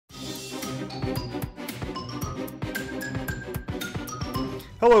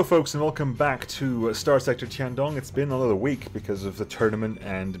Hello folks and welcome back to Starsector Tiandong. It's been another week because of the tournament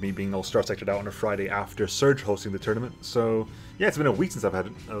and me being all Starsectored out on a Friday after Surge hosting the tournament. So yeah, it's been a week since I've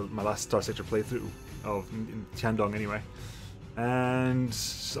had my last Starsector playthrough in Tiandong anyway. And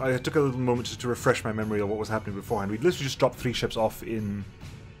I took a little moment just to refresh my memory of what was happening beforehand. We literally just dropped 3 ships off in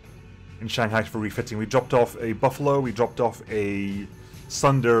Shanghai for refitting. We dropped off a Buffalo, we dropped off a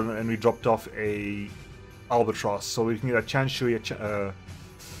Sunder, and we dropped off a Albatross. So we can get a Chanshui,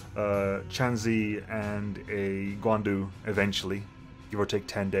 Chanzi, and a Guandu eventually, give or take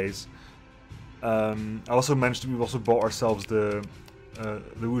 10 days. I also managed to, we've also bought ourselves the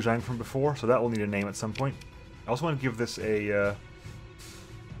Wuzhang from before, so that will need a name at some point. I also want to give this a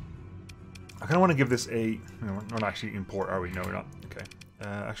I kind of want to give this a, no, we're not actually import, are we? No, we're not. Okay.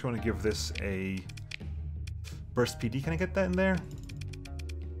 I actually want to give this a Burst PD. Can I get that in there?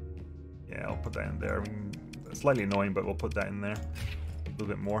 Yeah, I'll put that in there. I mean, it's slightly annoying, but we'll put that in there. A little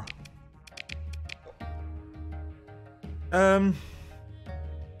bit more.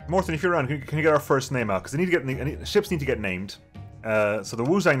 Morton, if you're around, can you get our first name out? Because they need to get ships need to get named. So the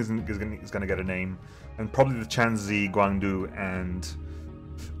Wuzhang is going to get a name, and probably the Chanzi, Guangdu, and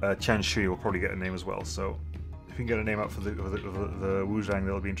Chanshui will probably get a name as well. So if you can get a name out for the Wuzhang,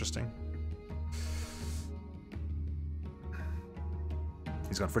 that'll be interesting.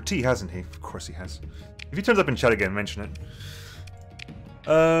 He's gone for T, hasn't he? Of course he has. If he turns up in chat again, mention it.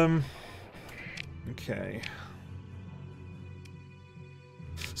 Okay.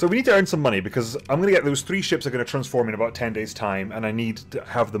 So we need to earn some money because I'm going to get those 3 ships are going to transform in about 10 days time, and I need to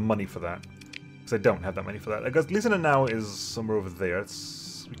have the money for that. Because I don't have that money for that. I guess Lizana now is somewhere over there.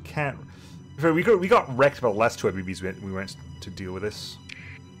 We can't... We got wrecked by the last 2 IBBs we went to deal with this.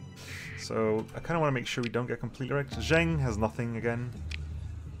 So I kind of want to make sure we don't get completely wrecked. Zheng has nothing again.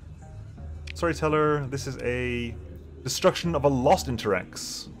 Storyteller, this is a destruction of a lost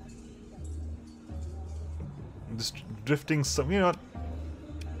Interrex. Just drifting some, you know what?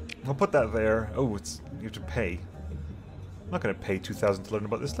 I'll put that there. Oh, it's, you have to pay. I'm not going to pay 2,000 to learn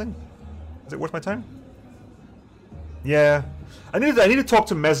about this thing. Is it worth my time? Yeah. I need to talk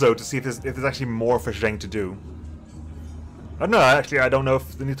to Mezzo to see if there's actually more for Zheng to do. I don't know, actually, I don't know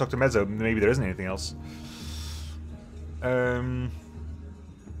if they need to talk to Mezzo. Maybe there isn't anything else.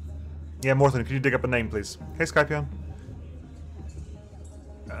 Yeah, Morton, can you dig up a name, please? Hey, Skypion.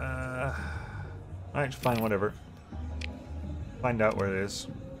 Alright, fine, whatever. Find out where it is.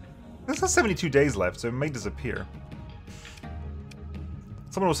 This has 72 days left, so it may disappear.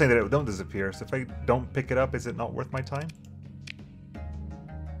 Someone was saying that it don't disappear, so if I don't pick it up, is it not worth my time?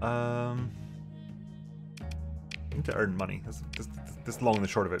 I need to earn money. This long and the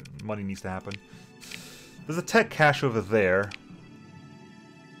short of it. Money needs to happen. There's a tech cache over there.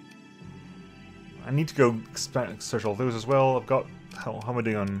 I need to go search all those as well. I've got... How am I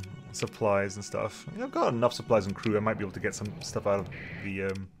doing on supplies and stuff? I've got enough supplies and crew. I might be able to get some stuff out of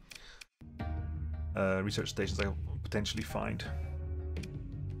the research stations I will potentially find.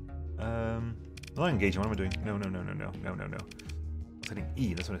 Not engaging. What am I doing? No. I'm hitting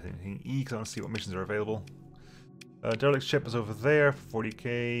E. That's what I'm hitting E because I want to see what missions are available. Derelict ship is over there for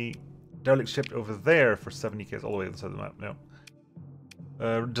 40k. Derelict ship over there for 70k. It's all the way to the side of the map. No.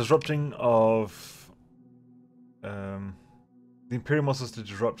 Disrupting of the Imperium wants us to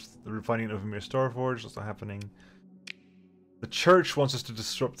disrupt the refining of Emir Starforge. That's not happening. The Church wants us to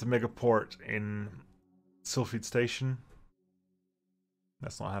disrupt the megaport in Sylpheed Station.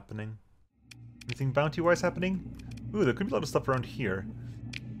 That's not happening. Anything bounty-wise happening? Ooh, there could be a lot of stuff around here.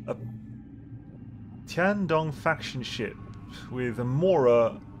 A Tiandong faction ship with a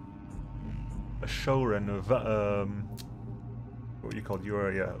Mora, a Shoren, what you called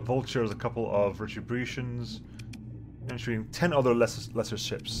your vultures, a couple of retributions, and shooting 10 other lesser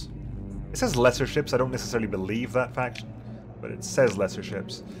ships. It says lesser ships. I don't necessarily believe that fact, but it says lesser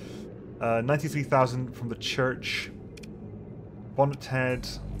ships. 93,000 from the Church, Bonnet Head,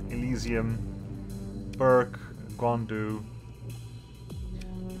 Elysium, Burke, Guandu,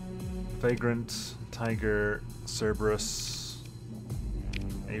 Vagrant, Tiger, Cerberus,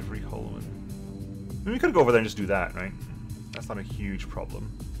 Avery, Holman. I mean, we could go over there and just do that, right? That's not a huge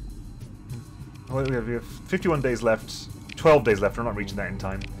problem. Well, we have 51 days left, 12 days left, we're not reaching that in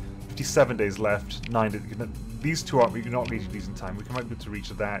time. 57 days left, 9 days. These two aren't, we're not reaching these in time. We might be able to reach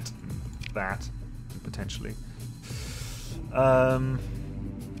that, potentially. Yeah,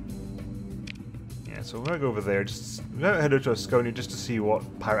 so we're gonna go over there. We're gonna head over to Asconia just to see what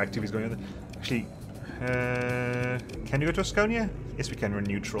pirate activity is going on there. Actually, can you go to Asconia? Yes, we can. We're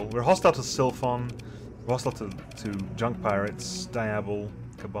neutral. We're hostile to Sylphon. We're hostile to junk pirates, Diabol,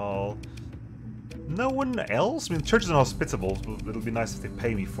 Cabal, No one else? I mean, the church is inhospitable, but it'll be nice if they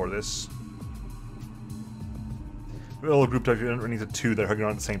pay me for this. We're all grouped up, you don't need the two that are hugging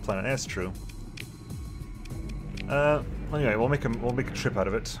around the same planet. That's true. Anyway, we'll make a trip out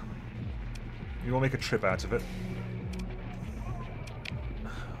of it. We will make a trip out of it.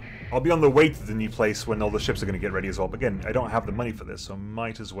 I'll be on the way to the new place when all the ships are going to get ready as well. But again, I don't have the money for this, so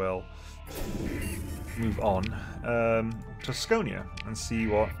might as well move on to Asconia and see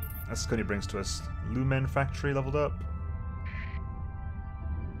what Asconia brings to us. Lumen Factory leveled up.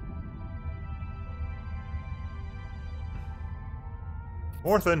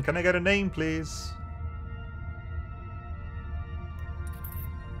 Orthan, can I get a name, please?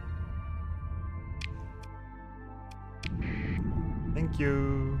 Thank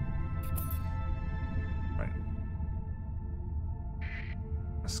you. Right.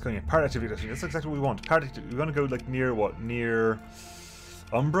 Asconia. Pirate activity. That's exactly what we want. Pirate activity. We want to go like near what? Near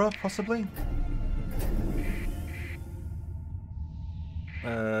Umbra, possibly?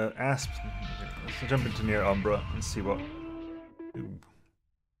 Asp. Let's jump into near Umbra and see what. Ooh.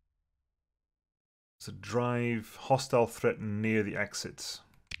 So drive hostile threat near the exits.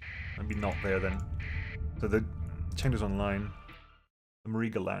 Maybe not there then. So the Chengdu's online. The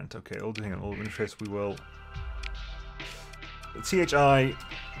Mariga land. Okay, hang on. We'll interface. We will. THI.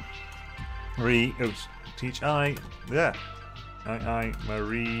 Marie. Oops. THI. Yeah. I.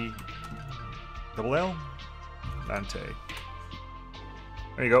 Marie. Double L. Lante.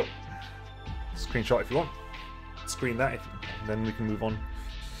 There you go. Screenshot if you want. Screen that, and then we can move on.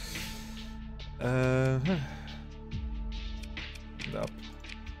 Up.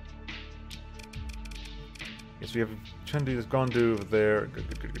 Yes, we have Chandu, there's Gondu over there. Good.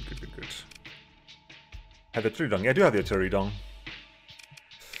 Have the artillery. Yeah, I do have the artillery dong.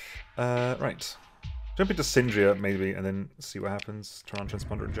 Right. Jump into Syndria, maybe, and then see what happens. Turn on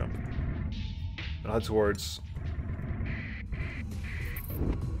transponder and jump. And head towards.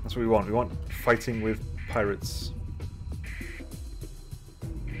 That's what we want. We want fighting with pirates.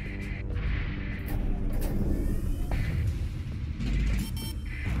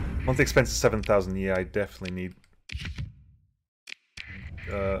 Monthly expense is 7,000. Yeah, I definitely need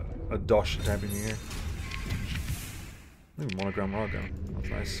a dosh tapping here. Ooh, monogram. That's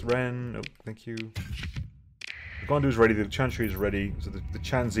nice. Ren. Oh, thank you. The Gondu's ready. The Chantry is ready. So the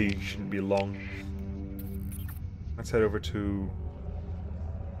Chanzi shouldn't be long. Let's head over to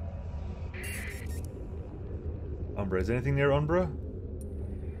Umbra. Is anything near Umbra?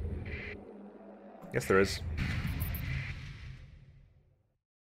 Yes, there is.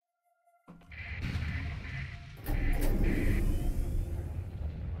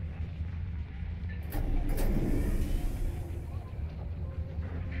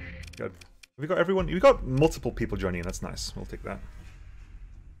 Good. We got everyone. We got multiple people joining in. That's nice. We'll take that.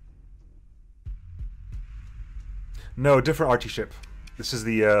 No, different RT ship. This is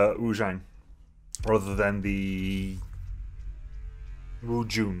the Wuzhang, rather than the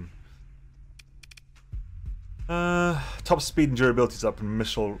Wujun. Top speed and durability is up, and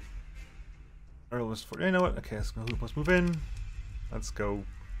missile. You know what? Okay, let's move in. Let's go.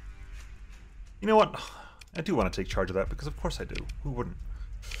 You know what? I do want to take charge of that because, of course, I do. Who wouldn't?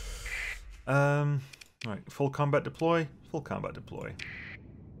 Right, full combat deploy. Full combat deploy.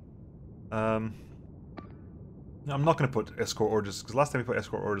 No, I'm not going to put escort orders because last time we put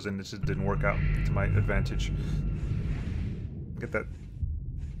escort orders in, it just didn't work out to my advantage. Get that.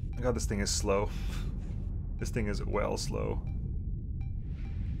 God, this thing is slow. This thing is well slow.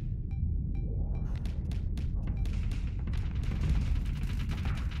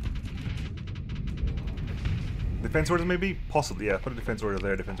 Defense orders maybe? Possibly, yeah. Put a defense order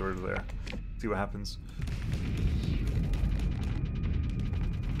there, defense order there. See what happens.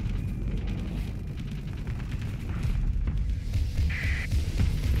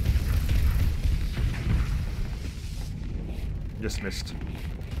 Just missed.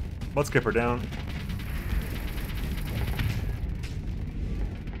 Let's skip her down.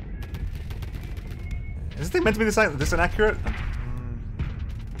 Is this thing meant to be this inaccurate?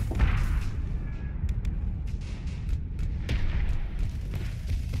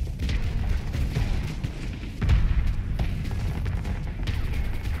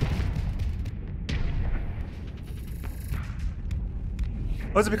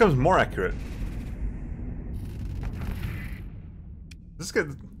 As it becomes more accurate. This is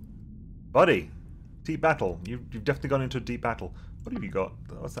good. Buddy, deep battle. You've definitely gone into a deep battle. What have you got?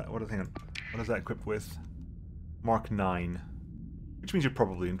 What's that? What is that equipped with? Mark 9. Which means you're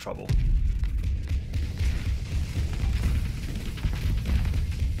probably in trouble.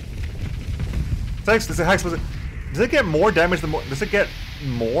 Thanks, does it get more damage the more? Does it get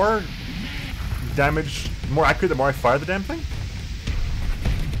more damage more accurate the more I fire the damn thing?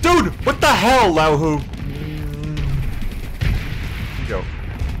 Dude! What the hell, Lauhu? Go.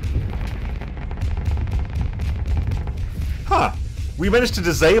 Huh. We managed to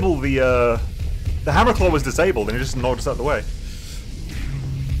disable the hammer claw was disabled and it just knocked us out of the way.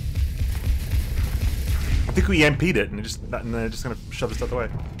 I think we MP'd it and it just kind of shoved us out of the way.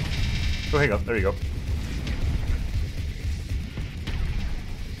 Oh, hang on. There you go.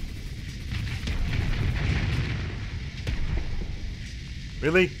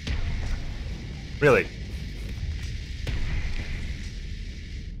 Really? Really?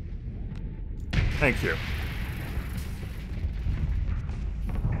 Thank you.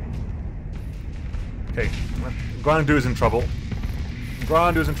 Okay, Grandu's in trouble.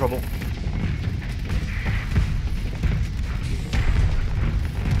 Grandu's in trouble.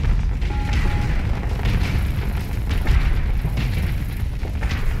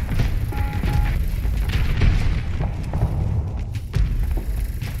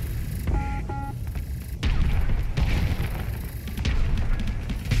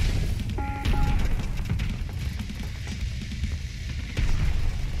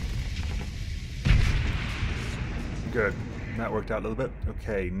 Good. That worked out a little bit.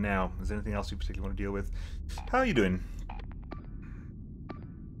 Okay, now, is there anything else you particularly want to deal with? How are you doing?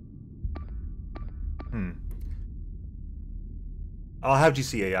 I'll have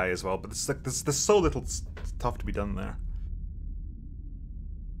GCAI as well, but it's like there's so little stuff to be done there.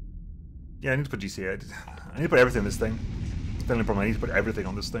 Yeah, I need to put GCAI. I need to put everything on this thing. That's the only problem. I need to put everything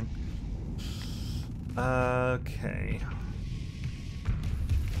on this thing. Okay.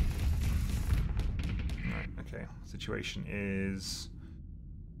 Okay, situation is...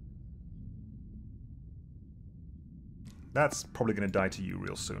 That's probably going to die to you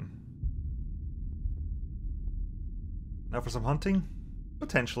real soon. Now for some hunting?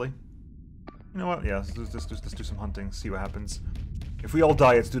 Potentially. You know what? Yeah, let's do some hunting, see what happens. If we all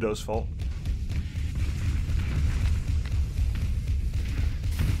die, it's Dudo's fault.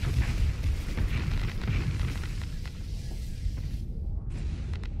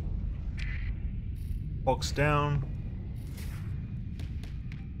 Box down.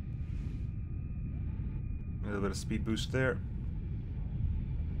 A little bit of speed boost there.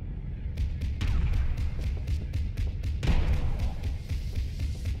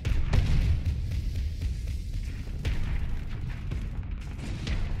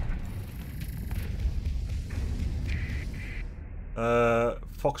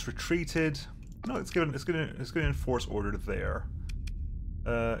 Fox retreated. No, it's gonna enforce order there.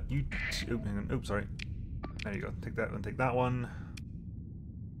 You. Hang on. Oops, sorry. There you go. Take that one. Take that one.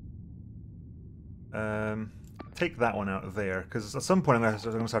 Take that one out of there, because at some point I'm going to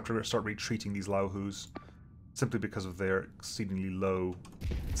have to start retreating these Lauhus, simply because of their exceedingly low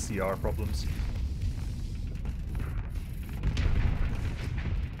CR problems.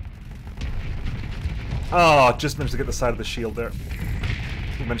 Oh, just managed to get the side of the shield there.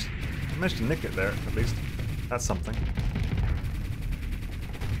 Managed to nick it there, at least. That's something.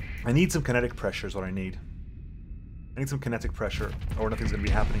 I need some kinetic pressure is what I need. I need some kinetic pressure, or nothing's going to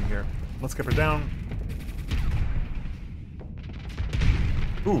be happening here. Let's get her down.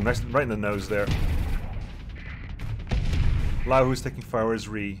 Ooh, nice, right in the nose there. Lauhu's taking fire. Where's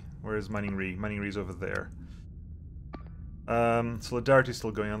Ree? Where's Mining Ree? Mining Ree's over there. Solidarity's still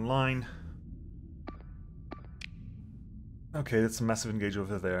going online. Okay, that's a massive engage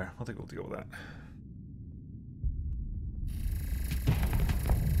over there. I think we'll deal with that.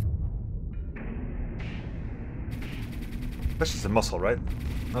 That's just a muscle, right?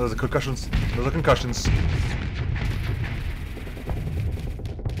 Oh, those are concussions. Those are concussions.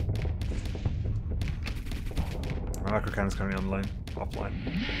 My macro cannon's currently online, offline.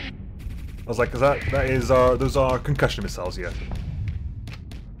 I was like, those are concussion missiles, yeah.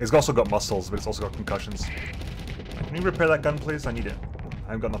 It's also got muscles, but it's also got concussions. Can you repair that gun, please? I need it.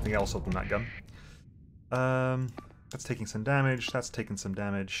 I haven't got nothing else other than that gun. That's taking some damage. That's taking some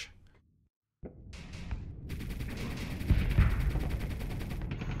damage.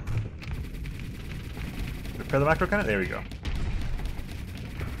 Repair the macro cannon? There we go.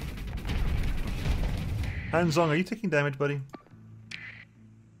 Hanzong, are you taking damage, buddy?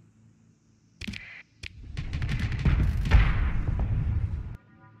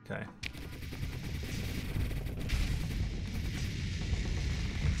 Okay.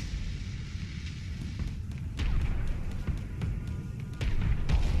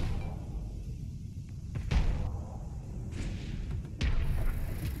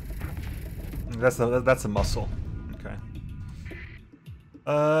 That's a muscle. Okay.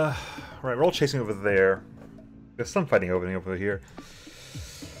 Right, we're all chasing over there. There's some fighting over here.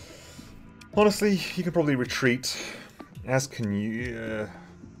 Honestly, you can probably retreat, as can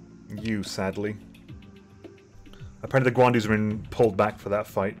you, sadly. Apparently the Guandu's been pulled back for that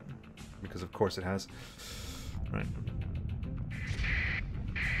fight, because of course it has. Right.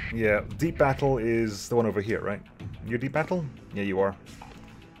 Yeah, deep battle is the one over here, right? You're deep battle? Yeah, you are.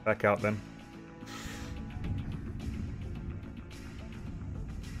 Back out then.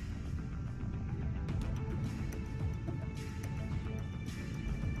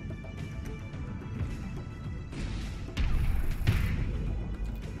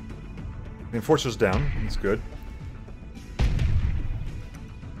 The Enforcer's down. That's good.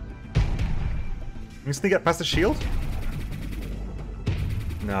 Can we sneak up past the shield?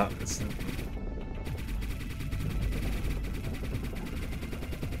 No, it's...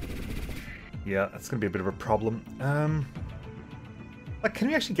 Yeah, that's gonna be a bit of a problem. Like, can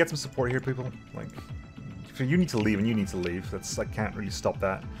we actually get some support here, people? Like, if you need to leave and you need to leave, that's... I can't really stop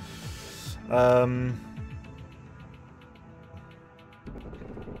that.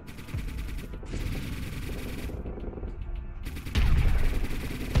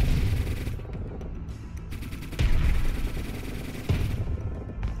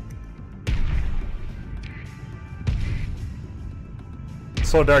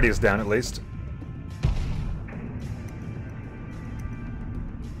 Solidarity is down, at least.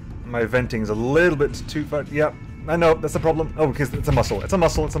 My venting's a little bit too far. Yep, I know, that's the problem. Oh, because it's a muscle. It's a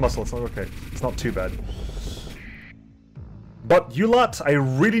muscle, it's a muscle. It's not okay. It's not too bad. But you lot, I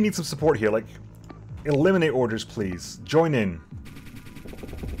really need some support here. Like, eliminate orders, please. Join in.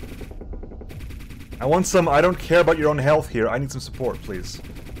 I want some, I don't care about your own health here. I need some support, please.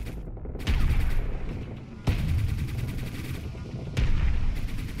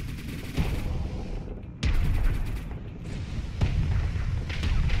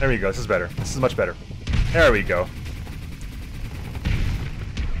 There we go, this is better. This is much better. There we go.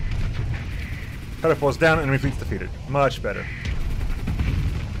 Cutter falls down, enemy fleet's defeated. Much better.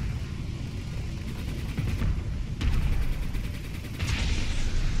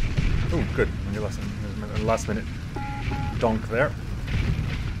 Oh, good. Last minute donk there.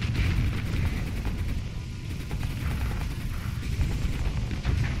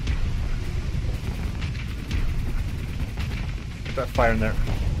 Get that fire in there.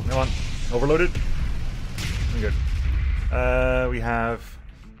 Come on. Overloaded. Very good. We have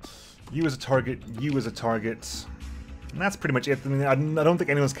you as a target, you as a target. And that's pretty much it. I mean, I don't think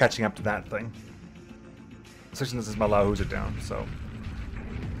anyone's catching up to that thing. Especially since this MacLeod are down, so.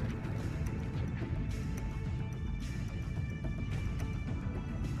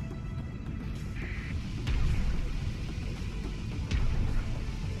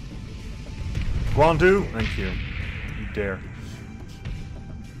 Guandu, thank you. You dare.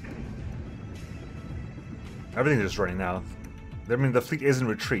 Everything's just running now. I mean, the fleet is in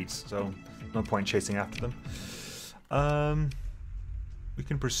retreat, so no point chasing after them. We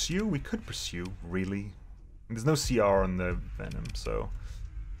can pursue. We could pursue, really. There's no CR on the Venom, so.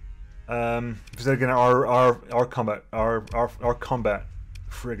 Because again, our combat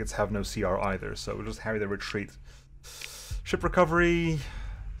frigates have no CR either, so we'll just harry the retreat. Ship recovery.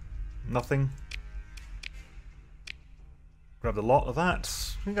 Nothing. Grabbed a lot of that.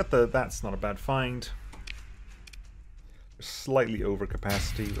 We got the. That's not a bad find. Slightly over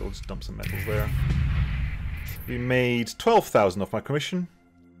capacity. We'll just dump some metals there. We made 12,000 off my commission,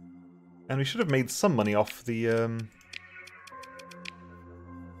 and we should have made some money off the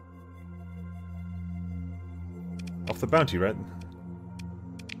bounty, right?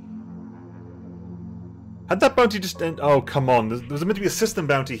 Had that bounty just end? Oh, come on! There's meant to be a system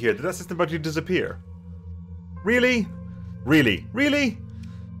bounty here. Did that system bounty disappear? Really? Really? Really?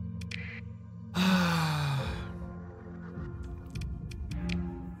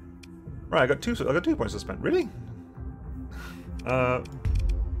 Right, I got 2 points to spend. Really? Right.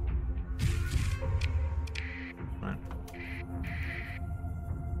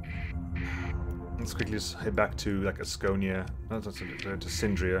 Let's quickly just head back to like Asconia, to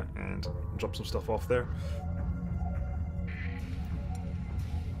Sindria, and drop some stuff off there.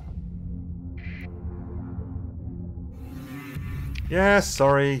 Yeah,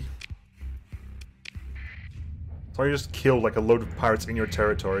 sorry. Sorry, you just killed like a load of pirates in your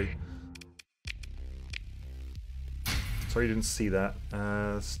territory. Sorry you didn't see that.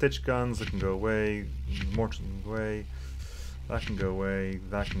 Stitch guns, that can go away. Mortar can go away. That can go away.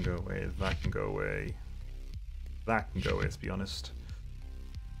 That can go away. That can go away. That can go away, let's be honest.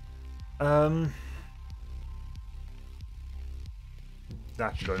 That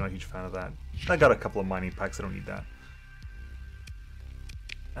can go, not a huge fan of that. I got a couple of mining packs, I don't need that.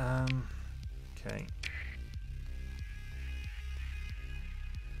 Okay.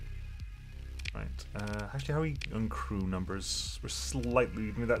 Right. Actually, how are we on crew numbers? We're slightly...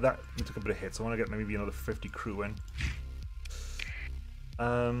 I mean, that we took a bit of hits. I want to get maybe another 50 crew in.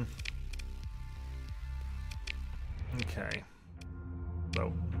 Okay.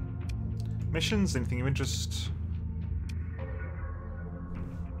 So, missions? Anything of interest?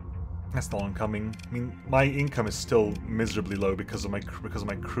 That's not oncoming. I mean, my income is still miserably low because of my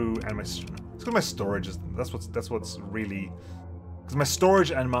crew and my... It's because my storage is... That's what's really... Because my storage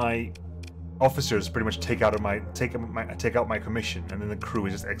and my officers pretty much take out my commission, and then the crew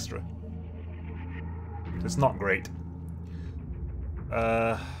is just extra. It's not great.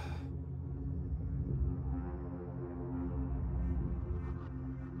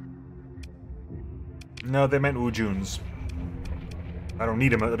 No, they meant Wujuns. I don't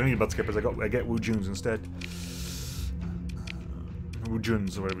need them. I don't need butt skippers. I get Wujuns instead.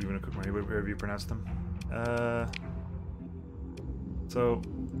 Wujuns, or whatever you pronounce them. So,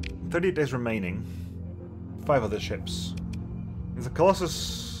 38 days remaining. 5 other ships. There's a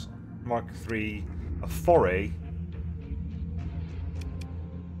Colossus Mark III, a Foray,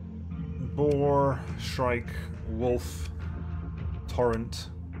 Boar, Shrike, Wolf, Torrent,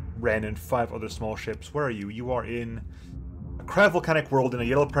 Wren, and 5 other small ships. Where are you? You are in a cryovolcanic world in a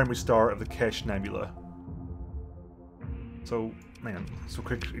yellow primary star of the Kesh Nebula. So, man, so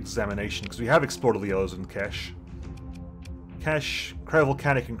quick examination, because we have explored all the yellows in Kesh. Kesh,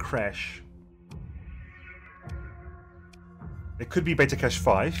 cryovolcanic, and Crash. It could be Beta Kesh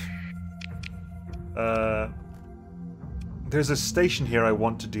 5. There's a station here I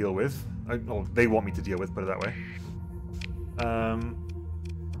want to deal with. Oh, they want me to deal with, put it that way.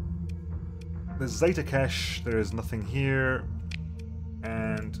 There's Zeta Kesh, there is nothing here.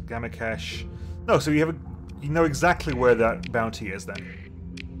 And Gamma Kesh. No, so you know exactly where that bounty is then.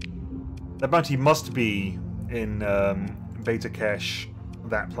 That bounty must be in Beta Kesh,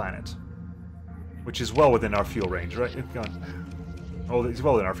 that planet. Which is well within our fuel range, right? Oh, it's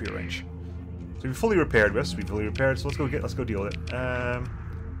well within our fuel range. So we've fully repaired this. We've fully repaired. So let's go deal with it.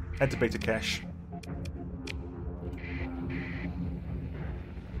 Head to Beta Kesh.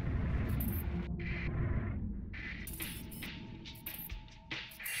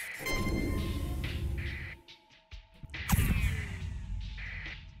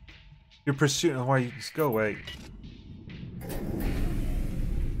 You're pursuing. Why? Just go away.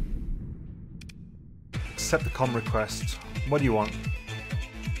 Accept the comm request. What do you want?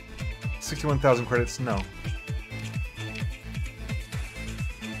 61,000 credits? No.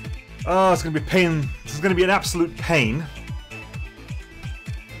 Oh, it's gonna be a pain. This is gonna be an absolute pain.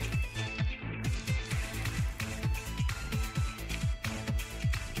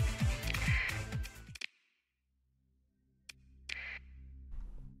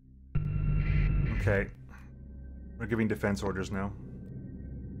 Okay. We're giving defense orders now.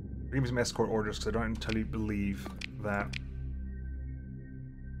 We're giving some escort orders because I don't entirely believe that.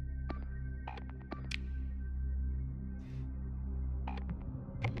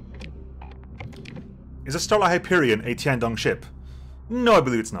 Is a Starlight Hyperion a Tiandong ship? No, I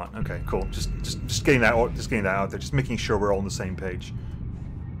believe it's not. Okay, cool. Just getting that out there, just making sure we're all on the same page.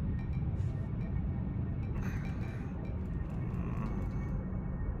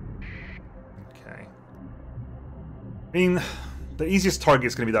 Okay. I mean, the easiest target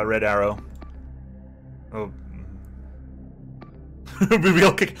is going to be that red arrow. Oh.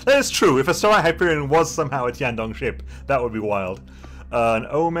 Real kick. That is true. If a Starlight Hyperion was somehow a Tiandong ship, that would be wild. An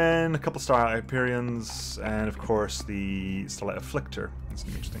Omen, a couple Starlight Hyperions, and of course the Starlight Afflictor. That's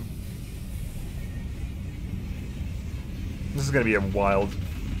interesting. This is going to be a wild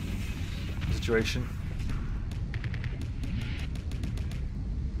situation.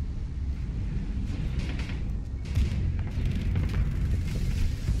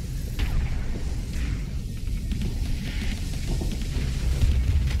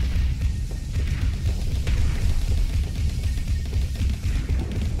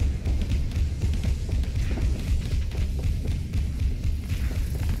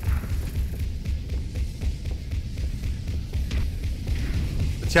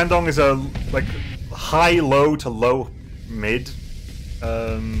 Tiandong is a like high-low to low-mid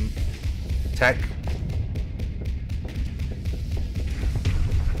tech.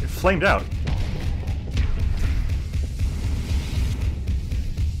 It flamed out.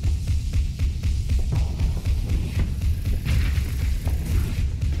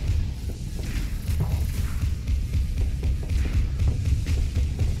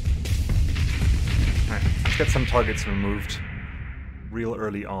 Alright, let's get some targets removed real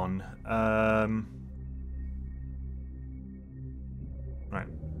early on. Right,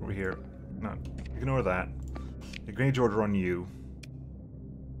 over here. No, ignore that. The grenade order on you.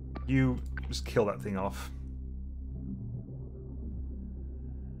 You Just kill that thing off.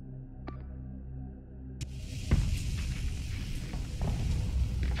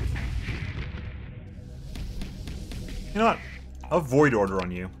 You know what? I'll void order on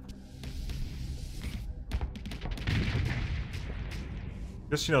you.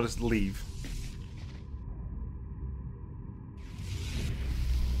 Just, you know, just leave.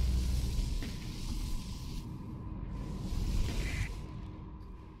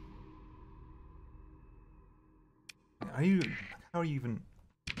 How are you even...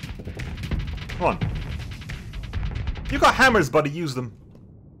 Come on. You got hammers, buddy, use them.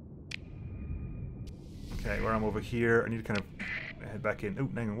 Okay, where I'm over here, I need to kind of head back in. Oh,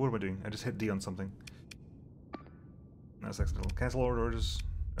 hang on, what am I doing? I just hit D on something. That's accidental. Cancel orders.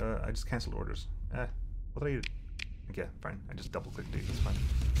 I just canceled orders. What did I do? Okay, fine. I just double clicked D, that's fine.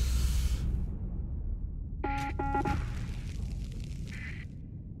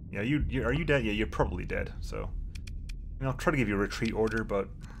 Yeah, are you dead? Yeah, you're probably dead, so... I mean, I'll try to give you a retreat order, but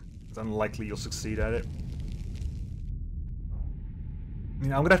it's unlikely you'll succeed at it. I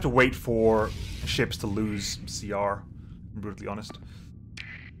mean, I'm gonna have to wait for ships to lose CR, I'm brutally honest.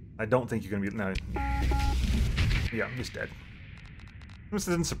 I don't think you're gonna be... No. Yeah, I'm just dead. This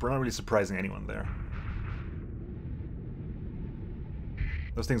isn't not really surprising anyone there.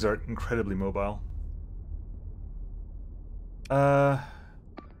 Those things are incredibly mobile. How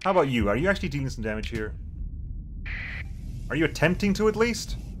about you? Are you actually dealing some damage here? Are you attempting to, at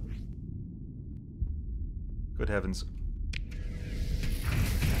least? Good heavens.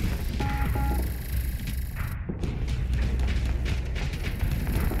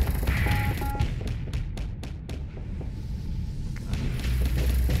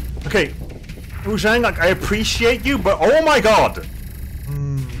 Okay, Wuzhang, like, I appreciate you, but oh my god!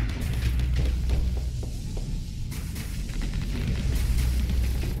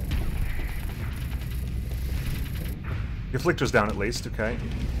 Your Flictor's down at least, okay.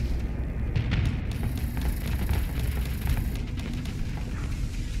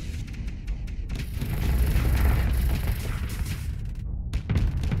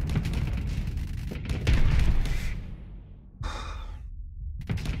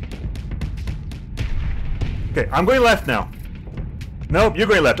 Okay, I'm going left now. Nope, you're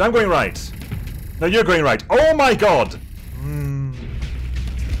going left. I'm going right. No, you're going right. Oh my god!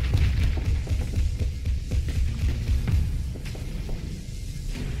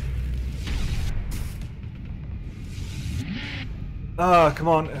 Ah, come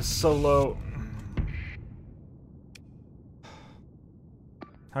on, it's so low.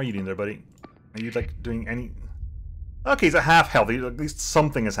 How are you doing there, buddy? Are you, like, doing any... Okay, he's at half health. At least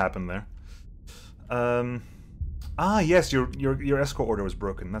something has happened there. Ah, yes, your escort order was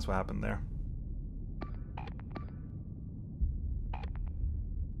broken. That's what happened there.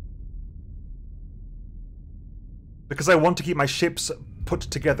 Because I want to keep my ships put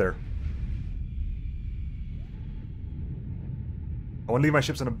together. I want to leave my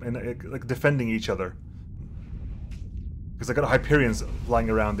ships like defending each other. Because I got Hyperions flying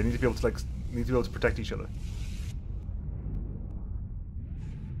around. They need to be able to protect each other.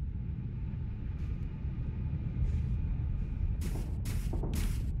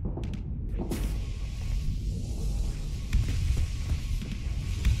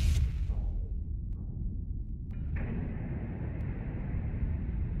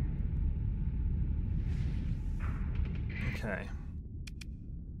 Okay.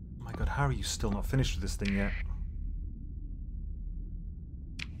 Oh my god, how are you still not finished with this thing yet?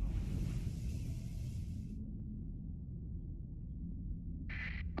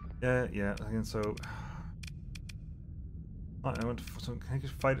 Yeah, and so... I want to... So can I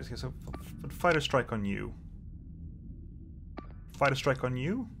just fight it? So, fighter strike on you. Fighter strike on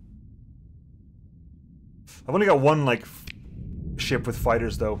you? I've only got one, like, ship with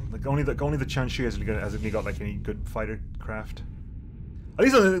fighters, though. Like, only the Chanshu hasn't got, like, any good fighter craft. At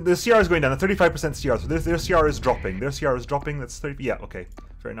least the CR is going down, the 35% CR, so their CR is dropping. Their CR is dropping, that's 30... Yeah, okay.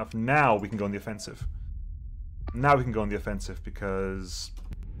 Fair enough. Now we can go on the offensive. Now we can go on the offensive, because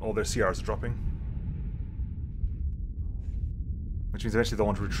all their CRs are dropping. Which means eventually they'll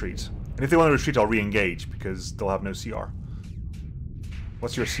want to retreat. And if they want to retreat, I'll re-engage, because they'll have no CR.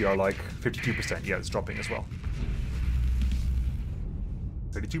 What's your CR like? 52%. Yeah, it's dropping as well.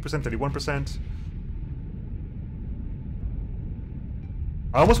 32%, 31%.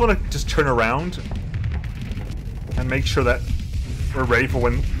 I almost want to just turn around and make sure that we're ready for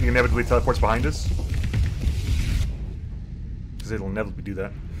when he inevitably teleports behind us. Because it'll inevitably do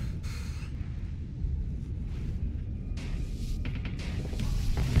that.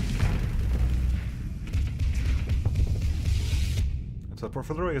 teleport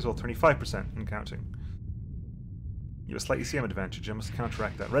further away as well, 25% and counting. You have a slight ECM advantage, I must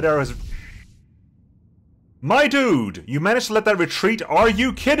counteract that. Red arrow has... My dude! You managed to let that retreat? Are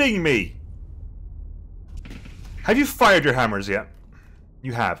you kidding me? Have you fired your hammers yet?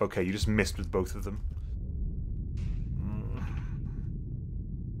 You have, okay, you just missed with both of them.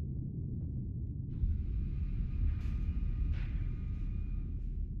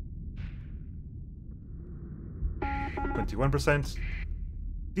 21%.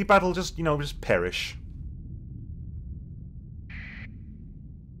 Deep battle, just, you know, just perish.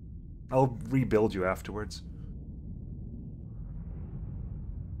 I'll rebuild you afterwards.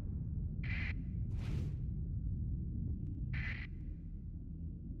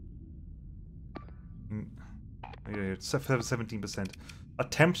 It's 17%.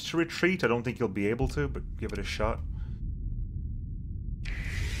 Attempt to retreat, I don't think you'll be able to, but give it a shot.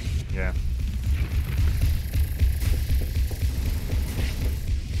 Yeah.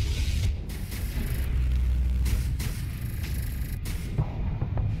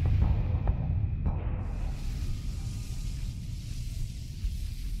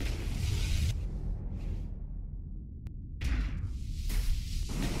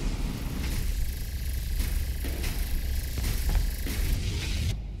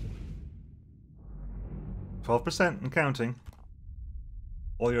 %, and counting.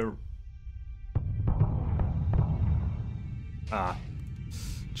 All your...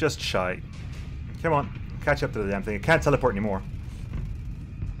 just shy. Come on, catch up to the damn thing. It can't teleport anymore.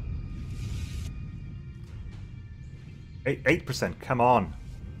 8%, come on.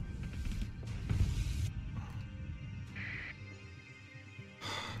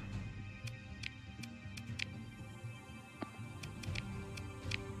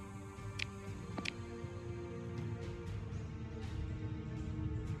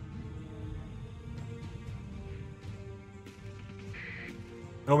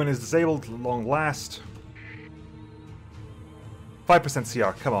 Omen is disabled, long last. 5%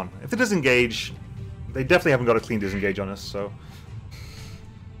 CR, come on. If they disengage, they definitely haven't got a clean disengage on us, so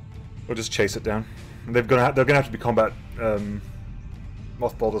we'll just chase it down. And they're gonna have to be combat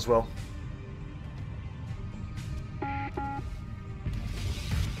mothballed as well.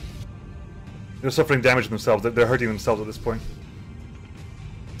 They're suffering damage themselves. They're hurting themselves at this point.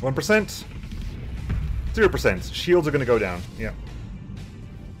 1%, 0%. Shields are gonna go down. Yeah.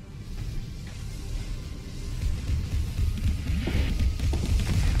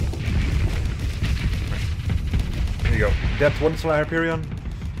 Go. Depth 1 Solar Hyperion,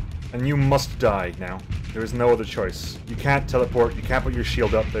 and you must die now. There is no other choice. You can't teleport, you can't put your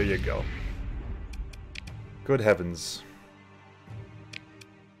shield up, there you go. Good heavens.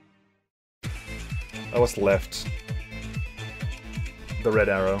 Oh, what's left? The red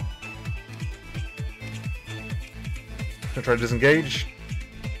arrow. Gonna try to disengage.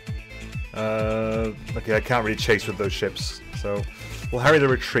 Okay, I can't really chase with those ships, so we'll harry the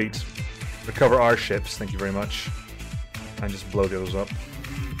retreat, recover our ships, thank you very much. And just blow the others up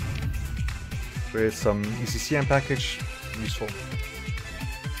with some ECCM package, useful,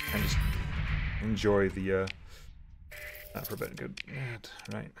 and just enjoy the that for a bit. Good,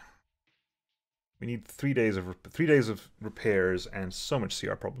 right. We need 3 days of repairs and so much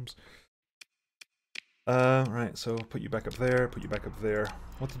CR problems. Right. So put you back up there. Put you back up there.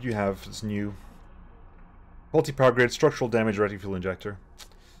 What did you have? It's new. Faulty power grid, structural damage, reactor fuel injector.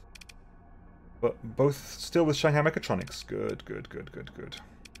 But both still with Shanghai Mechatronics. Good, good, good, good, good.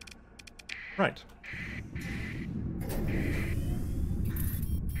 Right.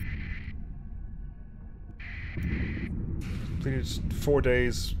 Completed 4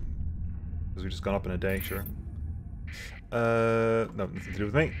 days. Because we just gone up in a day, sure. No, nothing to do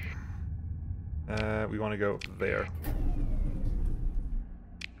with me. We want to go up there.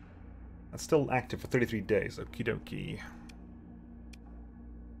 That's still active for 33 days. Okie dokie.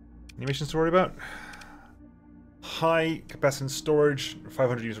 Any missions to worry about? High capacity storage,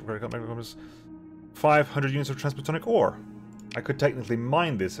 500 units of microcomputers, 500 units of transplutonic ore. I could technically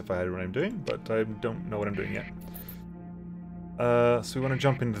mine this if I had what I'm doing, but I don't know what I'm doing yet. So we want to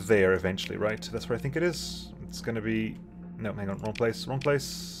jump in there eventually, right? That's where I think it is. It's going to be... No, hang on, wrong place. Wrong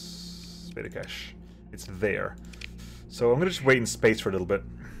place. Beta cache. It's there. So I'm going to just wait in space for a little bit.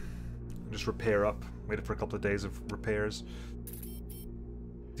 Just repair up. Wait for a couple of days of repairs.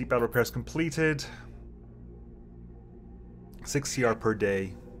 Deep battle repairs completed. 6 CR per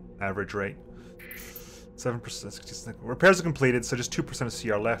day, average rate. 7%. Repairs are completed, so just 2% of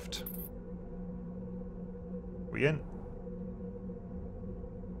CR left. We in?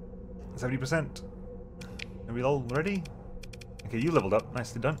 70%. Are we all ready? Okay, you leveled up.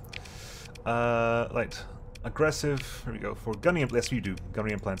 Nicely done. Right. Aggressive. Here we go. For gunnery implants, yes, you do.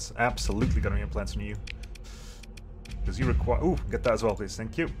 Gunnery implants. Absolutely gunnery implants on you. Because you require... Ooh, get that as well, please.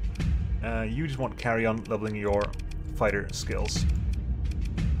 Thank you. You just want to carry on leveling your fighter skills.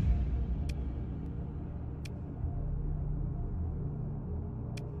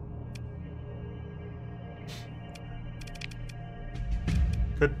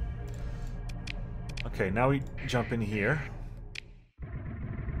 Good. Okay, now we jump in here.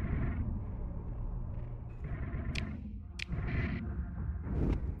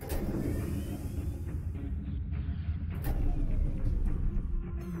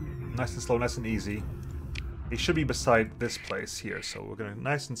 Nice and slow, nice and easy. They should be beside this place here, so we're gonna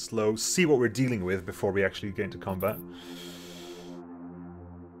nice and slow see what we're dealing with before we actually get into combat. And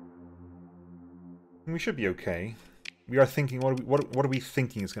we should be okay. We are thinking, what are we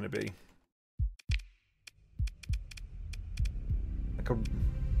thinking is going to be? Like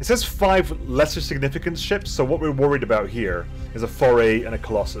it says 5 lesser significant ships, so what we're worried about here is a Foray and a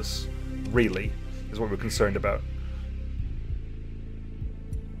Colossus. Really, is what we're concerned about.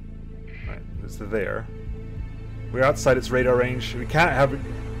 Right, it's there. We're outside its radar range. We can't have it.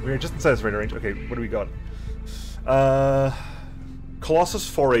 We're just inside its radar range. Okay, what do we got? Colossus,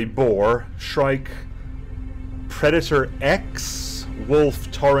 Foray, Boar, Shrike, Predator X,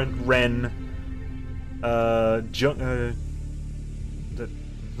 Wolf, Torrent, Wren,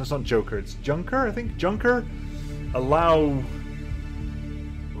 that's not Joker, it's Junker, I think? Junker? Allow...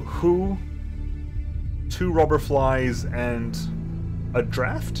 Who? 2 Robber Flies and a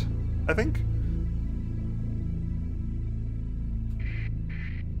Draft, I think?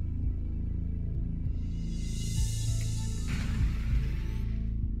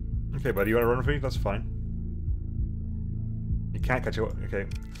 Okay, buddy, you want to run with me? That's fine. You can't catch it. Okay.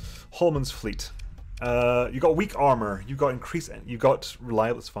 Holman's fleet. You got weak armor. You got increased. You got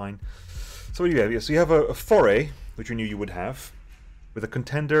reliable. That's fine. So what do you have? Yeah, so you have a Foray, which you knew you would have, with a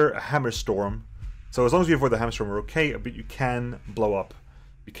Contender, a Hammerstorm. So as long as you avoid the Hammerstorm, we're okay. But you can blow up.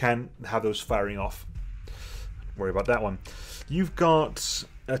 You can have those firing off. Don't worry about that one. You've got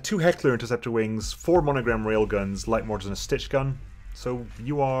 2 Heckler interceptor wings, 4 monogram railguns, light mortars, and a stitch gun. So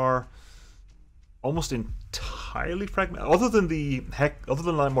you are almost entirely fragmented. Other than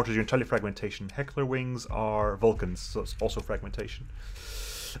light mortars, you're entirely fragmentation. Heckler wings are Vulcans, so it's also fragmentation.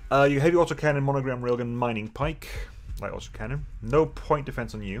 You heavy autocannon, monogram railgun, mining pike, light autocannon. No point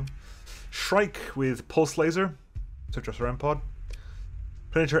defense on you. Shrike with pulse laser, Citrus surround pod.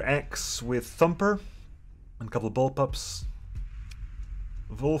 Predator X with thumper and a couple of bullpups.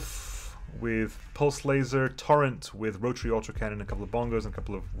 Wolf with pulse laser, Torrent with rotary autocannon, a couple of bongos, and a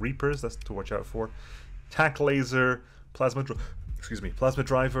couple of reapers. That's to watch out for. Tac laser, plasma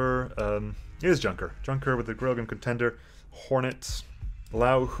driver. It is Junker. Junker with the railgun Contender, Hornet,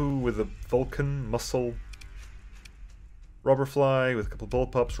 Lao Hu with a Vulcan muscle, Robberfly with a couple of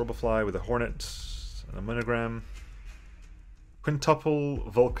bullpups, Robberfly with a Hornet and a monogram. Quintuple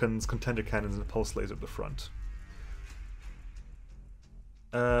Vulcans, Contender cannons, and a pulse laser at the front.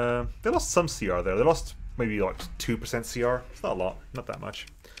 They lost some CR there. They lost maybe like 2% CR. It's not a lot, not that much.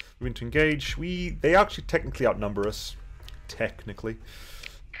 Moving to engage. They actually technically outnumber us. Technically.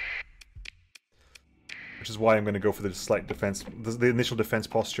 Which is why I'm going to go for the slight defense, the initial defense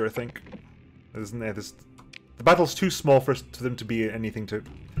posture, I think. The battle's too small for them to be anything to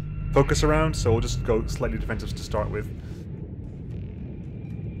focus around, so we'll just go slightly defensive to start with.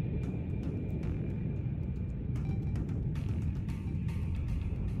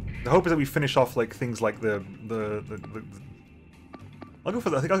 The hope is that we finish off like things like the I'll go for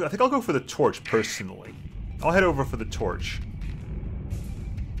the, I think I'll go for the torch personally. I'll head over for the torch.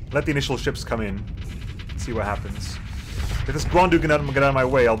 Let the initial ships come in. See what happens. If this Gwandu get out of my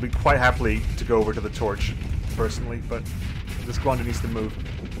way, I'll be quite happily to go over to the torch personally, but this Gwandu needs to move.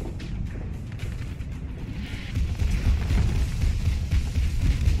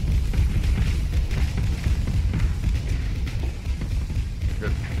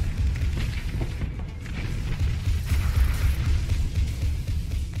 Good.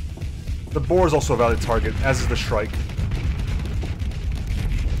 The boar is also a valid target, as is the Shrike.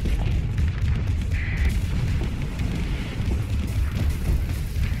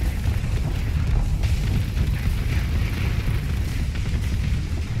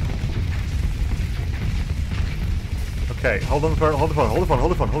 Okay, hold on, hold the phone.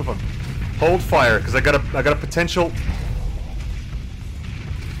 Hold fire, because I got a potential.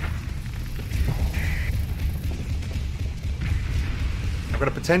 I've got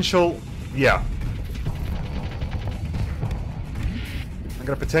a potential. Yeah. I've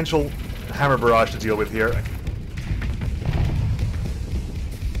got a potential hammer barrage to deal with here.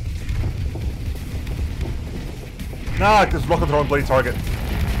 Nah, just lock on the wrong bloody target.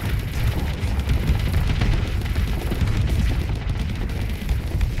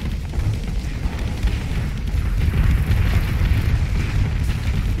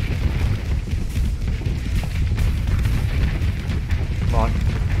 Come on.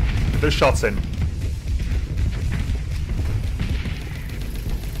 Get those shots in.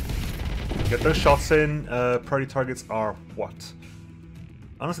 Get those shots in. Priority targets are what?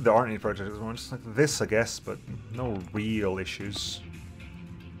 Honestly, there aren't any priority targets. Just like this, I guess, but no real issues.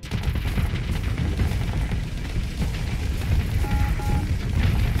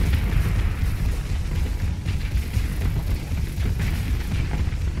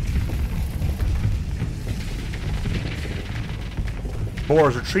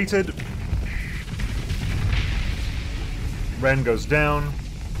 Boar is retreated. Ren goes down.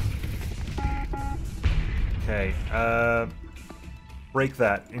 Okay, break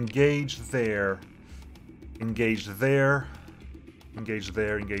that. Engage there. Engage there. Engage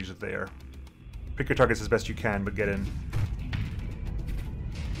there, engage there. Pick your targets as best you can, but get in.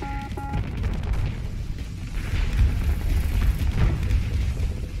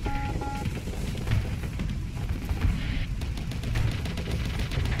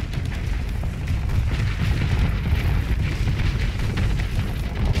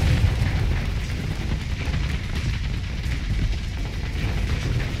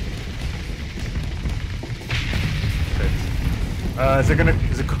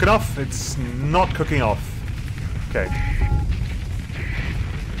 Is it cooking off? It's not cooking off. Okay.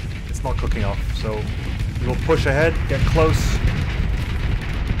 It's not cooking off, so we will push ahead, get close.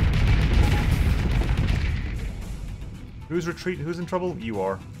 Who's who's in trouble? You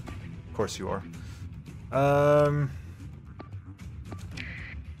are. Of course you are.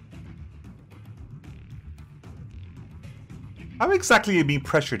 How exactly are you being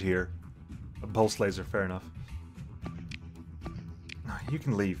pressured here? A pulse laser, fair enough. You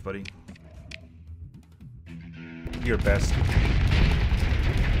can leave, buddy. Do your best.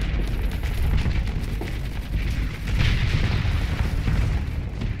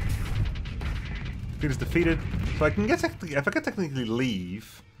 Fleet is defeated. So I can get if I can technically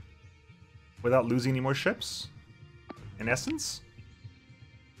leave without losing any more ships, in essence.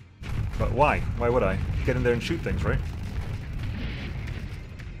 But why? Why would I? Get in there and shoot things, right?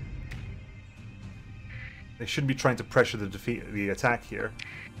 They shouldn't be trying to pressure the attack here.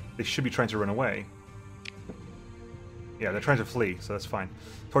 They should be trying to run away. Yeah, they're trying to flee, so that's fine.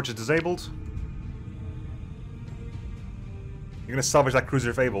 Torch is disabled. You're gonna salvage that cruiser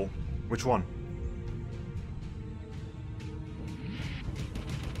if able. Which one?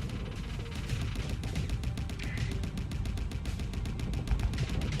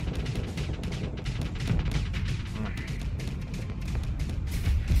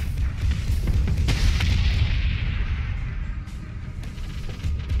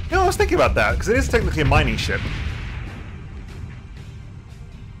 I was thinking about that, because it is technically a mining ship.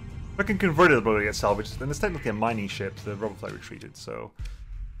 If I can convert it able to get salvaged, then it's technically a mining ship. The Roborfly retreated, so...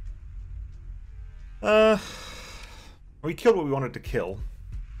 we killed what we wanted to kill.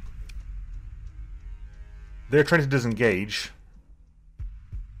 They're trying to disengage.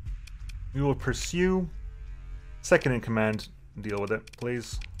 We will pursue. Second in command, deal with it,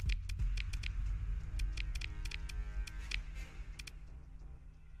 please.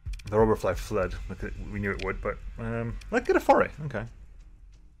 The Roborfly fled. We knew it would, but let's get a foray. Okay,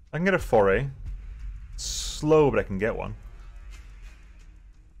 I can get a foray. Slow, but I can get one.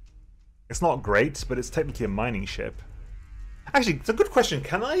 It's not great, but it's technically a mining ship. Actually, it's a good question.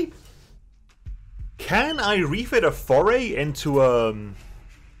 Can I refit a foray into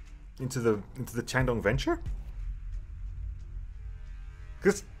the Tiandong venture?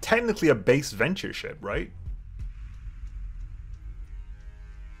 Because it's technically a base venture ship, right?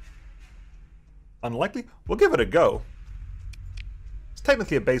 Unlikely? We'll give it a go. It's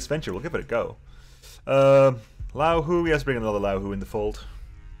technically a base venture. We'll give it a go. Lao Hu. Yes, bring another Lao Hu in the fold.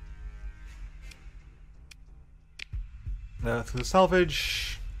 Through the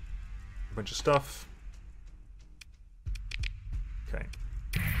salvage. A bunch of stuff. Okay.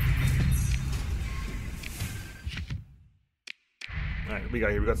 Alright, we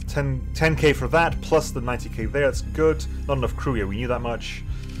got 10k for that, plus the 90k there. That's good. Not enough crew here. We knew that much.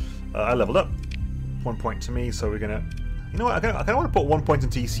 I leveled up. 1 point to me, so we're gonna... You know what, I kind of want to put 1 point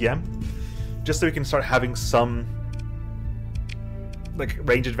into ECM, just so we can start having some, like,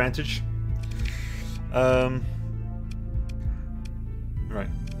 range advantage. Right,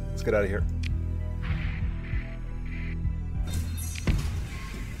 let's get out of here.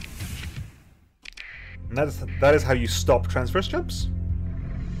 And that is how you stop transverse jumps?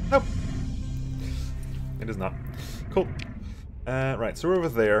 Nope. It is not. Cool. Right, so we're over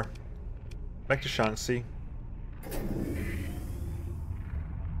there. Back to Shanxi.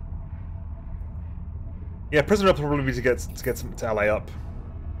 Yeah, prisoner up will probably be to get some to ally up.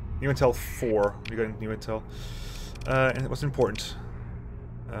 New intel 4. We got new intel. And what's important?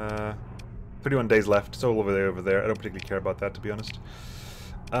 31 days left. It's all over there. I don't particularly care about that, to be honest.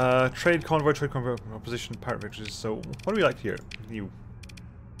 Trade convoy, opposition, pirate victories. So, what do we like here? New.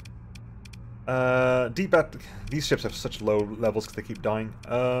 Deep at these ships have such low levels because they keep dying.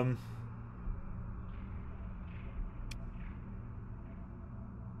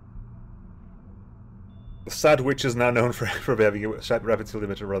 The Sad Witch is now known for having a rapid skill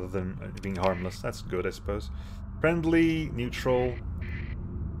limiter rather than being harmless. That's good, I suppose. Friendly, neutral.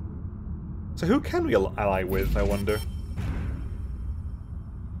 So who can we ally with, I wonder?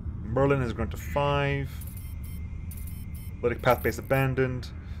 Merlin has grown to 5. Athletic Path Base abandoned.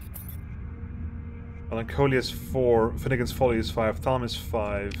 Melancholia is 4. Finnegan's Folly is 5. Thalm is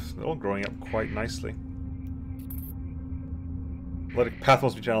 5. They're all growing up quite nicely. Athletic Path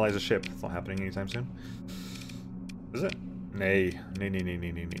wants me to analyze a ship. It's not happening anytime soon. Is it? Nay. Nay.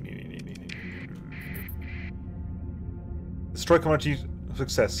 Destroy commodity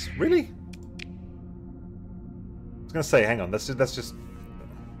success. Really? I was gonna say, hang on, that's just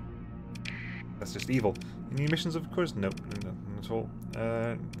evil. Any missions, of course? Nope, not at all.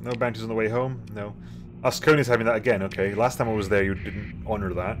 No bounties on the way home? No. Asconia's having that again, okay. Last time I was there, you didn't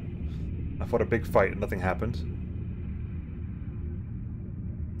honor that. I fought a big fight and nothing happened.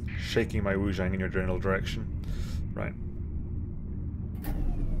 Shaking my Wuzhang in your general direction. Right.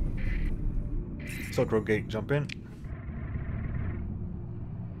 Silk Road Gate, jump in.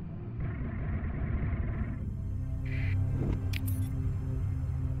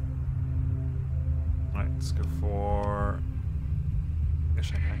 Right, let's go for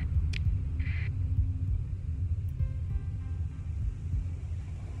Shanghai.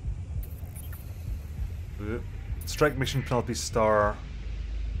 Strike mission Penelope Star.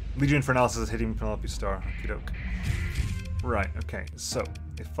 Legion for analysis is hitting Penelope Star. Okie doke. Right, okay, so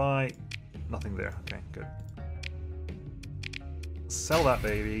if I... Nothing there. Okay, good. Sell that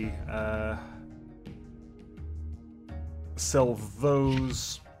baby. Sell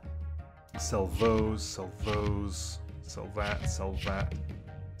those. Sell those. Sell those. Sell that. Sell that.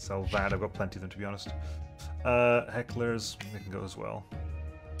 Sell that. I've got plenty of them, to be honest. Hecklers, they can go as well.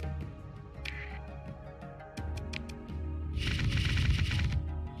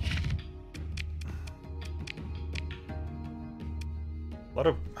 A lot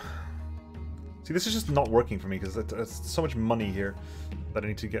of... See, this is just not working for me because it's so much money here that I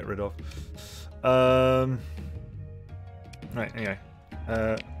need to get rid of. Right, anyway.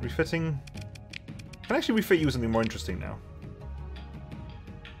 Refitting. I can actually refit you with something more interesting now.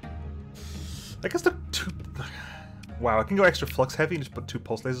 I guess the two... Wow, I can go extra flux heavy and just put 2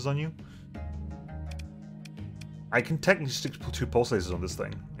 pulse lasers on you. I can technically stick 2 pulse lasers on this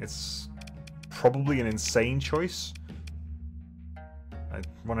thing. It's probably an insane choice.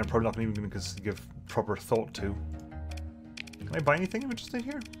 One I'm probably not even going to give proper thought to. Can I buy anything interesting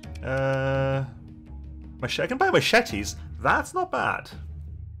here? I can buy machetes. That's not bad.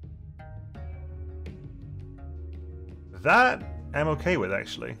 That I'm okay with,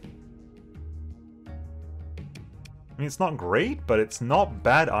 actually. I mean, it's not great, but it's not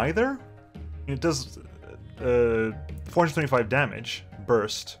bad either. It does 425 damage,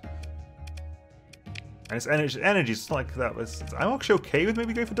 burst. And its energy is like that. I'm actually okay with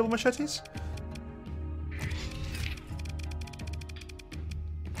maybe going for double machetes.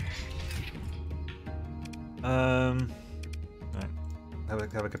 Right.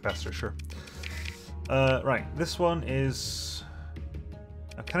 Have a capacitor, sure. Right, this one is...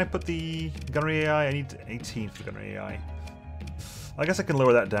 can I put the gunnery AI? I need 18 for the gunnery AI. I guess I can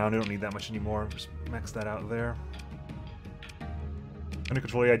lower that down. I don't need that much anymore. Just max that out there. Gunnery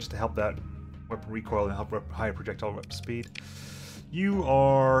control AI just to help that weapon recoil and help higher projectile rep speed. You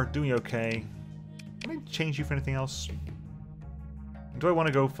are doing okay. Can I change you for anything else? Do I want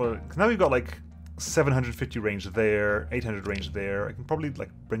to go for... Because now we've got like 750 range there, 800 range there. I can probably like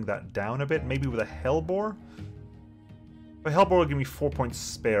bring that down a bit, maybe with a Hellbore. If a Hellbore will give me 4 points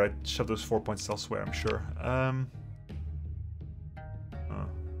spare, I'd shove those 4 points elsewhere, I'm sure.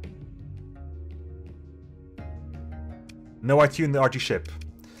 No IT in the RG ship.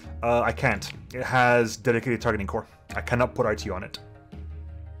 I can't. It has dedicated targeting core. I cannot put RT on it.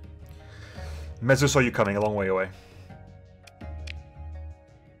 Mezzo saw you coming a long way away.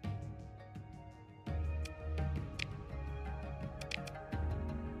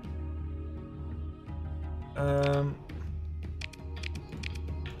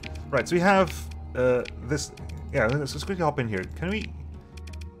 Right, so we have this Yeah, let's quickly hop in here. Can we...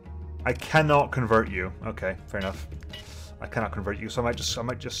 I cannot convert you. Okay, fair enough. I cannot convert you, so I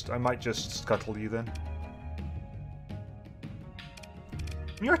might just scuttle you then.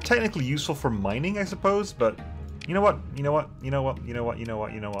 You're technically useful for mining, I suppose, but you know what? You know what? You know what? You know what? You know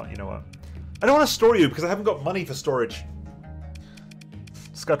what? You know what? You know what? I don't want to store you because I haven't got money for storage.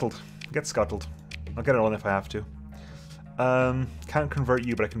 Scuttled. Get scuttled. I'll get it on if I have to. Can't convert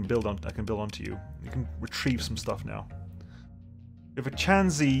you, but I can build onto you. You can retrieve some stuff now. We have a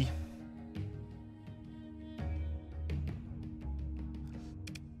Chanzi.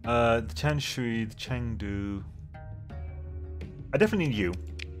 The Chanshui, the Chengdu. I definitely need you.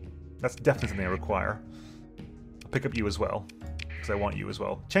 That's definitely something I require. I'll pick up you as well, because I want you as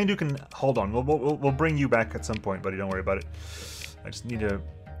well. Chengdu can hold on. We'll bring you back at some point, buddy. Don't worry about it. I just need to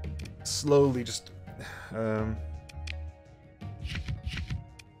slowly just. The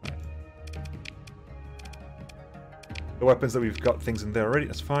weapons that we've got things in there already.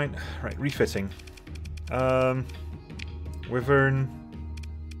 That's fine. Right, refitting. Wyvern.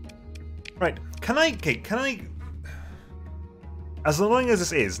 Right, can I... As annoying as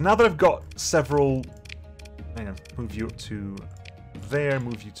this is, now that I've got several... Hang on, move you up to there,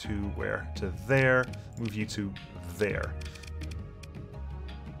 move you to where? To there, move you to there.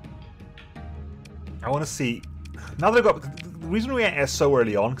 I want to see... Now that I've got... The reason we went so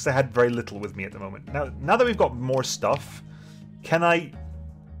early on, because I had very little with me at the moment. Now that we've got more stuff, can I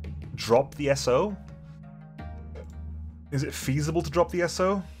drop the SO? Is it feasible to drop the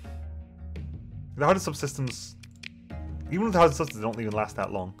SO? The hardest subsystems, even with the hardest subsystems, they don't even last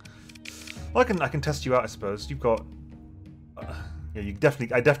that long. Well, I can test you out, I suppose. You've got, yeah, I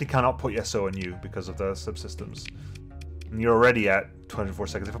definitely cannot put SO on you because of the subsystems. And you're already at 24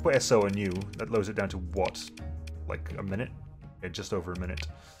 seconds. If I put SO on you, that lowers it down to what, like a minute? Yeah, just over a minute.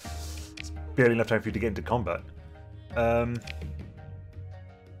 It's barely enough time for you to get into combat.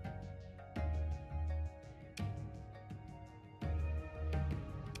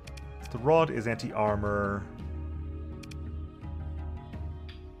 The rod is anti-armor.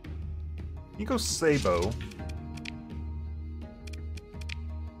 You go Sabo.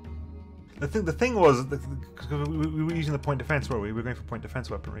 The thing was, we were using the point defense, weren't we? We were going for point defense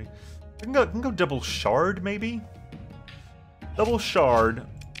weaponry. I can go double shard, maybe? Double shard.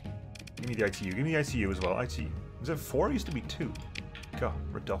 Give me the ITU. Give me the ITU as well. ITU. Was it 4? It used to be 2. God,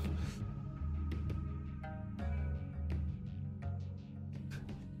 ripped off.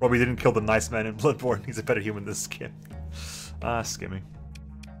 Robbie didn't kill the nice man in Bloodborne. He's a better human than Skim. Ah, Skimmy.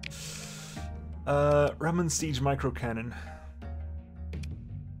 Ramen Siege Microcannon.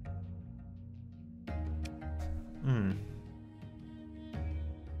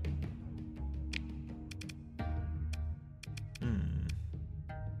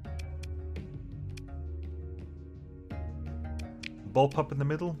 Bullpup in the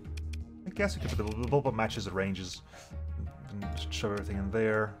middle? I guess we could put the bullpup matches the ranges. And just shove everything in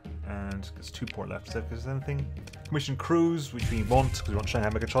there. And there's 2 port left. Is there anything? Commission Cruise, which we want, because we want Shanghai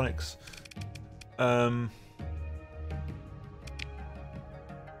Mechatronics. There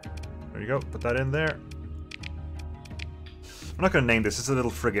you go, put that in there. I'm not going to name this, it's a little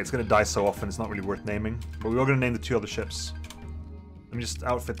frigate, it's going to die so often it's not really worth naming. But we are going to name the 2 other ships. Let me just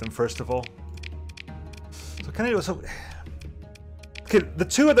outfit them first of all. So can I do so? Okay, the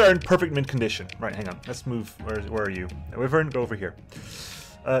 2 are there in perfect mint condition. Right, hang on, let's move. Where are you? Wyvern, go over here.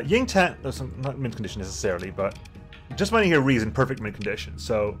 Ying Tan, not mint condition necessarily, but just mining here is in perfect mint condition.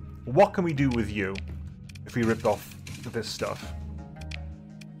 So what can we do with you if we ripped off this stuff?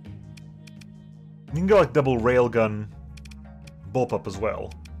 You can go like double railgun bullpup as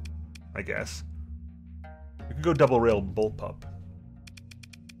well, I guess. You could go double rail bullpup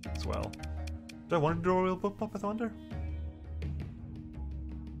as well. Do I want to do a rail bullpup, I wonder?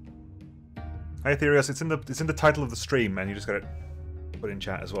 Hi Ethereus, it's in the title of the stream, man. You just gotta put it in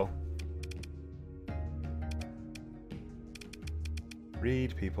chat as well.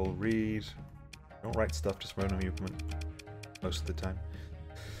 Read, people, read. Don't write stuff, just run a movement most of the time.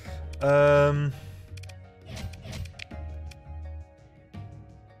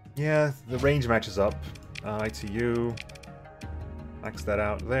 Yeah, the range matches up. ITU. Max that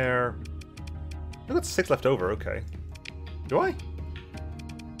out there. I've got 6 left over, okay. Do I?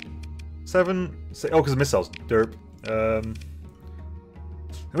 7, 6, oh, because of missiles. Derp. In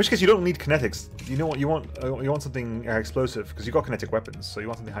which case you don't need kinetics. You know what you want? You want something explosive, because you've got kinetic weapons, so you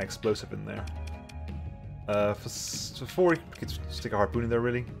want something high explosive in there. For 4, you could stick a harpoon in there,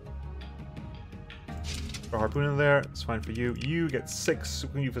 really. A harpoon in there, it's fine for you. You get 6,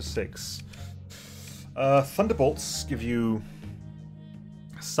 what can you for 6? Thunderbolts give you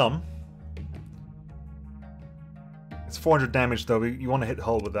some. 400 damage though. You want to hit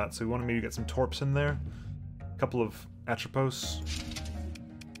hull with that, so we want to maybe get some torps in there. A couple of atropos.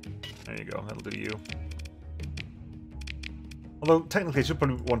 There you go. That'll do you. Although technically, I should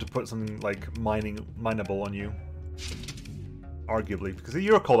probably want to put something like mineable on you. Arguably, because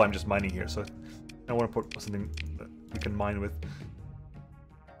you're cold, I'm just mining here, so I want to put something that we can mine with.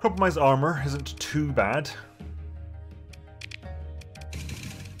 Compromised armor isn't too bad.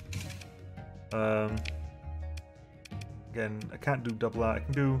 Again, I can't do double that. I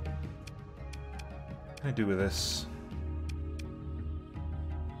can do. What can I do with this?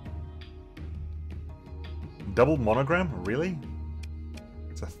 Double monogram? Really?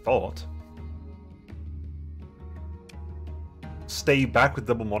 It's a thought. Stay back with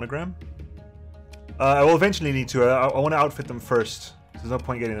double monogram? I will eventually need to. I want to outfit them first. There's no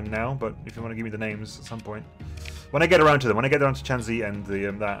point getting them now, but if you want to give me the names at some point. When I get around to them, when I get around to Chanzi and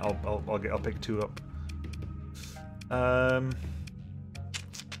the that, I'll pick 2 up. That's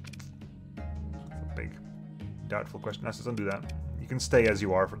a big, doubtful question. Let's don't do that. You can stay as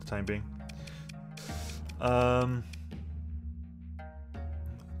you are for the time being. 2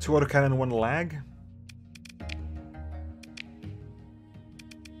 autocannon, 1 lag.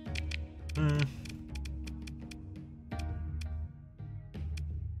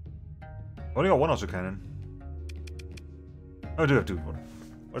 I only got 1 autocannon. Oh, I do have 2.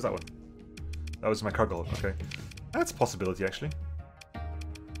 Where's that one? That was my cargo. Okay. That's a possibility, actually.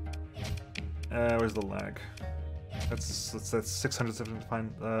 Where's the lag? That's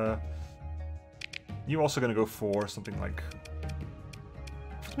 675. You also gonna go for something like...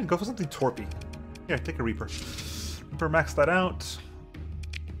 Go for something torpy. Yeah, take a Reaper. Reaper, max that out.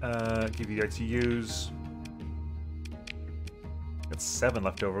 Give you the ITUs. Got 7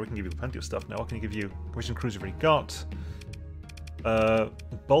 left over. We can give you plenty of stuff now. What can you give you? Commission crews you've already got.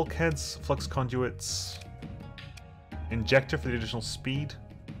 Bulkheads, flux conduits, injector for the additional speed.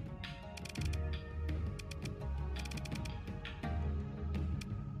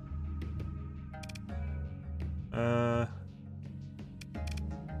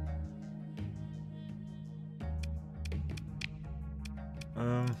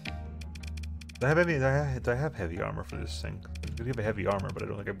 Do I have heavy armor for this thing? I could give a heavy armor, but I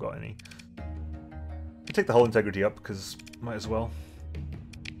don't think I've got any. I'll take the hull integrity up, because might as well.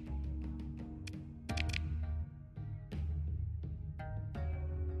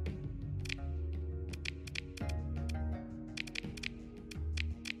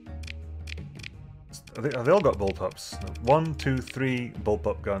 Have they all got bullpups? 1, 2, 3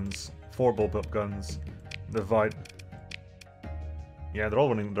 bullpup guns, 4 bullpup guns. The yeah, they're all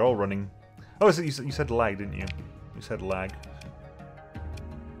running. They're all running. Oh, you said lag, didn't you? You said lag.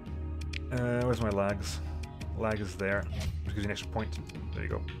 Where's my lags? Lag is there. Just gives you an extra point. There you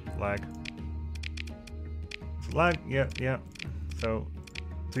go. Lag. Lag. Yeah. So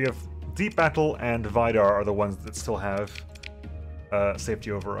you have Deep Battle and Vidar are the ones that still have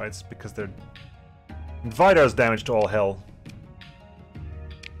safety overrides because they're. Vidar's damage to all hell.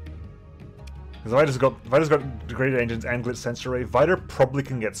 Because Vidar's got degraded engines and glitch sensor array. Vidar probably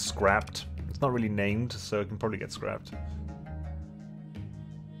can get scrapped. It's not really named, so it can probably get scrapped.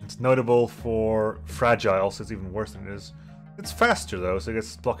 It's notable for fragile, so it's even worse than it is. It's faster though, so it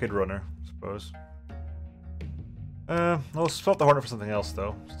gets blockade runner, I suppose. I'll swap the Hornet for something else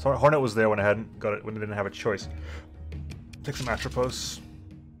though. So Hornet was there when I hadn't got it, when I didn't have a choice. Take some Atropos.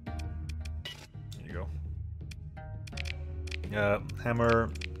 There you go. Hammer.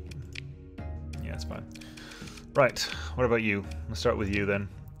 Yeah, it's fine. Right, what about you? Let's start with you then.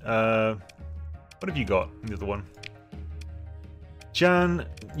 What have you got in the other one? Jan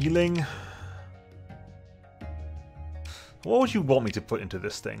Yiling. What would you want me to put into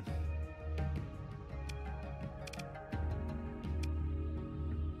this thing?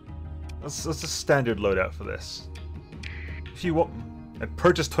 That's a standard loadout for this. If you want, I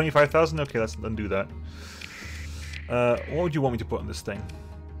purchased 25,000. Okay, let's undo that. What would you want me to put on this thing?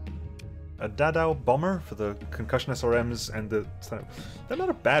 A Dadao bomber for the concussion SRMs and the. They're not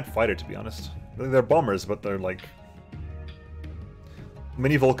a bad fighter, to be honest. They're bombers, but they're like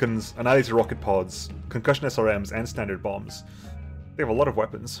mini Vulcans, annihilated rocket pods, concussion SRMs, and standard bombs. They have a lot of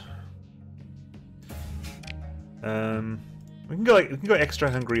weapons. We can go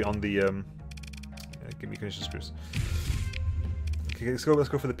extra hungry on the give me condition screws. Okay, let's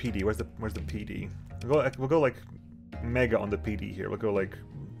go for the PD. Where's the PD? We'll go like mega on the PD here. We'll go like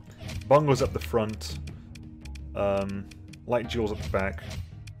bungles up the front, light jewels up the back.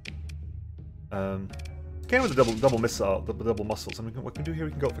 Again with the double missile, the double muscles. And what we can do here,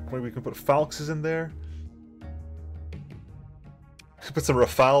 we can put Falxes in there. Put some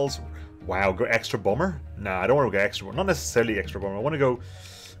Rafales. Wow, go extra bomber? Nah, I don't want to go extra bomber. Not necessarily extra bomber. I want to go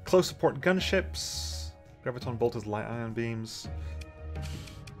close support gunships, graviton bolters, light ion beams.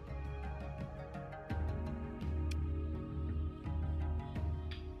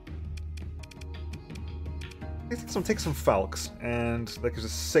 Take some Falcons, and that gives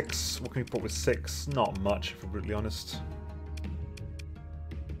us 6. What can we put with 6? Not much, if we're brutally honest.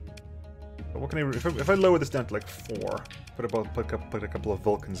 But what can I? If I lower this down to like 4, put a couple of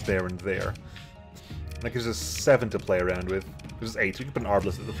Vulcans there and there, that gives us 7 to play around with. Gives us 8. We can put an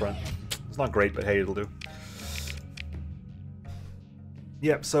Arbalest at the front. It's not great, but hey, it'll do.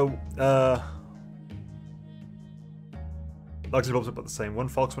 Yep. So, Luxury Bulbs are about the same. 1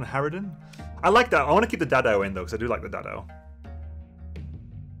 Falcons, 1 Harridan. I like that. I want to keep the Dadao in though, because I do like the Dadao. How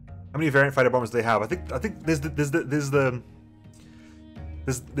many variant fighter bombers do they have? I think there's the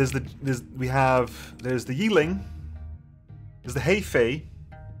Yiling, there's the Heifei,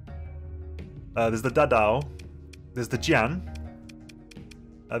 there's the Dadao, there's the Jian,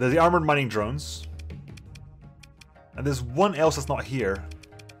 there's the armored mining drones, and there's one else that's not here.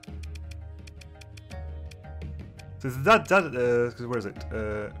 So where is it?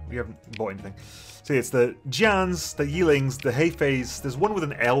 We haven't bought anything. So it's the Jians, the Yilings, the Heifeis. There's one with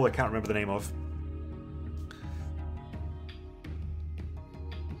an L I can't remember the name of.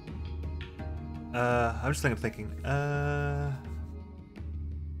 I'm just thinking.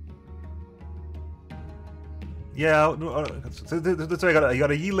 Yeah. So I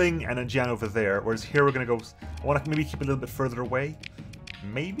got a Yiling and a Jian over there. Whereas here we're gonna go. I want to maybe keep it a little bit further away.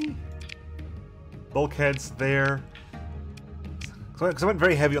 Maybe. Bulkheads there. Because I went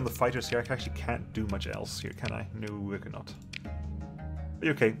very heavy on the fighters here, I actually can't do much else here, can I? No, I cannot. Are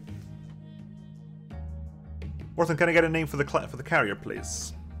you okay? Orson, can I get a name for the carrier,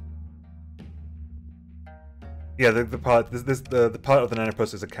 please? Yeah, the pilot. The pilot of the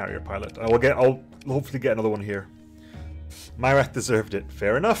Nanopost is a carrier pilot. I'll hopefully get another one here. Myrath deserved it.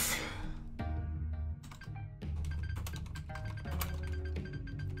 Fair enough.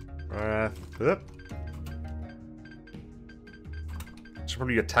 Yep. Should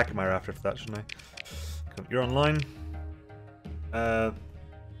probably attack Myrath after that, shouldn't I? Come, you're online. Grab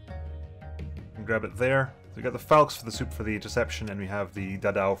it there. So we got the Falcons for the soup for the interception, and we have the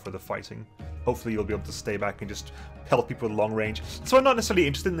Dadao for the fighting. Hopefully you'll be able to stay back and just pelt people with long range. So I'm not necessarily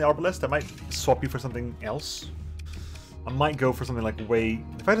interested in the Arbalest. I might swap you for something else. I might go for something like way...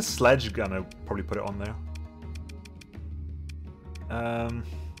 If I had a sledge gun, I'd probably put it on there.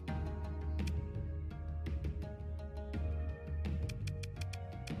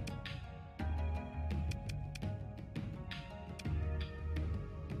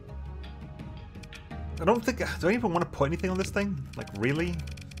 I don't think... Do I even want to put anything on this thing? Like, really?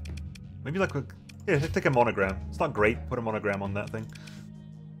 Maybe like... Yeah, take a monogram. It's not great. Put a monogram on that thing.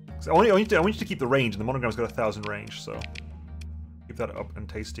 I want you to keep the range, and the monogram's got 1,000 range, so... Keep that up and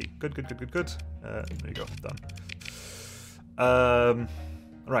tasty. Good. There you go. Done.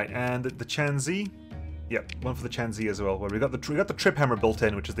 Right, and the Chanzi. Yep, one for the Chanzi as well. Where we got the Trip Hammer built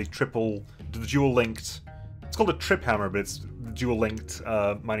in, which is the dual linked... It's called a Trip Hammer, but it's the dual linked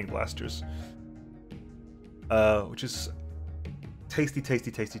mining blasters. Which is tasty.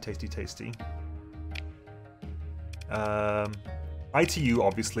 ITU,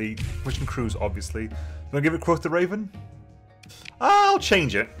 obviously. Mission Cruise, obviously. Do I give it Quoth the Raven? I'll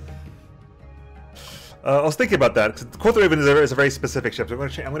change it. I was thinking about that, because Quoth the Raven is a very specific ship, so I'm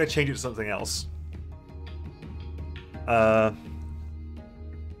going to change it to something else. I'll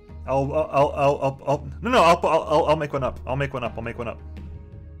make one up. I'll make one up.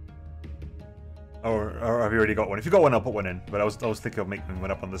 Or have you already got one? If you got one, I'll put one in. But I was thinking of making one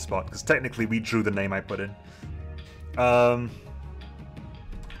up on the spot, because technically we drew the name I put in.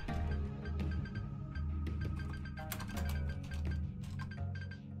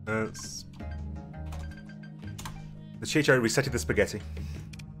 The CHR resetting the spaghetti,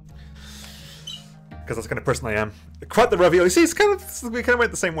 because that's the kind of person I am. Quite the ravioli. See, we kind of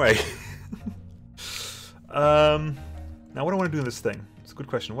went the same way. Now, what do I want to do in this thing? It's a good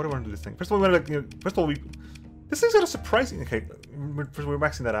question. What do I want to do this thing? First of all, this thing's got a surprising... Okay, we're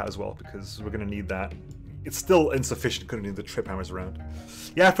maxing that out as well, because we're going to need that. It's still insufficient, couldn't need the trip hammers around.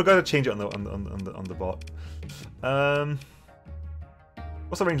 Yeah, I forgot to change it on the bot.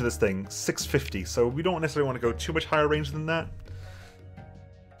 What's the range of this thing? 650, so we don't necessarily want to go too much higher range than that.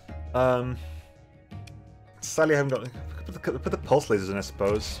 Sadly, I haven't got... Put the pulse lasers in, I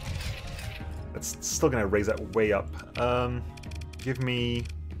suppose. That's still going to raise that way up. Give me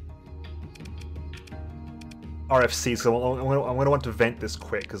RFC, so I'm going to want to vent this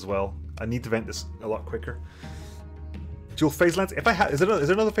quick as well. I need to vent this a lot quicker. Dual phase lance. If I had, is there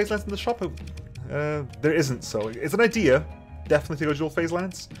another phase lance in the shop? There isn't. So it's an idea. Definitely to go dual phase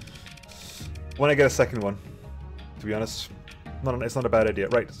lance. When I get a second one, to be honest, it's not a bad idea.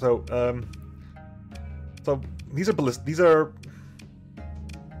 Right. So these are ballistic. These are.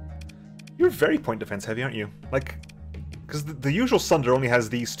 You're very point defense heavy, aren't you? Like, because the usual Sunder only has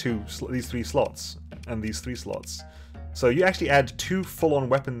these three slots and these 3 slots. So you actually add 2 full-on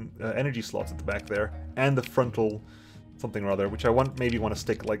weapon energy slots at the back there, and the frontal something or other, which I maybe want to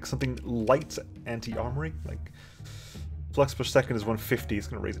stick like something light anti-armory. Like flux per second is 150. It's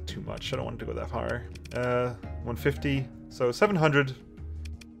going to raise it too much. I don't want to go that far. 150. So 700. You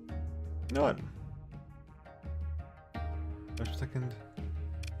know what? Flux per second.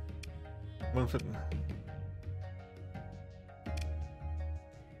 150.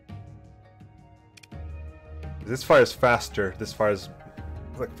 This fires faster. This fires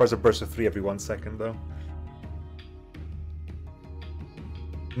a burst of 3 every 1 second, though.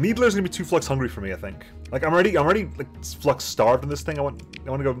 Needler's gonna be too flux hungry for me, I think. Like I'm already like flux starved in this thing. I want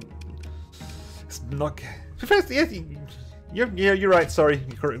to go. It's not. Yeah, you're right. Sorry,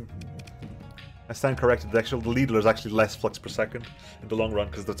 I stand corrected. The Needler is actually less flux per second in the long run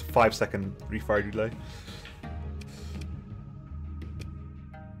because that's a 5-second refire delay.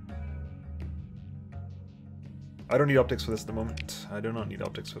 I don't need optics for this at the moment. I do not need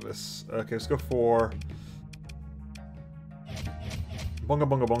optics for this. Okay, let's go for Bongo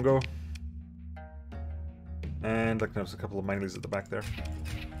Bongo Bongo. And like there's a couple of minor leads at the back there.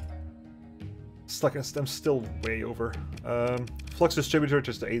 It's like I'm still way over. Flux distributor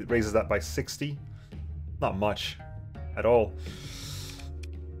just raises that by 60. Not much at all.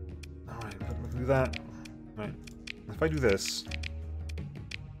 Alright, we'll do that. Alright. If I do this,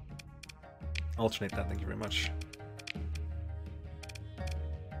 alternate that, thank you very much.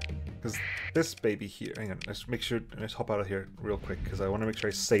 Because this baby here, hang on, let's make sure, let's hop out of here real quick because I want to make sure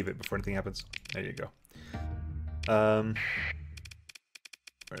I save it before anything happens. There you go. Where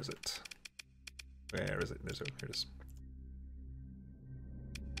is it? Where is it? Here it is.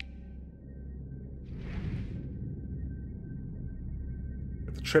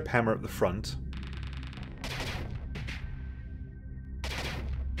 With the trip hammer at the front.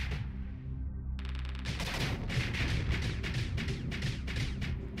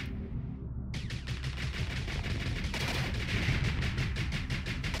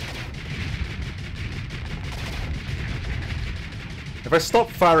 If I stop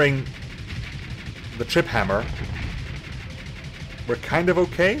firing the trip hammer, we're kind of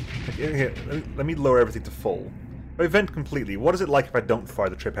okay. Here, let me lower everything to full. If I vent completely, what is it like if I don't fire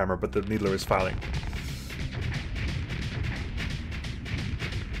the trip hammer but the needler is firing?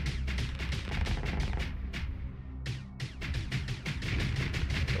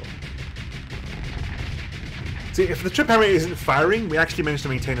 See, if the trip hammer isn't firing, we actually manage to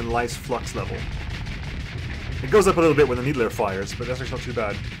maintain a nice flux level. It goes up a little bit when the needler fires, but that's actually not too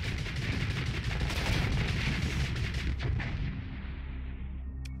bad.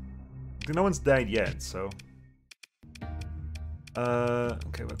 No one's died yet, so.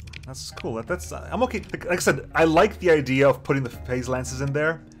 Okay, but that's cool. I'm okay. Like I said, I like the idea of putting the phase lances in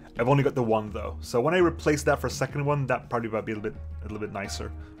there. I've only got the one though, so when I replace that for a second one, that probably might be a little bit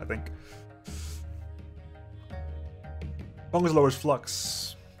nicer, I think. Bongos lowers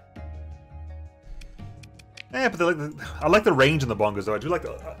flux. Yeah, but I like the range in the bongos though. I do like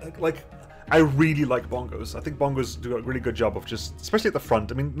I really like bongos. I think bongos do a really good job of just, especially at the front.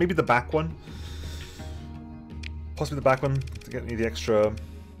 I mean, maybe the back one, possibly the back one to get me the extra.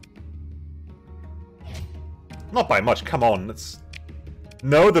 Not by much. Come on,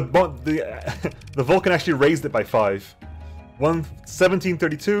 no. The the Vulcan actually raised it by 5.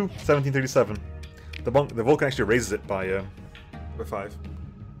 1732, 1737. The Vulcan actually raises it by 5.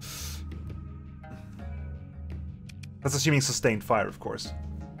 That's assuming sustained fire, of course.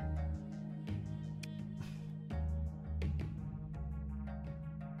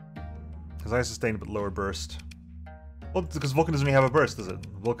 Because I sustained but lower burst. Well, because Vulcan doesn't really have a burst, does it?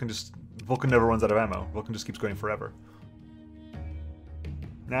 Vulcan never runs out of ammo. Vulcan just keeps going forever.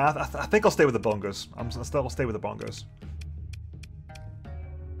 Nah, I think I'll stay with the bongos. I'll stay with the bongos.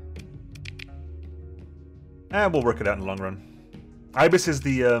 And we'll work it out in the long run. Ibis is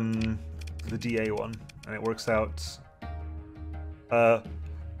the DA one, and it works out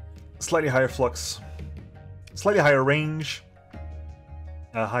slightly higher flux, slightly higher range,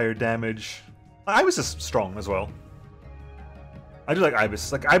 higher damage. Ibis is strong as well. I do like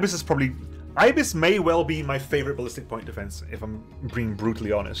Ibis. Like Ibis may well be my favorite ballistic point defense, if I'm being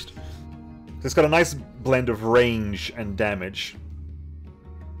brutally honest. It's got a nice blend of range and damage.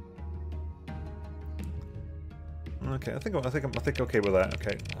 Okay, I think okay with that.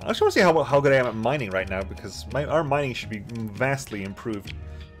 Okay, I just want to see how good I am at mining right now, because our mining should be vastly improved.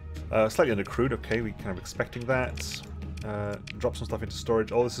 Slightly under crude. Okay, we kind of expecting that. Drop some stuff into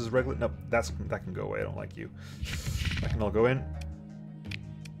storage. Oh, this is regular. No, that can go away. I don't like you. That can all go in.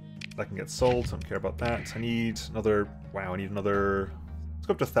 That can get sold. Don't care about that. I need another. Wow, I need another. Let's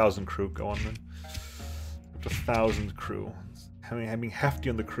go up to 1,000 crew. Go on then. Up to 1,000 crew. I'm being hefty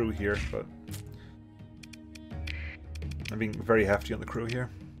on the crew here, but. I'm being very hefty on the crew here.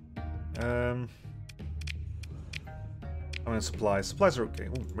 I'm in supplies. Supplies are okay.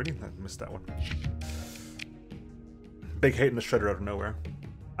 Oh, really? I missed that one. Big hate in the shredder out of nowhere.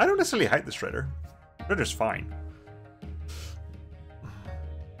 I don't necessarily hate the shredder. Shredder's fine.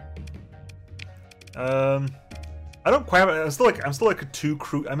 I don't quite have. I'm still like a 2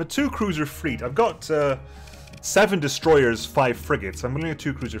 crew. I'm a 2 cruiser fleet. I've got 7 destroyers, 5 frigates. I'm only a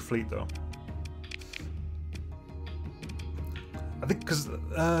 2 cruiser fleet though. I think because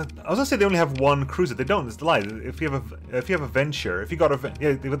I was gonna say they only have 1 cruiser. They don't. It's the lie. If you have a venture, if you got a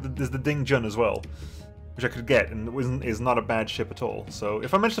there's the Ding Jun as well, which I could get, and is not a bad ship at all. So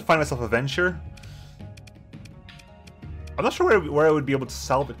if I managed to find myself a venture, I'm not sure where I would be able to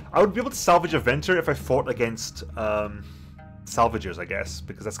salvage. I would be able to salvage a venture if I fought against salvagers, I guess,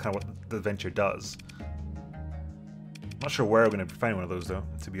 because that's kind of what the venture does. I'm not sure where I'm going to find one of those though,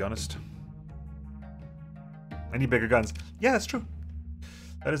 to be honest. I need bigger guns. Yeah, that's true.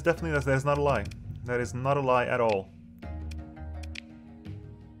 That is definitely, that is not a lie. That is not a lie at all.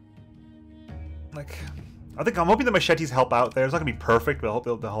 Like, I think I'm hoping the machetes help out there. It's not going to be perfect, but I hope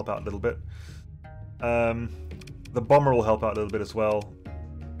they'll help out a little bit. The bomber will help out a little bit as well.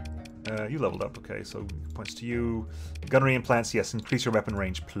 You leveled up, okay, so points to you. Gunnery implants, yes, increase your weapon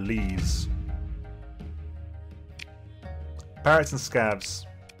range, please. Parrots and scabs.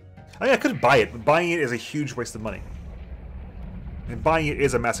 I mean, I could buy it, but buying it is a huge waste of money. And buying it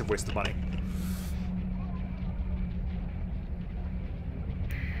is a massive waste of money.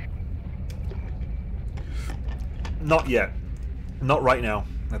 Not yet. Not right now,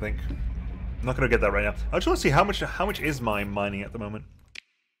 I think. I'm not going to get that right now. I just want to see how much is my mining at the moment.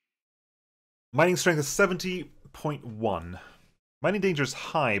 Mining strength is 70.1. Mining danger is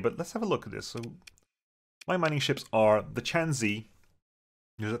high, but let's have a look at this. So, my mining ships are the Chanzi.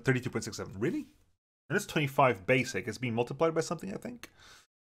 Is at 32.67. Really? And it's 25 basic. It's being multiplied by something, I think.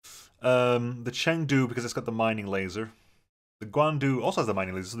 The Chengdu, because it's got the mining laser. The Guandu also has the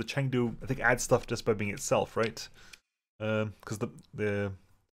mining laser, so the Chengdu, I think, adds stuff just by being itself, right? Because the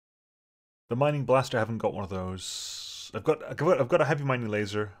mining blaster, I haven't got one of those. I've got a heavy mining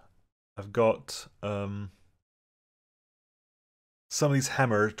laser. I've got some of these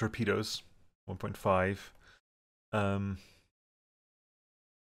hammer torpedoes, 1.5.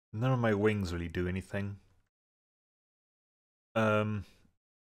 None of my wings really do anything. Okay,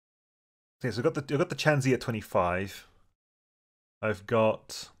 so I've got the Chanzi at 25. I've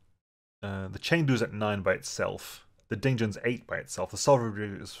got the Chengdu's at 9 by itself. The Dingjun's 8 by itself. The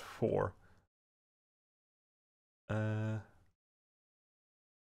Salvage is 4.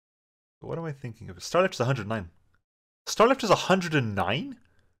 What am I thinking of? Starlift is 109. Starlift is 109?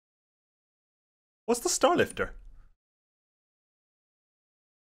 What's the Starlifter?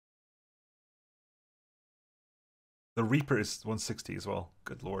 The Reaper is 160 as well.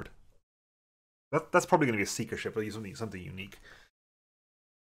 Good lord. That's probably going to be a seeker ship, but something unique.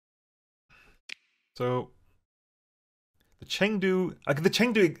 So the Chengdu, the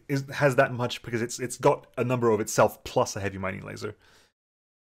Chengdu has that much because it's got a number of itself plus a heavy mining laser.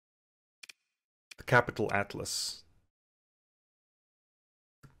 The Capital Atlas.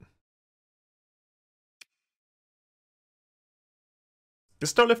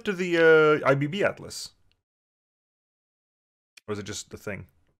 Is Starlifter the IBB Atlas? Or is it just the thing?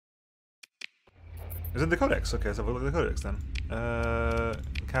 Is it the Codex? Okay, let's have a look at the Codex then.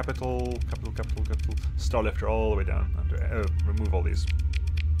 Capital. Starlifter all the way down. Remove all these.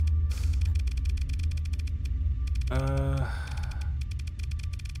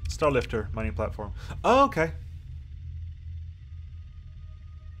 Starlifter, mining platform. Oh, okay.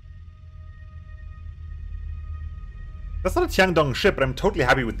 That's not a Tiandong ship, but I'm totally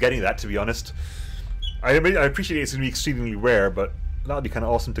happy with getting that, to be honest. I appreciate it's going to be exceedingly rare, but that would be kind of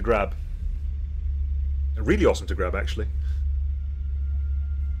awesome to grab. Really awesome to grab, actually.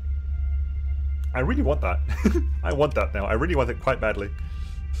 I really want that. I want that now. I really want it quite badly.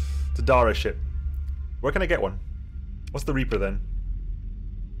 It's a Dara ship. Where can I get one? What's the Reaper then?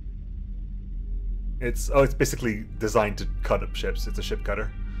 It's basically designed to cut up ships. It's a ship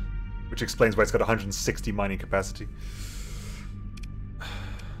cutter, which explains why it's got 160 mining capacity.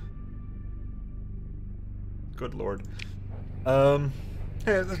 Good lord.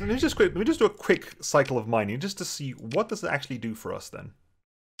 Hey, let me just do a quick cycle of mining just to see what does it actually do for us then.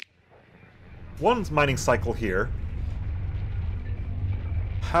 One mining cycle here.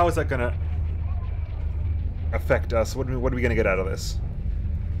 How is that gonna affect us? What are we gonna get out of this?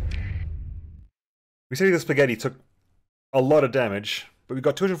 We said the spaghetti took a lot of damage, but we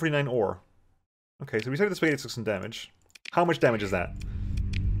got 249 ore. Okay, so we said the spaghetti took some damage. How much damage is that?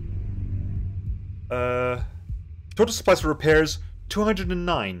 Total supplies for repairs,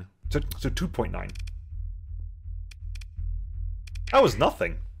 209 to 2.9. That was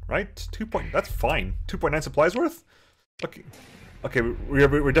nothing, right? That's fine. 2.9 supplies worth? Okay, okay,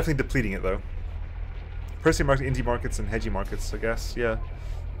 we're definitely depleting it though. Percy market, indie markets, and hedgy markets, I guess. Yeah.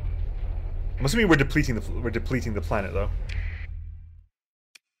 I'm assuming we're depleting the planet though.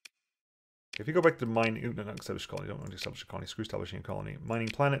 If you go back to mine, no, establish a colony. Don't want to establish a colony. Screw establishing a colony. Mining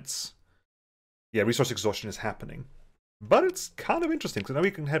planets. Yeah, resource exhaustion is happening, but it's kind of interesting. So now we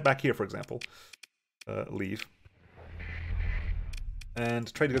can head back here, for example. Leave.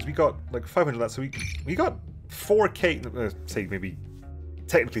 And trade goods. We got like 500 of that, so we got 4K. Say maybe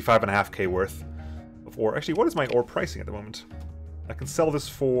technically 5.5K worth of ore. Actually, what is my ore pricing at the moment? I can sell this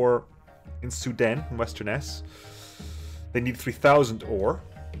for in Sudan, in Western S. They need 3,000 ore.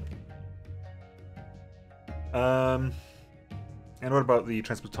 And what about the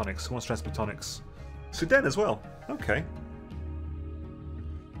transplutonics? Who wants transplutonics? Sudan as well. Okay.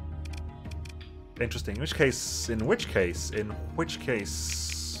 Interesting. In which case, it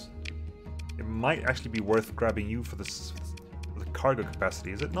might actually be worth grabbing you for the cargo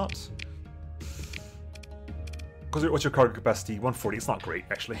capacity, is it not? Because what's your cargo capacity? 140. It's not great,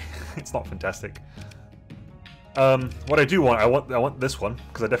 actually. It's not fantastic. What I do want, I want this one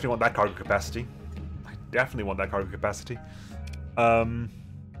because I definitely want that cargo capacity. Definitely want that cargo capacity. Can't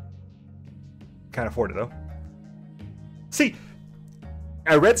afford it though. See,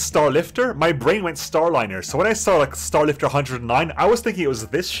 I read Starlifter, my brain went Starliner, so when I saw like Starlifter 109, I was thinking it was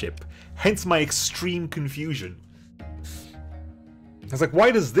this ship, hence my extreme confusion. I was like, why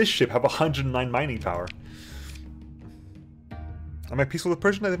does this ship have 109 mining power? Am I peaceful with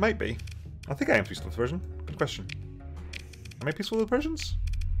Persian? It might be. I think I am peaceful with Persian. Good question. Am I peaceful with Persians?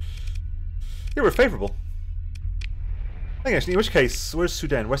 Yeah, we're favourable. I think actually, in which case, where's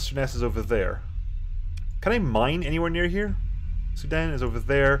Sudan? Western S is over there. Can I mine anywhere near here? Sudan is over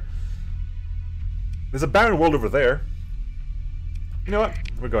there. There's a barren world over there. You know what?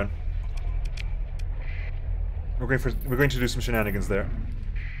 We're going. We're going to do some shenanigans there.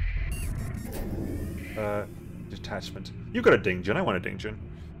 Detachment. You've got a Dingjun. I want a Dingjun.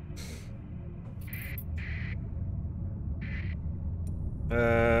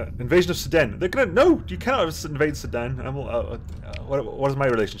 Invasion of Sudan. They're gonna no. You cannot invade Sudan. What is my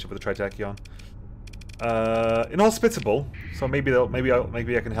relationship with the Tritachyon? Inhospitable. So maybe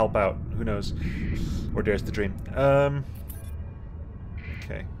I can help out. Who knows? Or dares to dream.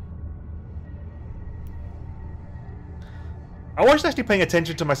 Okay. I wasn't actually paying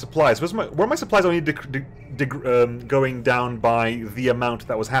attention to my supplies. Were my supplies only going down by the amount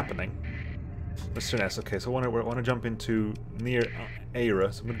that was happening? Western S. Okay, so I want to jump into near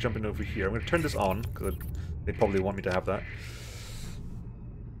Aira, so I'm going to jump in over here. I'm going to turn this on, because they probably want me to have that.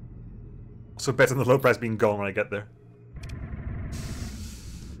 Also bet on the low price being gone when I get there.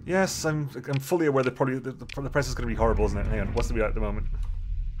 Yes, I'm fully aware that probably the price is going to be horrible, isn't it? Hang on, what's the at the moment?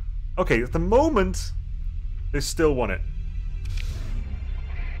 Okay, at the moment, they still want it.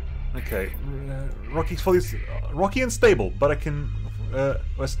 Okay, Rocky's fully rocky and stable, but I can.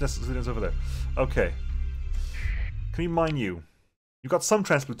 Western S is over there. Okay. Can we mine you? You've got some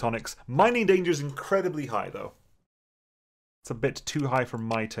transplutonics. Mining danger is incredibly high, though. It's a bit too high for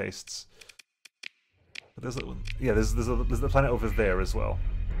my tastes. But there's the planet over there as well.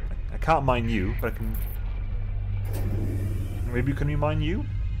 I can't mine you, but I can. Maybe can we mine you?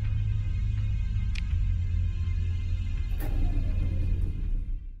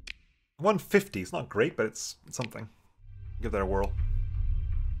 $150. It's not great, but it's something. Give that a whirl.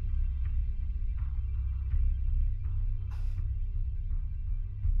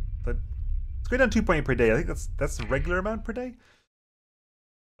 But it's going down 2.8 per day. I think that's the regular amount per day.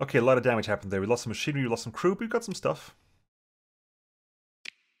 Okay, a lot of damage happened there. We lost some machinery, we lost some crew, but we've got some stuff.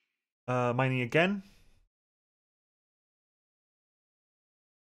 Mining again.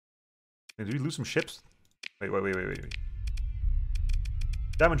 Did we lose some ships? Wait.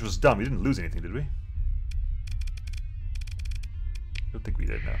 Damage was done. We didn't lose anything, did we? Don't think we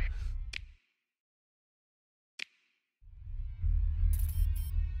did, no.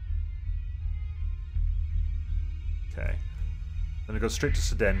 Okay. Then I go straight to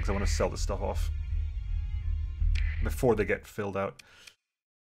Sudan because I want to sell this stuff off. before they get filled out.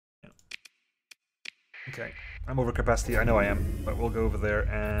 Yeah. Okay, I'm over capacity. I know I am, but we'll go over there.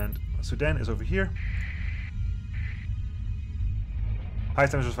 And Sudan is over here.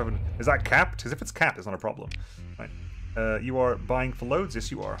 Highest temperature is 500. Is that capped? Because if it's capped, it's not a problem. Right. You are buying for loads?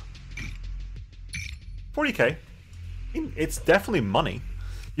 Yes, you are. 40k. It's definitely money.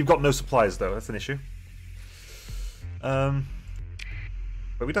 You've got no supplies though. That's an issue. But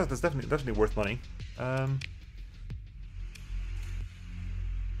that's definitely worth money.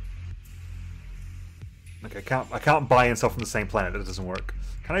 Okay, I can't buy and sell from the same planet. That doesn't work.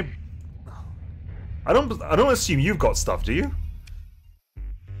 Can I? I don't assume you've got stuff, do you?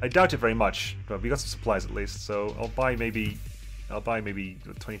 I doubt it very much. But we got some supplies at least, so I'll buy maybe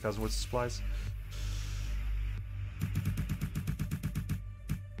 20,000 worth of supplies.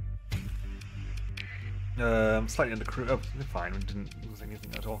 Slightly under crew. Oh, fine. We didn't lose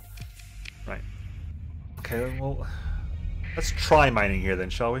anything at all. Right. Okay. Well, let's try mining here then,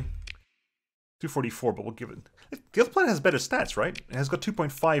 shall we? 244, but we'll give it. The other planet has better stats, right? It has got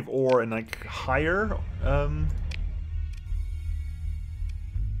 2.5 ore and like higher.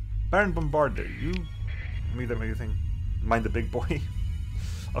 Baron Bombarder, you maybe that maybe thing. Mind the big boy.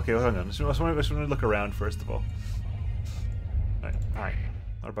 Okay, well, hang on. I just want to look around first of all. Alright.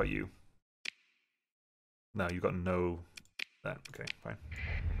 What about you? No, you got no. That okay, fine.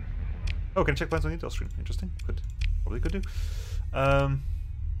 Oh, can I check plans on the intel screen? Interesting. Probably could do. I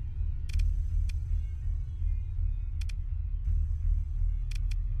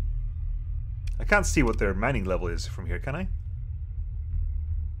can't see what their mining level is from here, can I?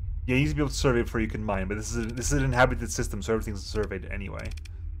 Yeah, you need to be able to survey before you can mine, but this is an inhabited system, so everything's surveyed anyway.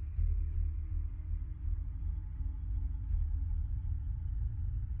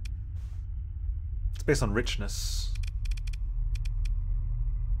 It's based on richness.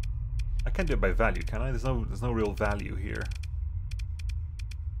 I can't do it by value, can I? There's no real value here.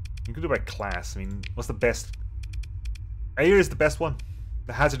 You can do it by class. I mean, what's the best? Air is the best one.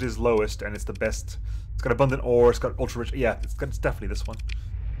 The hazard is lowest, and it's the best. It's got abundant ore. It's got ultra rich. Yeah, it's definitely this one.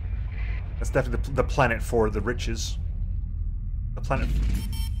 That's definitely the planet for the riches. The planet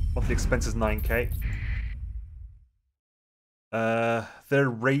monthly expense is 9k. They're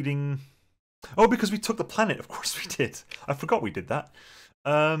raiding. Oh, because we took the planet. Of course we did. I forgot we did that.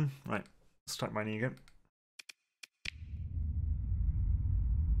 Right. Let's start mining again.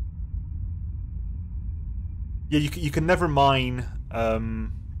 Yeah, you can never mine.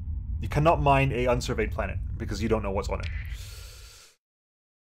 You cannot mine a unsurveyed planet because you don't know what's on it.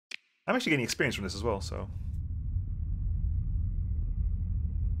 I'm actually getting experience from this as well, so.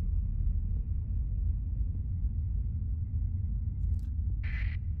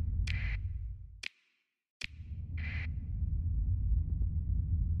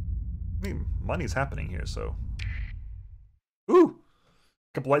 I mean, money's happening here, so. Ooh!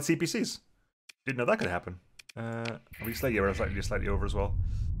 A couple light CPCs. Didn't know that could happen. We slightly over as well.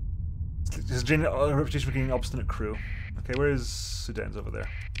 This is a reputation for getting obstinate crew. Okay, where is Sudan's over there?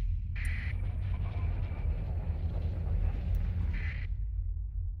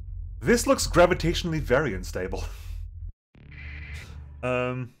 This looks gravitationally very unstable.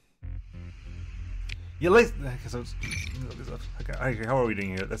 Yeah, like, okay, how are we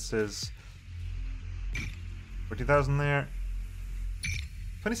doing here? That says 40,000 there.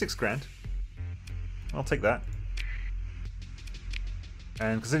 26 grand. I'll take that.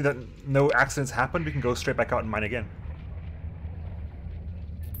 And considering that no accidents happened, we can go straight back out and mine again.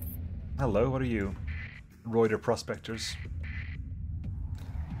 Hello, what are you? Reuter prospectors.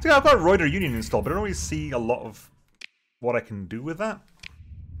 See, I've got Reuter Union installed, but I don't really see a lot of what I can do with that.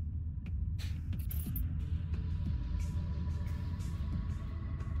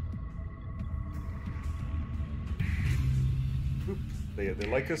 Oop, they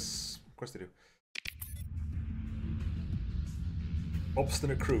like us. Of course they do.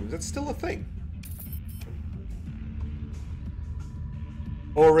 Obstinate crew. That's still a thing.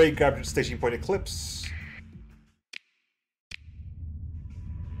 Or a gravity station point eclipse.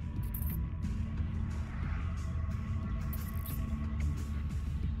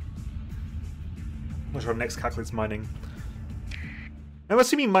 I'm not sure next calculates mining. I'm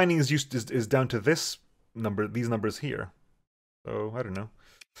assuming mining is down to this number, these numbers here. So I don't know.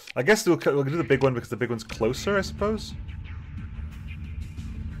 I guess we'll do the big one because the big one's closer, I suppose.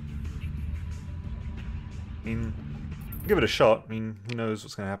 I mean, give it a shot. I mean, who knows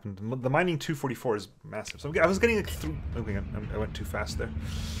what's going to happen. The mining 244 is massive. So I was getting through. Okay, I went too fast there.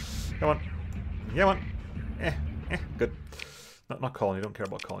 Come on. Yeah, come on. Good. Not colony. I don't care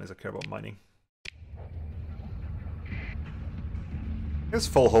about colonies. I care about mining. It's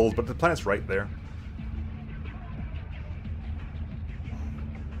full hold, but the planet's right there.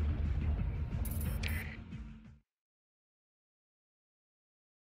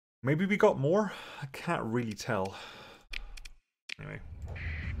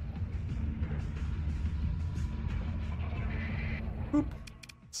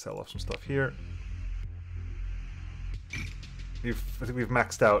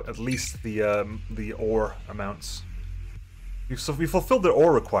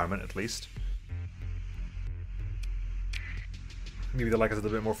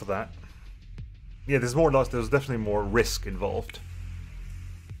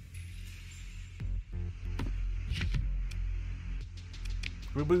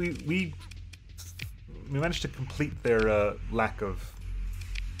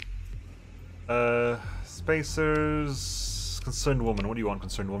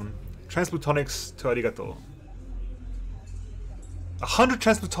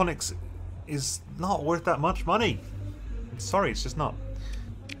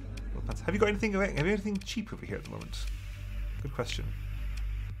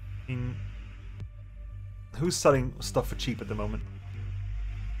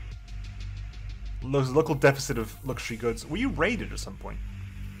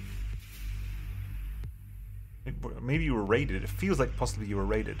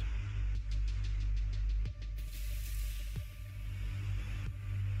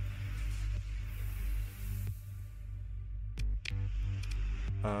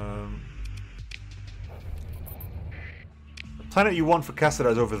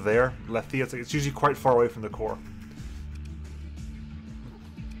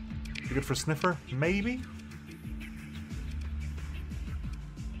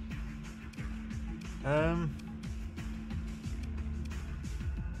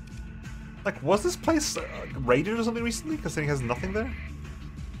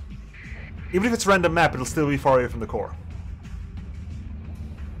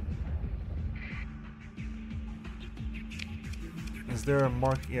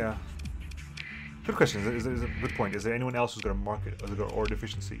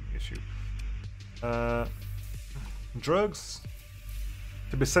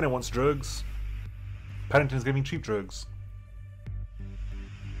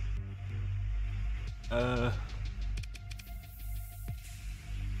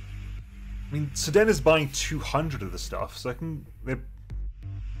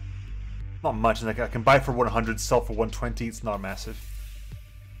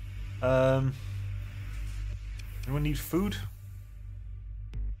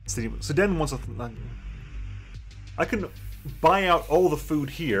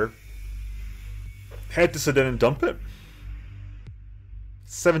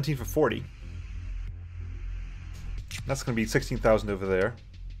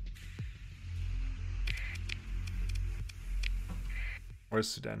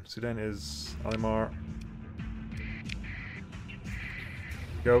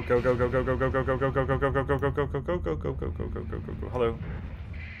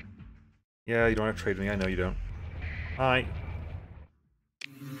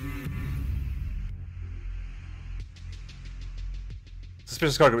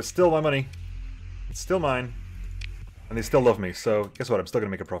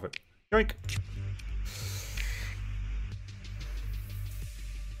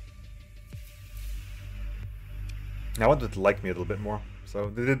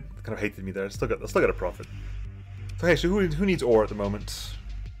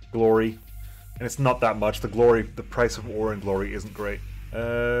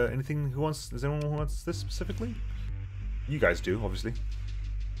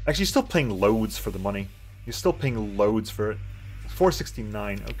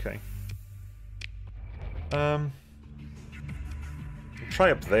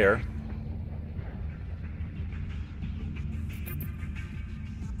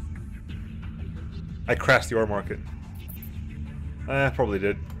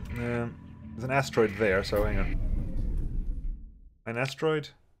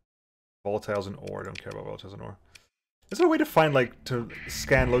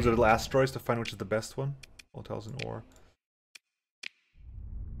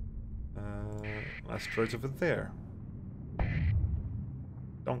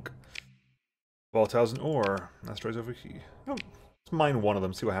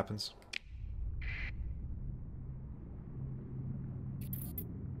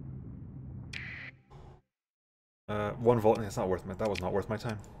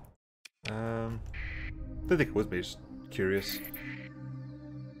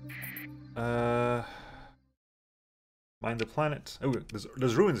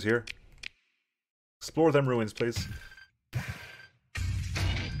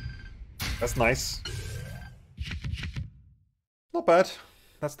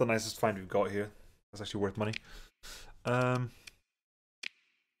 That's the nicest find we've got here. That's actually worth money. Got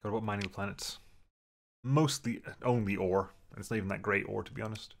about mining the planets. Mostly only ore. And it's not even that great ore, to be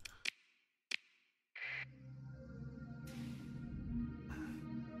honest.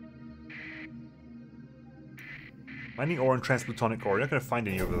 Mining ore and transplutonic ore. You're not going to find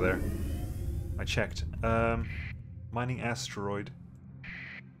any over there. I checked. Mining asteroid.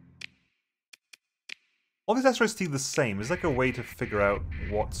 All these asteroids seem the same. Is like a way to figure out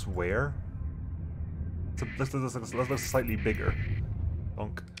what's where? This looks slightly bigger.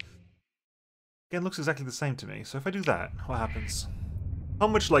 Donk. Again, looks exactly the same to me. So if I do that, what happens? How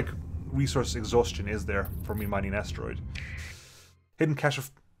much, like, resource exhaustion is there for me mining an asteroid? Hidden cache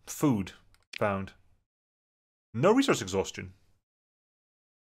of food found. No resource exhaustion.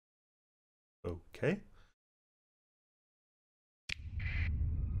 Okay.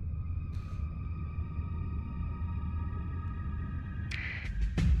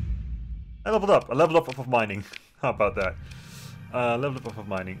 I leveled up. I leveled up off of mining. How about that? Leveled up off of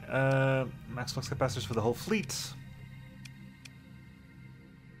mining. Max flux capacitors for the whole fleet.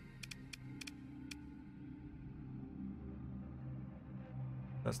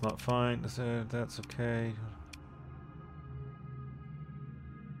 That's not fine. That's okay.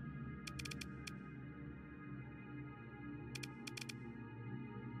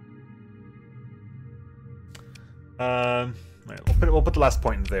 Right, we'll put the last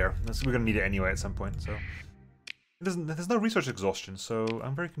point in there. We're going to need it anyway at some point. So there's no resource exhaustion, so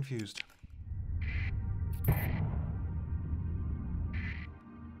I'm very confused.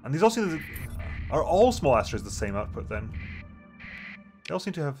 And these all seem to, are all small asteroids the same output then? They all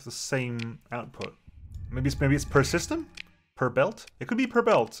seem to have the same output. Maybe it's per system, per belt. It could be per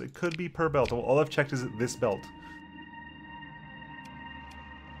belt. It could be per belt. All I've checked is this belt.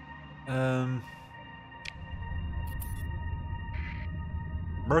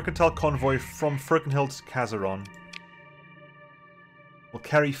 Mercantile convoy from Firkenhill to Kazaron will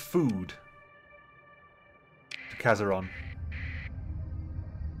carry food to Kazaron.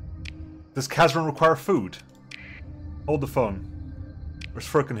 Does Kazaron require food? Hold the phone. Where's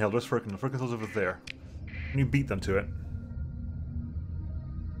Firkenhill? Where's Firkenhill? Firkenhill's over there. Can you beat them to it?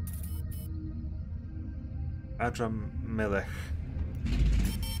 Adram Melech.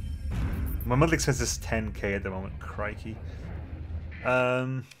 My monthly expense is 10k at the moment. Crikey.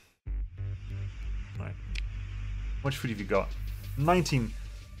 Right. How much food have you got? 19.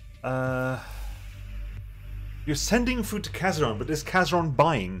 You're sending food to Kazaron, but is Kazaron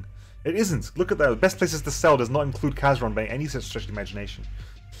buying? It isn't. Look at that. The best places to sell does not include Kazaron by any such stretch of imagination.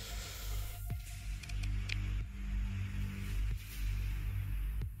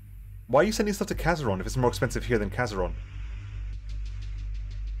 Why are you sending stuff to Kazaron if it's more expensive here than Kazaron?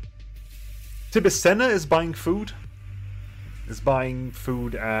 Tibicena is buying food. Is buying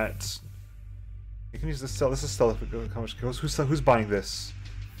food at... You can use this sell. This is sell. How much goes? Who's buying this?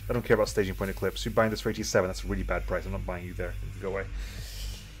 I don't care about staging point eclipse. You're buying this for 87. That's a really bad price. I'm not buying you there. Go away.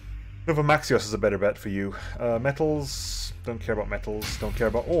 Nova Maxios is a better bet for you. Metals. Don't care about metals. Don't care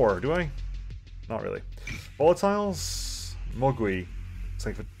about ore. Do I? Not really. Volatiles. Mogui. It's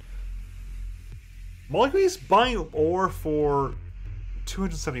like Mogui's buying ore for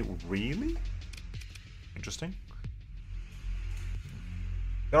 270. Really? Interesting.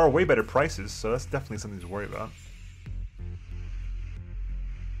 There are way better prices, so that's definitely something to worry about.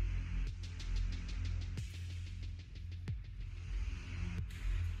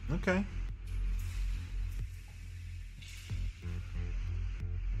 Okay.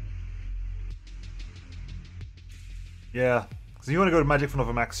 Yeah. So you want to go to Magic for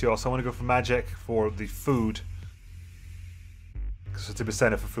Nova Maxios, I want to go for Magic for the food. Because it's a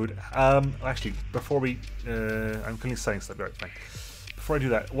percent for food. Actually, before we... I'm clearly saying stuff, right, fine. Before I do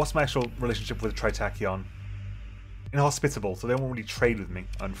that, what's my actual relationship with Tritachyon? Inhospitable, so they won't really trade with me,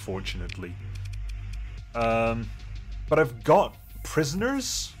 unfortunately. But I've got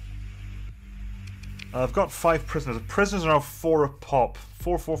prisoners? I've got 5 prisoners. The prisoners are now 4 a pop.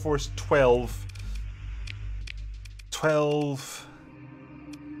 4, 4, 4 is 12. 12...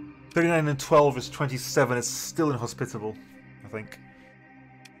 39 and 12 is 27. It's still inhospitable, I think.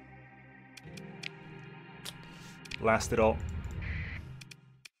 Last it all.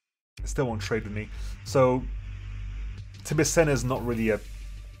 They still won't trade with me. So, Tibicena is not really a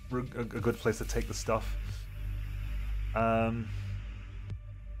good place to take the stuff.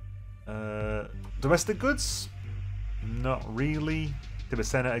 Domestic goods? Not really.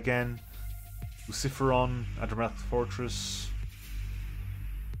 Tibicena again. Luciferon, Adrameth Fortress.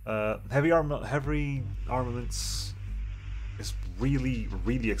 Heavy armaments is really,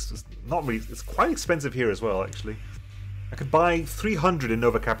 it's quite expensive here as well, actually. I could buy 300 in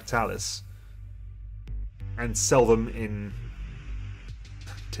Nova Capitalis and sell them in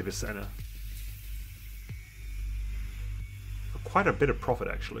Tibicena. For quite a bit of profit,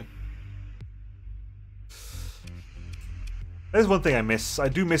 actually. There's one thing I miss. I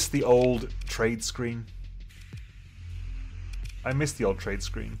do miss the old trade screen. I miss the old trade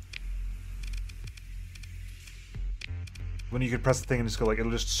screen. When you could press the thing and just go like,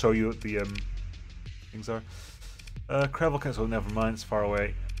 it'll just show you what the things are. Crevel Castle, never mind, it's far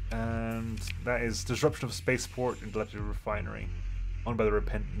away. And that is disruption of spaceport and dilapidated refinery. Owned by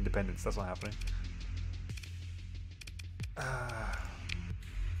the Independents, that's not happening.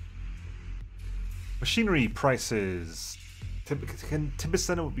 Machinery prices.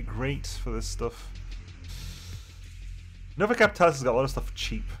 Tibicena would be great for this stuff. Nova Capitalis has got a lot of stuff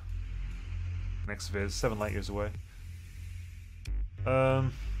cheap. Next viz, 7 light years away.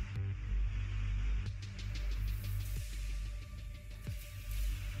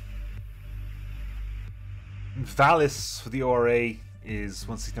 Valis for the ORA is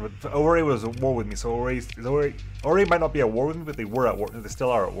 169. ORA was at war with me, so ORA might not be at war with me, but they were at war. They still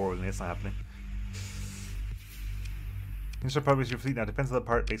are at war with me. It's not happening. Insert part base your fleet now. Depends on the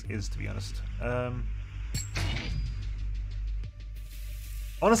part base is, to be honest.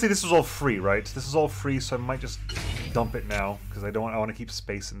 Honestly, this was all free, right? This is all free, so I might just dump it now because I want to keep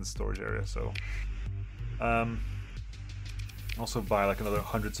space in the storage area. So, also buy like another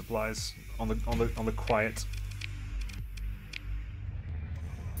 100 supplies on the quiet.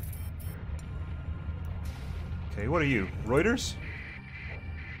 Okay, what are you? Reuters?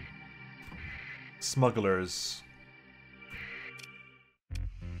 Smugglers.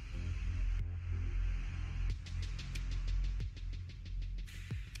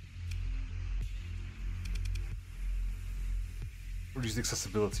 Reduce the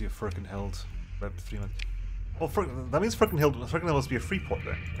accessibility of Firkenheld. Web 3 months. Well, that means Firkenheld must be a free port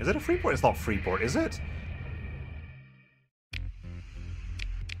then. Is it a free port? It's not free port, is it?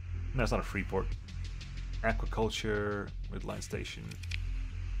 No, it's not a free port. Aquaculture, Midline Station.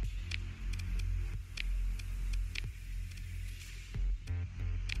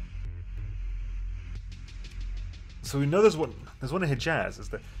 So we know there's one in Hijaz. Is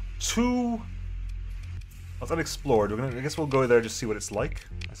there two? Well, it's unexplored. I guess we'll go there and just see what it's like,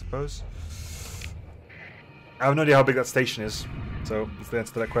 I suppose. I have no idea how big that station is, so that's the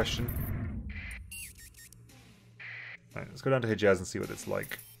answer to that question. Right, let's go down to Hijaz and see what it's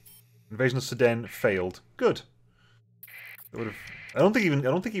like. Invasion of Sudan failed. Good. It would have. I don't think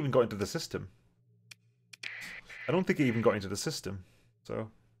it even got into the system. I don't think it even got into the system. So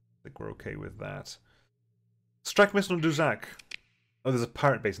I think we're okay with that. Strike missile on Duzak. Oh, there's a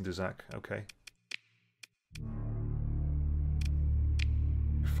pirate base in Duzak. Okay.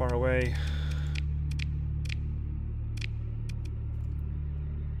 Far away.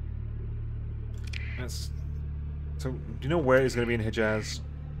 That's. So, do you know where it's going to be in Hijaz?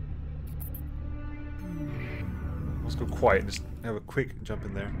 Let's go quiet and just have a quick jump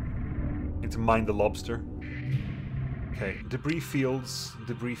in there. Need to mine the lobster. Okay, debris fields.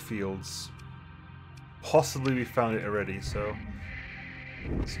 Debris fields. Possibly we found it already, so.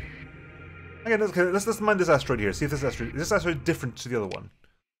 Again, let's mine this asteroid here. See if this asteroid is different to the other one.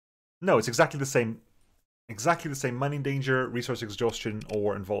 No, it's exactly the same. Exactly the same. Mining danger, resource exhaustion,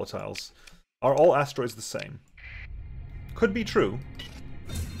 ore, and volatiles. Are all asteroids the same? Could be true.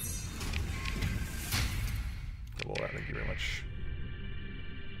 All that, thank you very much.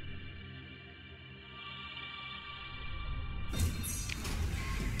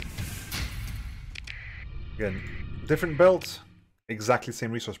 Again, different belt, exactly the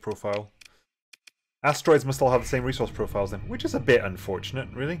same resource profile. Asteroids must all have the same resource profiles then, which is a bit unfortunate,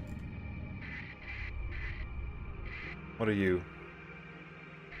 really. What are you?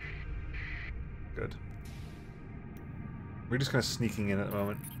 Good. We're just kind of sneaking in at the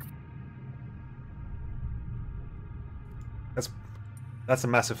moment. That's a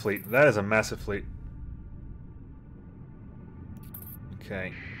massive fleet. That is a massive fleet.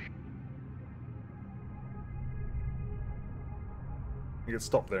 Okay. We can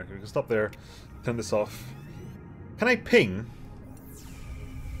stop there. We can stop there. Turn this off. Can I ping?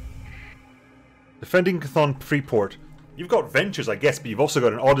 Defending Chthon Freeport. You've got ventures, I guess, but you've also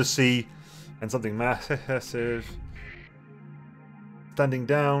got an Odyssey and something massive. Standing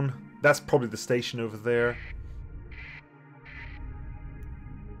down. That's probably the station over there.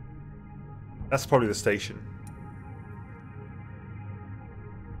 That's probably the station.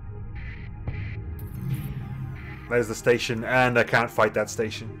 That is the station, and I can't fight that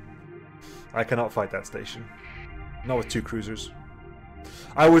station. I cannot fight that station. Not with 2 cruisers.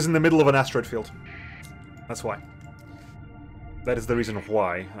 I was in the middle of an asteroid field. That's why. That is the reason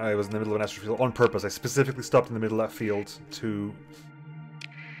why I was in the middle of an astrofield on purpose. I specifically stopped in the middle of that field to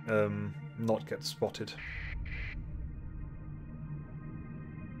not get spotted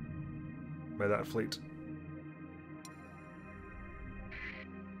by that fleet.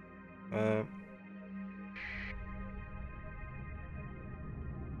 You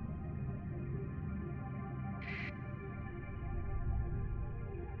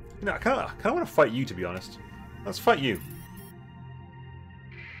know, I kind of want to fight you, to be honest. Let's fight you.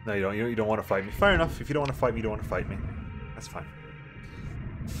 No, you don't. You don't want to fight me. Fair enough. If you don't want to fight me, you don't want to fight me. That's fine.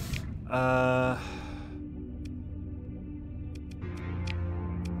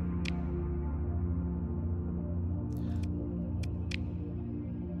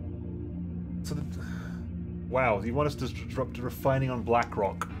 So, wow. You want us to disrupt refining on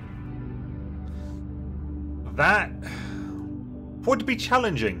Blackrock? That would be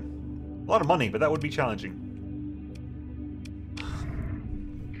challenging. A lot of money, but that would be challenging.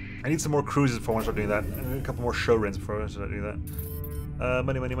 I need some more cruises before I want to start doing that. And a couple more show runs before I want to start doing that.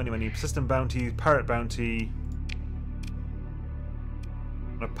 Money, money, money, money. System bounty, pirate bounty.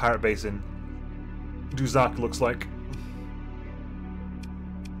 A pirate base in Duzak looks like.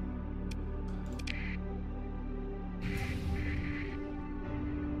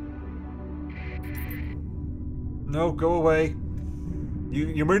 No, go away.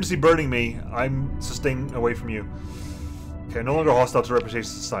 You emergency burning me. I'm staying away from you. Okay, no longer hostile to the Reputation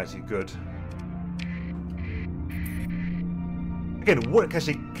Society. Good. Again, what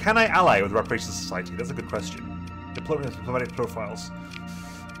actually can I ally with the Reputation Society? That's a good question. Diplomatic profiles.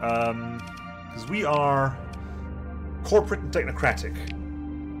 Because we are corporate and technocratic.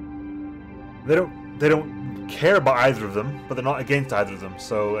 They don't care about either of them, but they're not against either of them.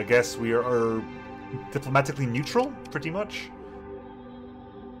 So I guess we are diplomatically neutral, pretty much.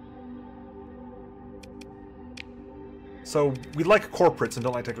 So we like corporates and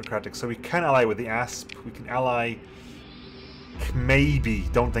don't like technocratic, so we can ally with the ASP, we can ally, maybe,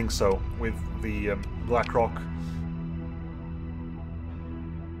 don't think so, with the Blackrock.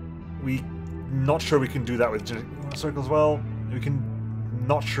 We not sure we can do that with Genetic Circle as well. We can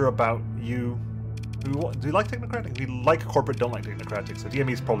not sure about you. Do you like technocratic? We like corporate, don't like technocratic, so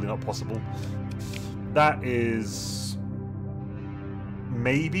DME is probably not possible. That is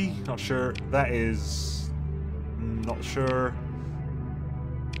maybe, not sure. That is not sure.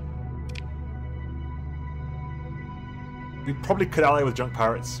 We probably could ally with junk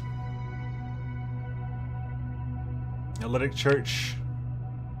pirates. Analytic Church.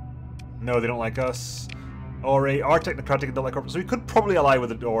 No, they don't like us. ORA are technocratic and don't like corporate, so we could probably ally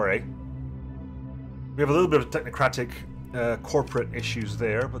with the ORA. We have a little bit of technocratic corporate issues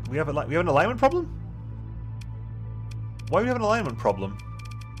there, but we have an alignment problem? Why do we have an alignment problem?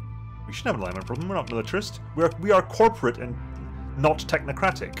 We shouldn't have an alignment problem. We're not militarist. We are corporate and not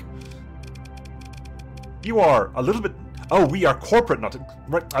technocratic. You are a little bit. Oh, we are corporate, not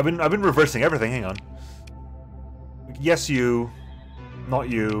right. I've been reversing everything. Hang on. Yes, you. Not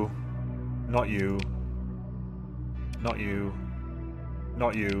you. Not you. Not you.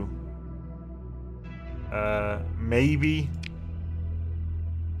 Not you. Maybe.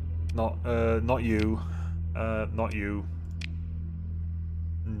 Not you. Not you.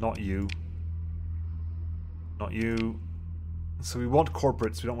 Not you. Not you. So we want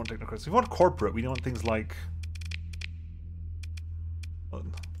corporates, we don't want technocrats. We want corporate, we don't want things like...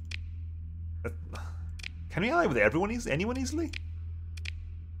 Can we ally with everyone anyone easily?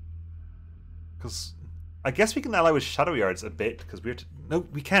 Because I guess we can ally with Shadow Yards a bit, because we're... No,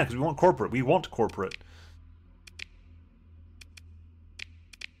 we can't, because we want corporate. We want corporate.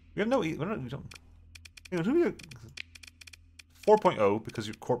 We have no... We don't... You know, who we... 4.0 because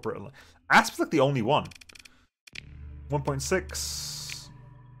you're corporate. Asp's like the only one. 1.6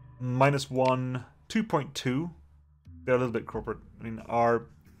 -1 2.2. They're a little bit corporate. I mean, our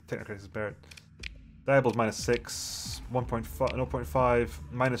technocratic is Barrett. Diable's -6 1.5 0.5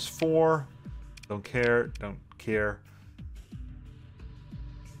 -4. Don't care. Don't care.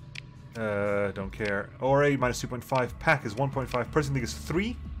 Don't care. ORA -2.5. Pack is 1.5. Person League is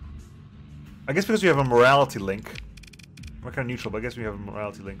 3. I guess because we have a morality link. We're kind of neutral, but I guess we have a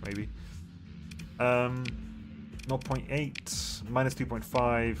morality link, maybe. 0.8,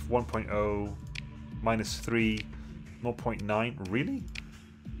 -2.5, 1.0, -3, 0.9. Really?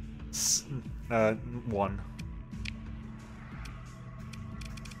 1.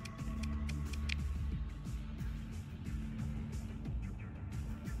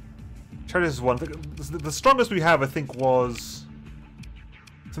 Charlie is 1. The strongest we have, I think, was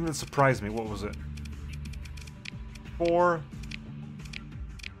something that surprised me. What was it? 4.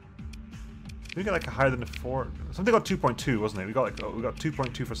 We got like a higher than a 4. Something got 2.2, wasn't it? We got like we got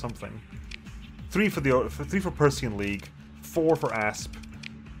 2.2 for something. 3 for the 3 for Persian League, 4 for ASP.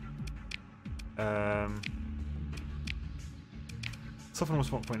 Something was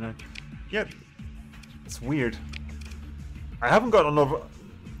 1.9. Yeah, it's weird. I haven't got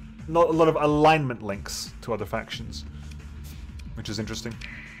not a lot of alignment links to other factions, which is interesting.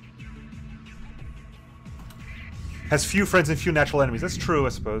 Has few friends and few natural enemies. That's true, I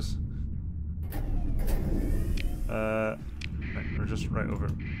suppose. Right, we're just right over.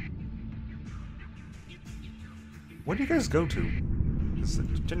 Where do you guys go to? I'm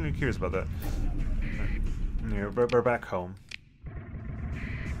genuinely curious about that. Yeah, we're back home.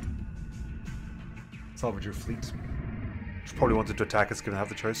 Salvage your fleet. Which probably wanted to attack us given I have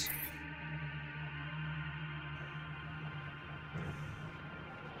the choice.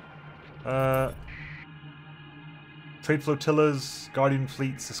 Trade flotillas, guardian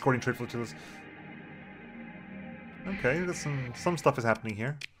fleets, escorting trade flotillas. Okay, there's some stuff is happening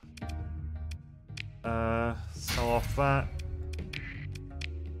here. Sell off that.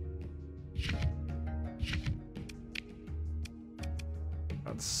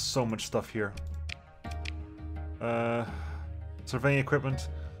 That's so much stuff here. Surveying equipment.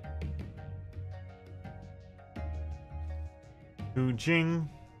 Jing.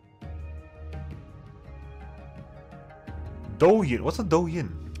 Douyin. What's a Douyin?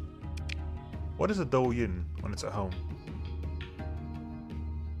 What is a Douyin when it's at home?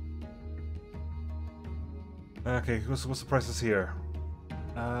 Okay, what's the prices here?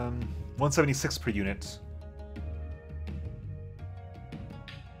 176 per unit.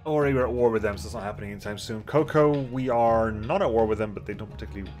 Already we're at war with them, so it's not happening anytime soon. Cocoa, we are not at war with them, but they don't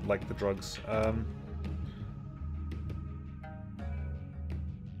particularly like the drugs.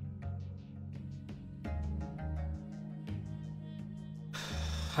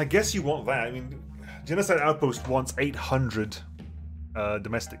 I guess you want that. I mean, Genocide Outpost wants 800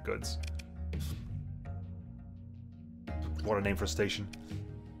 domestic goods. What a name for a station.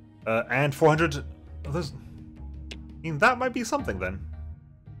 And 400 others. I mean, that might be something then.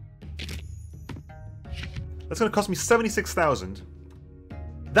 That's going to cost me 76,000.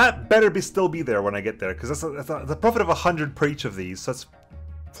 That better still be there when I get there, because that's a profit of 100 per each of these. So that's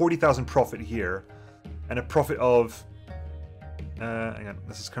 40,000 profit here, and a profit of. Hang on,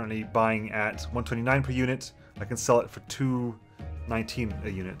 this is currently buying at 129 per unit. I can sell it for 219 a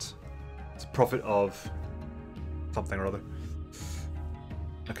unit. It's a profit of something or other.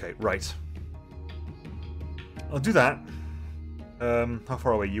 Okay, right. I'll do that. How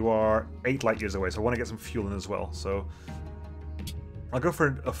far away? You are 8 light years away, so I want to get some fuel in as well. So I'll go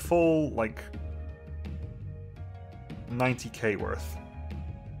for a full, like, 90k worth.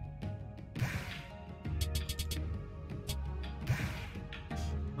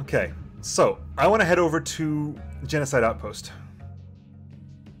 Okay, so I want to head over to Genocide Outpost.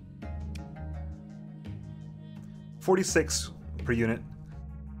 46 per unit,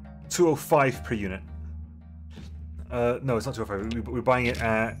 205 per unit. No, it's not 205. We're buying it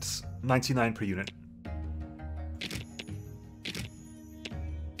at 99 per unit.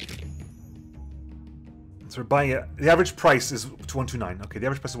 So we're buying it. The average price is 129. Okay, the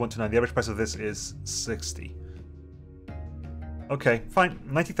average price is 129. The average price of this is 60. Okay, fine.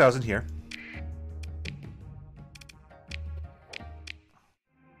 90,000 here.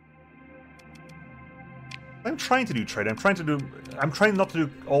 I'm trying to do trade. I'm trying not to do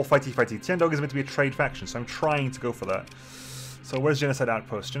all fighty. Tiandong is meant to be a trade faction, so I'm trying to go for that. So where's Genocide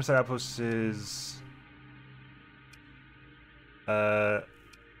Outpost? Genocide Outpost is there.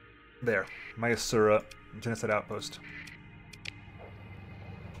 Mayasura, Genocide Outpost.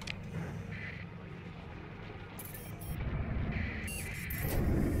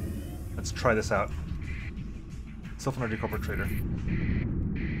 Let's try this out. Self-energy corporate trader.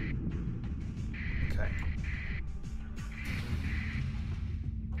 Okay.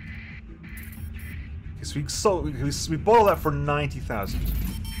 So we bought all that for 90,000.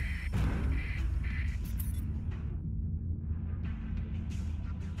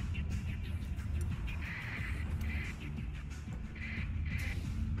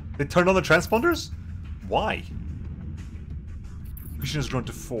 They turned on the transponders? Why? Mission has grown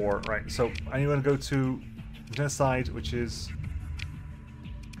to 4. Right, so I'm going to go to Genocide, which is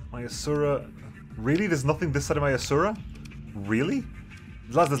Mayasura. Really? There's nothing this side of Mayasura? Really?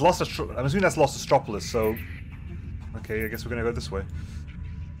 There's lost I'm assuming that's Lost Astropolis, so... Okay, I guess we're gonna go this way.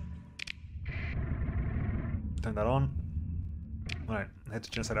 Turn that on. Alright, head to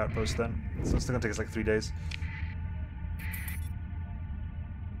Genocide Outpost then. So it's still gonna take us like 3 days.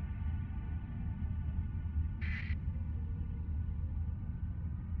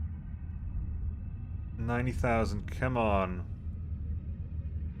 90,000, come on.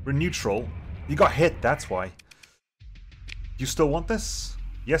 We're neutral. You got hit, that's why. You still want this?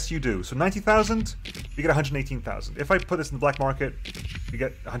 Yes, you do. So 90,000, you get 118,000. If I put this in the black market, you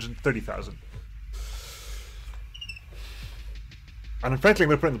get 130,000. And frankly, I'm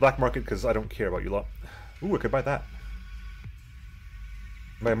going to put it in the black market because I don't care about you lot. Ooh, I could buy that.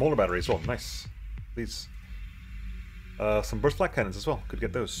 Buy a molar battery as well. Nice. Please. Some burst flat cannons as well. Could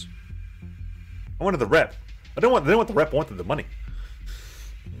get those. I wanted the rep. I didn't want the rep. I wanted the money.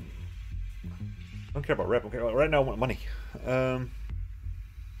 I don't care about rep. Okay, right now I want money. Have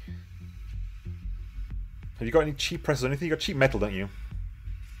you got any cheap presses or anything? You got cheap metal, don't you?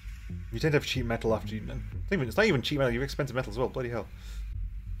 You tend to have cheap metal after you... It's not even cheap metal, you have expensive metal as well, bloody hell.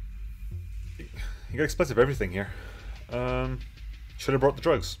 You got expensive everything here. Should have brought the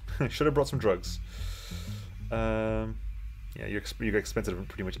drugs. Should have brought some drugs. Yeah, you got expensive in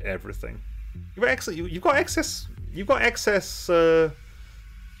pretty much everything. You've got excess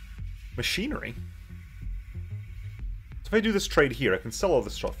machinery. So if I do this trade here, I can sell all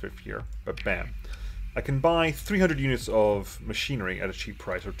this stuff here, but bam. I can buy 300 units of machinery at a cheap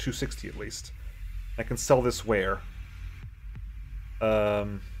price, or 260 at least. I can sell this where?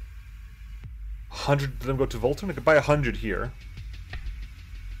 100 of them go to Voltern. I could buy 100 here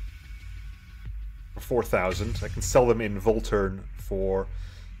for 4,000. I can sell them in Voltern for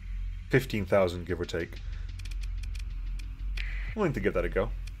 15,000, give or take. I'm willing to give that a go.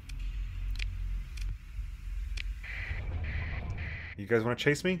 You guys want to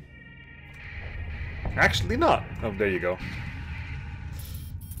chase me? Actually not. Oh, there you go.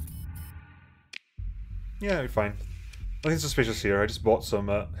 Yeah, it'll be fine. Nothing suspicious here. I just bought some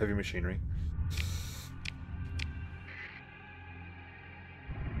heavy machinery.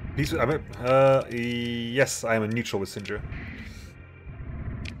 Yes, I am a neutral with Sindra.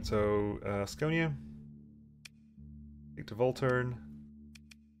 So, Skonia. Take to Voltern.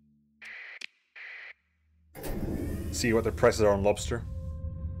 See what their prices are on lobster.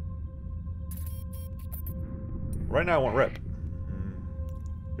 Right now I want rep.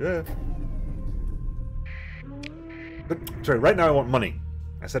 Yeah. But, sorry, right now I want money.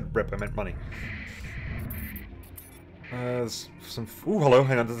 I said rep, I meant money. There's some... Ooh, hello,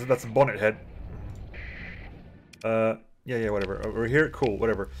 hang on, that's a bonnet head. Yeah, whatever. Over here, cool,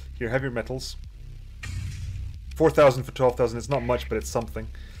 whatever. Here, have your metals. 4,000 for 12,000, it's not much, but it's something.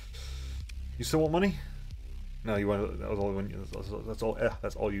 You still want money? No, you want...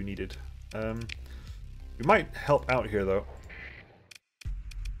 That's all you needed. We might help out here, though.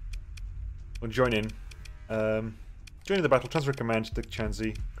 We'll join in. Joining the battle, transfer command to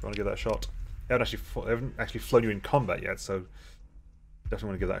Chanzi. I want to give that a shot. I haven't actually flown you in combat yet, so definitely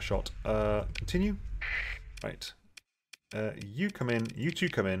want to give that a shot. Continue. Right. You come in, you two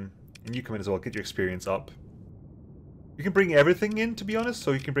come in, and you come in as well. Get your experience up. You can bring everything in, to be honest,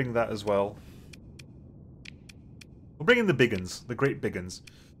 so you can bring that as well. We'll bring in the big uns, the great big uns.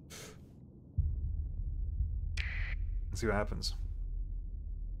 Let's see what happens.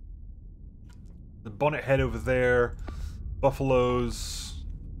 The bonnet head over there, buffaloes.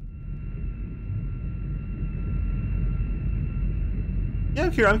 Yeah,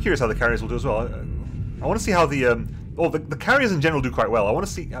 I'm curious how the carriers will do as well. I want to see how the the carriers in general do quite well. I want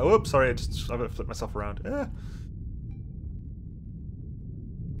to see. Oh, oops, sorry, I've got to flip myself around.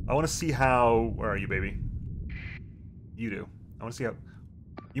 I want to see how. Where are you, baby? You do. I want to see how.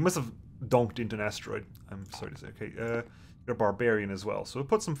 You must have donked into an asteroid. I'm sorry to say. Okay, you're a barbarian as well. So we'll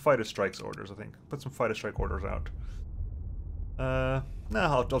put some fighter strikes orders, I think. Put some fighter strike orders out. Nah,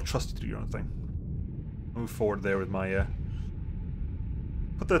 I'll trust you to do your own thing. I'll move forward there with my...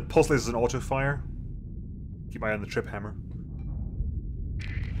 Put the pulse lasers in auto fire. Keep my eye on the trip hammer.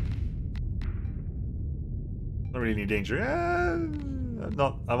 Not really any danger. I'm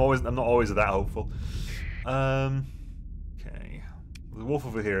not always that hopeful. Okay. The wolf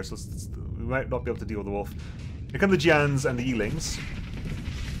over here, so we might not be able to deal with the wolf. Here come the Jians and the Yilings.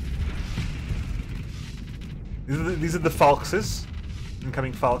 These are the Falxes.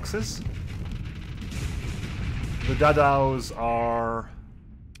 Incoming Falxes. The Dadaos are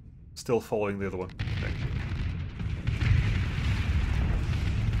still following the other one. Okay.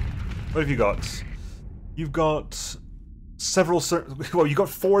 What have you got? You've got several... Well, you got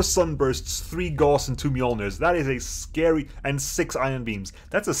 4 Sunbursts, 3 Gauss, and 2 Mjolnirs. That is a scary... And 6 Ion Beams.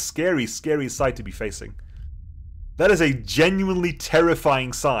 That's a scary, scary sight to be facing. That is a genuinely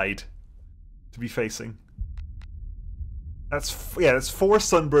terrifying side to be facing. That's 4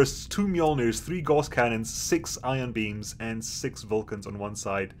 Sunbursts, 2 Mjolnirs, 3 Gauss Cannons, 6 Ion Beams, and 6 Vulcans on one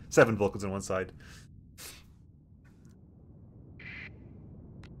side. 7 Vulcans on one side.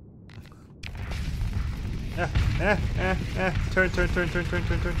 Turn, turn, turn, turn, turn,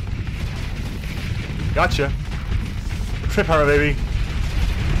 turn, turn. Gotcha. Trip hammer, baby.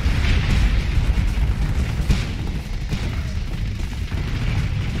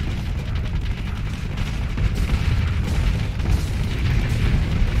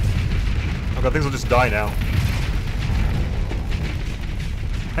 Oh god, things will just die now.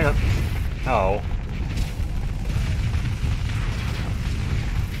 Hang on. Oh.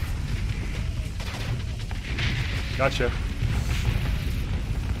 Gotcha.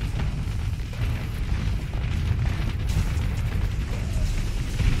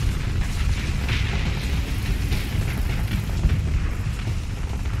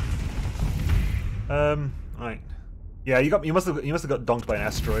 Alright. Yeah, you must have got donked by an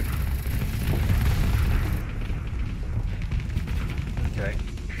asteroid. Okay.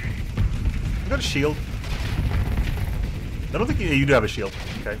 You got a shield. I don't think you do have a shield.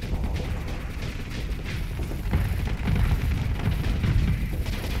 Okay.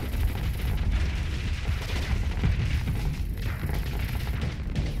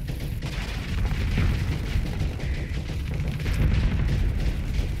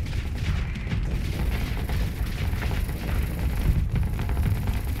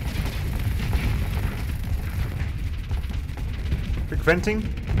 Quick venting.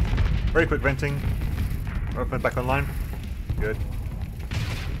 Very quick venting. Open it back online. Good.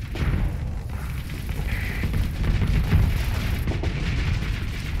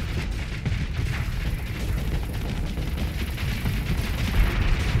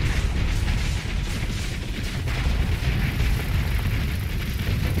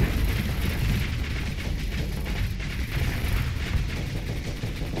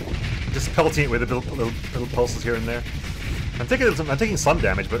 Just pelting it with a little pulses here and there. I'm taking some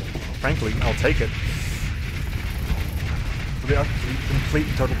damage, but frankly, I'll take it. Complete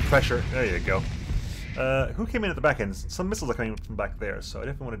and total pressure. There you go. Who came in at the back end? Some missiles are coming from back there, so I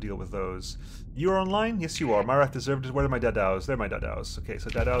definitely want to deal with those. You are online? Yes, you are. Marath deserved it. Where are my Dadaos? They're my Dadaos. Okay, so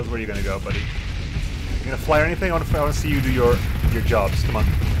Dadaos, where are you going to go, buddy? You going to fly or anything? I want to see you do your jobs. Come on.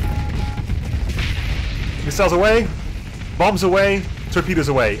 Missiles away. Bombs away. Torpedoes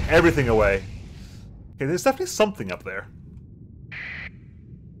away. Everything away. Okay, there's definitely something up there.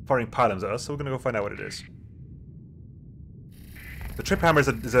 Firing pylons at us, so we're going to go find out what it is. The trip hammer is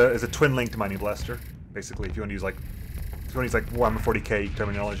a twin-linked mining blaster, basically. If you want to use like Warhammer 40k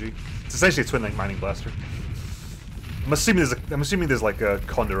terminology, it's essentially a twin-linked mining blaster. I'm assuming there's like a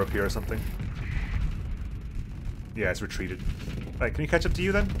condor up here or something. Yeah, it's retreated. Right, can you catch up to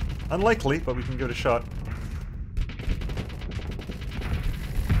you then? Unlikely, but we can give it a shot.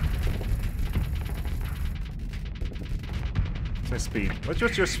 My speed. What's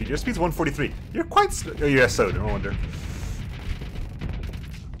your speed? Your speed's 143. You're quite. Oh, yeah, so no wonder.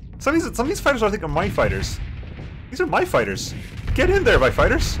 Some of these fighters I think are my fighters. These are my fighters. Get in there, my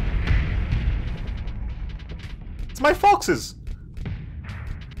fighters. It's my foxes.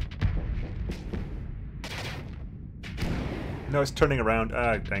 No, it's turning around.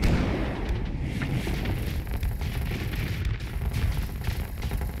 Ah, dang it.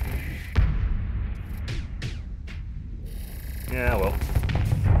 Yeah, well.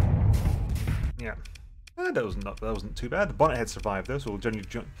 Yeah. That wasn't too bad. The bonnet had survived though, so we'll join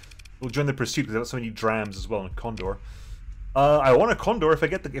the pursuit because I've got so many drams as well and condor. I want a condor. If I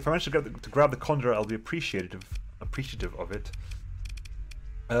manage to grab the condor, I'll be appreciative of it.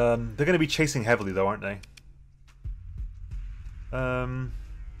 They're going to be chasing heavily though, aren't they?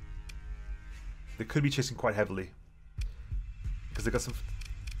 They could be chasing quite heavily because they got some.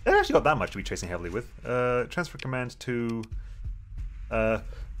 They actually got that much to be chasing heavily with. Transfer command to. So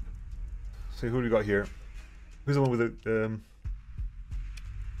who do we got here? Who's the one with the?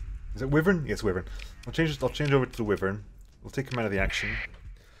 Is it Wyvern? Yes, Wyvern. I'll change over to the Wyvern. We'll take command of the action.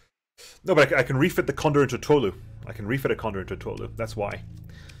 No, but I can refit the Condor into a Tolu. I can refit a Condor into a Tolu. That's why.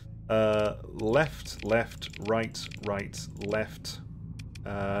 Left, left, right, right, left.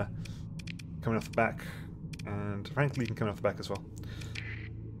 Coming off the back, and frankly, you can come off the back as well.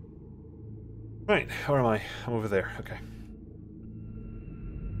 Right, where am I? I'm over there. Okay.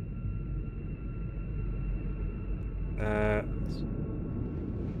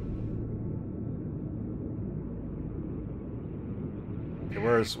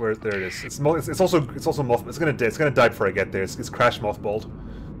 Where there it is. It's also moth. It's gonna die before I get there. It's crash mothballed.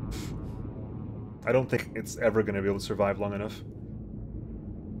 I don't think it's ever gonna be able to survive long enough.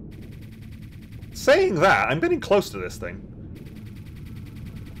 Saying that, I'm getting close to this thing.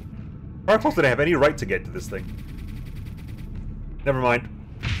 How close did I have any right to get to this thing? Never mind.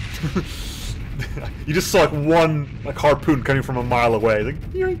 You just saw like one harpoon coming from a mile away. Like,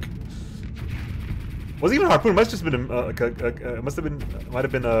 yoink. Was it even a harpoon? It must have just been it must have been, might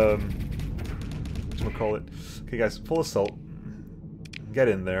have been whatchamacallit. Okay, guys, full assault. Get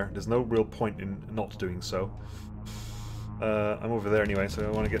in there. There's no real point in not doing so. I'm over there anyway, so I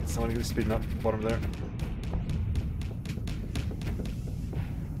want to get speeding up bottom there.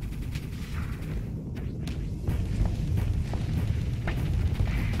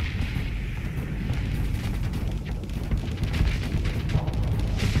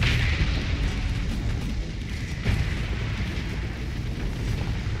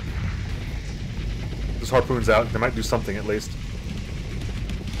 This harpoon's out. They might do something at least.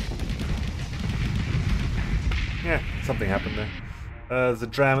 Yeah, something happened there. There's a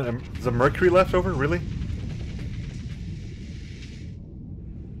dram. There's a mercury left over? Really?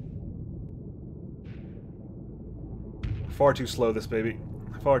 Far too slow, this baby.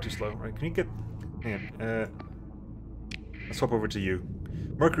 Far too slow. Right? Can you get? Hang on. Let's swap over to you.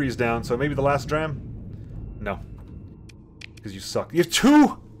 Mercury is down, so maybe the last dram. No, because you suck. You have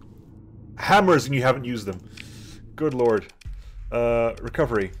 2 hammers and you haven't used them. Good lord.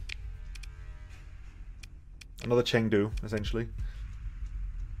 Recovery. Another Chengdu, essentially.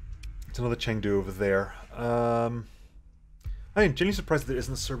 It's another Chengdu over there. I'm genuinely surprised that there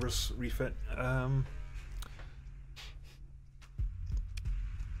isn't a Cerberus refit.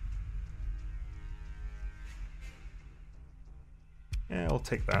 Yeah, I'll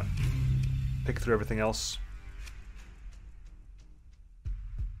take that. Pick through everything else.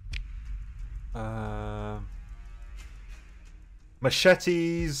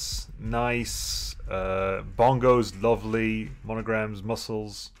 Machetes, nice. Bongos, lovely. Monograms,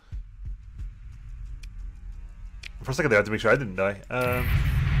 muscles. For a second there, I had to make sure I didn't die.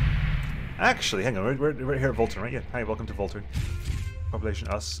 Actually, hang on, we're here at Voltern, right? Yeah. Hi, welcome to Voltern. Population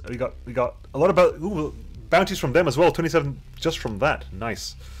us. We got a lot of bounties from them as well. 27 just from that.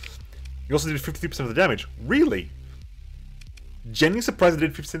 Nice. You also did 53% of the damage. Really? Genuinely surprised they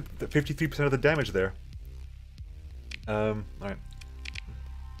did 53% of the damage there. Alright.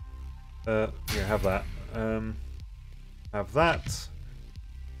 Here, have that. Have that.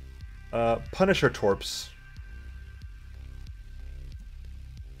 Punisher Torps.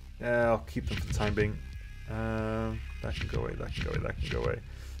 Yeah, I'll keep them for the time being. That can go away, that can go away, that can go away.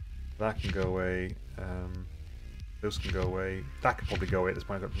 That can go away. Those can go away. That can probably go away at this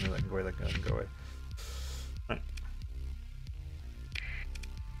point. That can go away, that can go away. Right.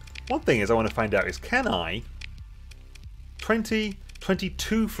 One thing is I want to find out is, can I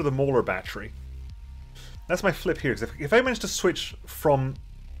 22 for the molar battery? That's my flip here. Because if I manage to switch from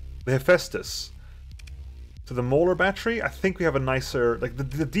the Hephaestus to the molar battery, I think we have a nicer, like the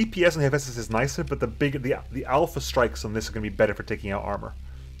DPS on the Hephaestus is nicer, but the alpha strikes on this are going to be better for taking out armor.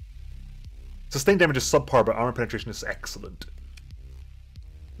 Sustained damage is subpar, but armor penetration is excellent.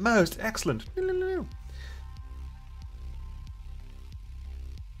 Most excellent.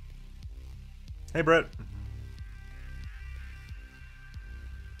 Hey, Brett.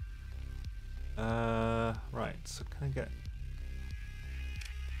 Right, so can I get...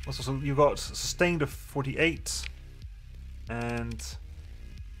 Also, so you've got sustained of 48, and...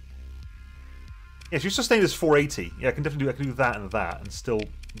 Yes, your sustained is 480. Yeah, I can definitely do. I can do that and still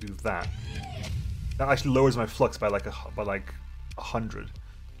do that. That actually lowers my flux by like 100.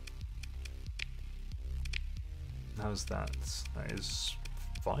 How's that? That is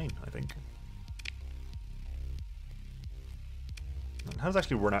fine, I think. And how does it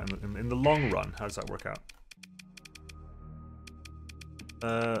actually run out in the long run? How does that work out?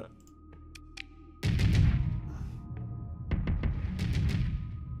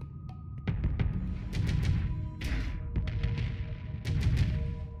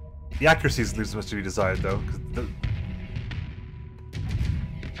 The accuracy leaves much to be desired, though, because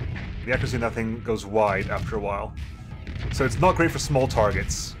the accuracy in that thing goes wide after a while. So it's not great for small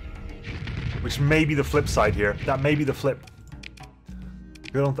targets, which may be the flip side here. That may be the flip.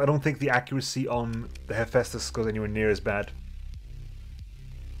 I don't think the accuracy on the Hephaestus goes anywhere near as bad.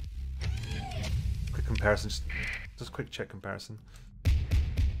 Quick comparison, just quick check comparison.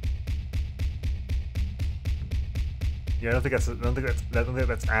 Yeah, I don't think that's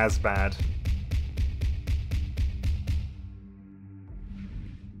as bad.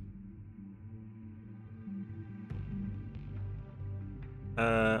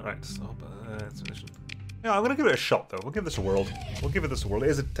 Right, stop. Yeah, I'm gonna give it a shot though. We'll give this a whirl. We'll give it this a whirl. It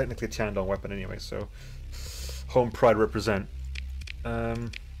is technically a Tiandong weapon anyway, so home pride represent. You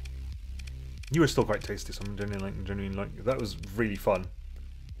were still quite tasty, so I'm genuinely like that was really fun.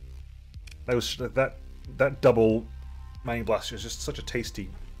 That was that double mining blaster is just such a tasty.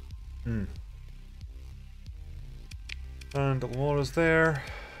 And the wall is there.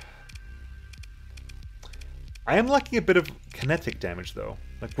 I am lacking a bit of kinetic damage though.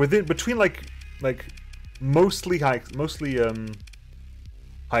 Like between like mostly high explosive,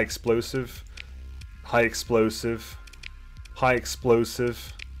 high explosive, high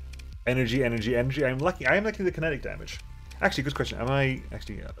explosive, energy. I am lacking the kinetic damage. Actually, good question. Am I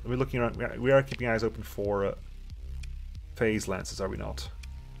actually? We're looking around. We are keeping eyes open for phase lances, are we not?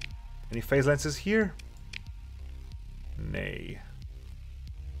 Any phase lances here? Nay.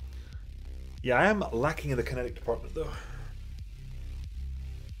 Yeah, I am lacking in the kinetic department, though.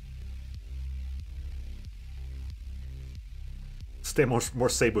 Stay more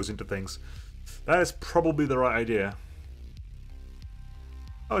sabos into things. That is probably the right idea.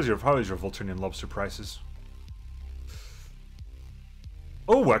 How is your Volturnian lobster prices?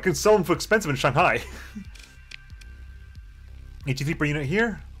 Oh, I can sell them for expensive in Shanghai. 83 per unit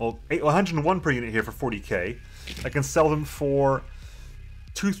here. Well, 101 per unit here for 40k. I can sell them for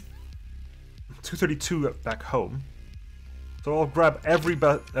 232 back home. So I'll grab every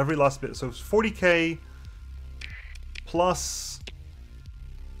last bit. So 40k plus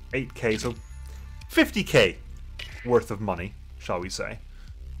 8k, so 50k worth of money, shall we say?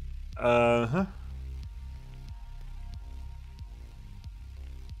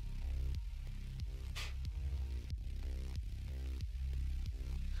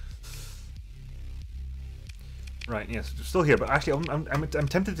 Right, yes, still here, but actually, I'm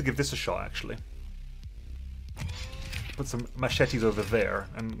tempted to give this a shot. Actually, put some machetes over there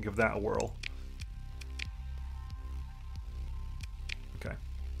and give that a whirl. Okay.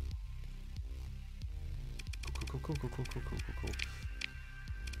 Cool.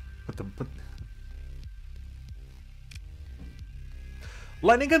 Put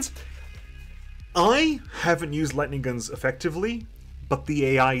lightning guns. I haven't used lightning guns effectively, but the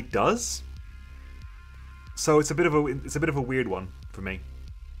AI does. So it's a bit of a weird one for me.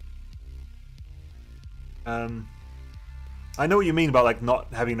 I know what you mean about like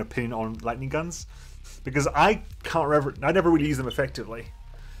not having an opinion on lightning guns, because I never really use them effectively.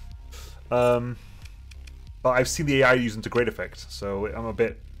 But I've seen the AI use them to great effect, so I'm a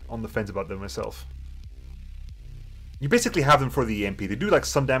bit on the fence about them myself. You basically have them for the EMP. They do like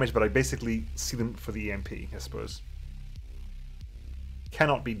some damage, but I basically see them for the EMP, I suppose.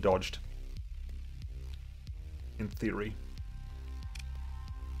 Cannot be dodged. In theory.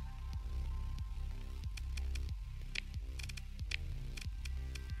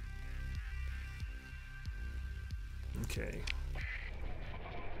 Okay.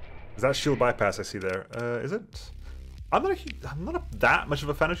 Is that shield bypass I see there? Is it? I'm not that much of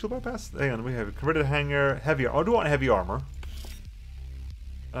a fan of shield bypass. Hang on, we have a converted hanger, heavy. I do want heavy armor.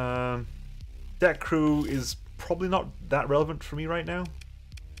 Deck crew is probably not that relevant for me right now.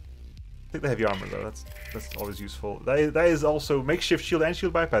 Take the heavy armor though. That's always useful. That is also makeshift shield and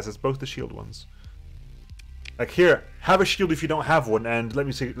shield bypass. It's both the shield ones. Like here, have a shield if you don't have one, and let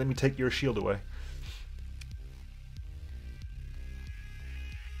me take your shield away.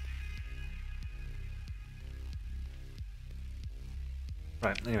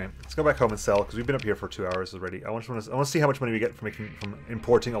 Right. Anyway, let's go back home and sell because we've been up here for 2 hours already. I want to see how much money we get from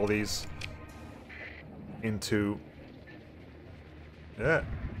importing all these into. Yeah.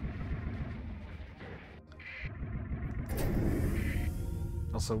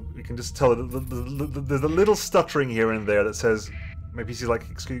 Also, you can just tell there's a little stuttering here and there that says my PC is like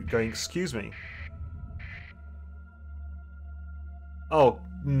excuse me. Oh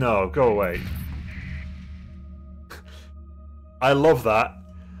no, go away. I love that.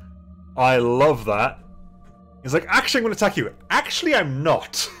 I love that. He's like, actually I'm going to attack you. Actually I'm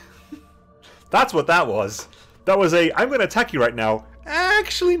not. That's what that was. That was a, I'm going to attack you right now.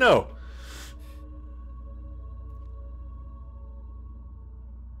 Actually no.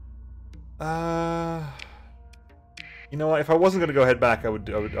 You know what? If I wasn't going to go head back, I would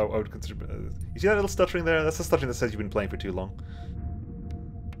consider. You see that little stuttering there? That's the stuttering that says you've been playing for too long.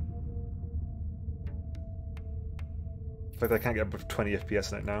 In fact, I can't get above 20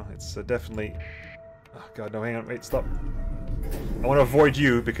 FPS right now. It's definitely. Oh god, no! Hang on, wait, stop. I want to avoid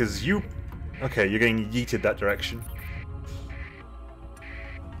you because you. Okay, you're getting yeeted that direction.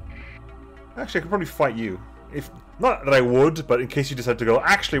 Actually, I could probably fight you. If not that I would, but in case you decide to go,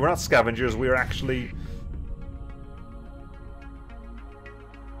 actually, we're not scavengers. We're actually.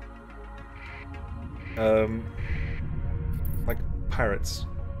 Like pirates.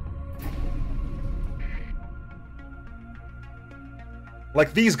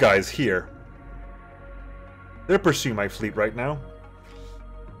 Like these guys here. They're pursuing my fleet right now.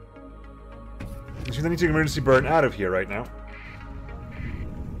 Which means I need to emergency burn out of here right now.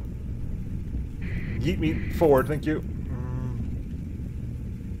 Yeet me forward, thank you.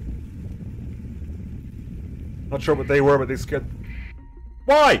 Not sure what they were, but they scared...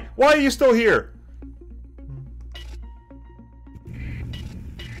 Why? Why are you still here?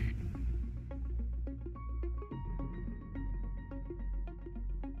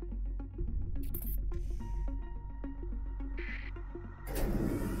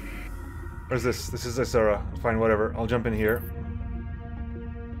 Where's this? This is Isara. Fine, whatever. I'll jump in here.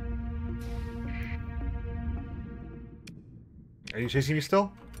 Are you chasing me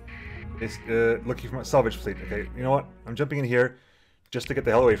still? It's looking for my salvage fleet. Okay, you know what? I'm jumping in here just to get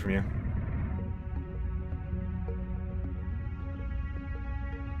the hell away from you.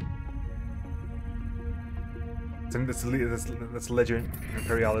 That's Legend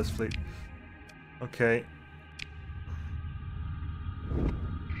Imperialis fleet. Okay.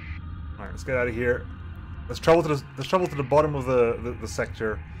 Alright, let's get out of here. Let's travel to the bottom of the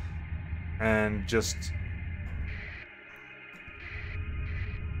sector and just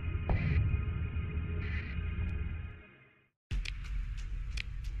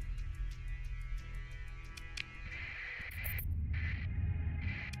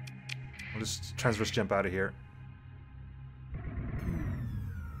transverse jump out of here.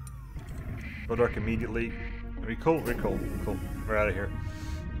 Go dark immediately. Very cool, very cool, cool. We're out of here.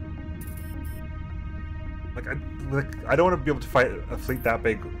 Like I don't want to be able to fight a fleet that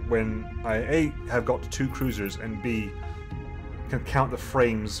big when I A, have got 2 cruisers, and B, can count the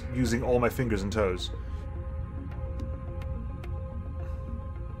frames using all my fingers and toes.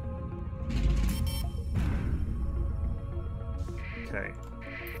 Okay.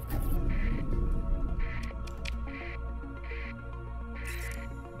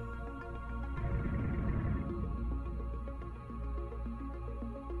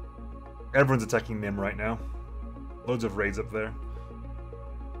 Everyone's attacking Nim right now. Loads of raids up there.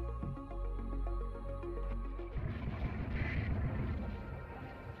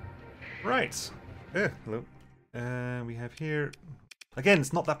 Right. Hello. We have here... Again,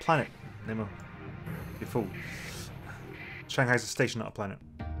 it's not that planet, Nemo. You fool. Shanghai's a station, not a planet.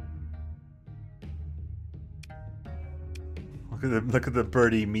 Look at the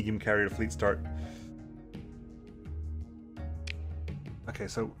birdie medium carrier fleet start. Okay,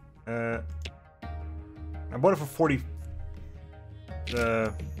 so... I bought it for 40...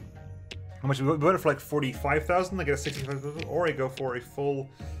 how much? I bought it for like 45,000, I get a 65,000, or I go for a full...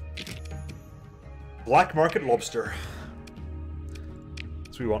 Black market lobster.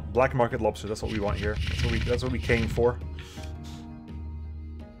 That's what we want. Black market lobster, that's what we want here. That's what we came for.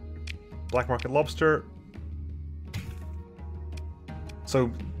 Black market lobster.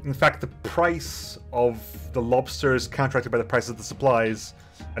 So, in fact, the price of the lobster is contracted by the price of the supplies,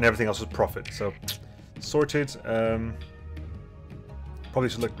 and everything else is profit. So, sorted. Probably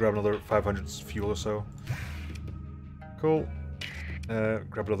should grab another 500 fuel or so. Cool.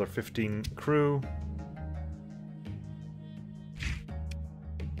 Grab another 15 crew.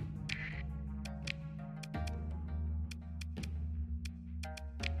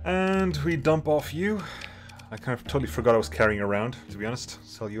 And we dump off you. I kind of totally forgot I was carrying around, to be honest.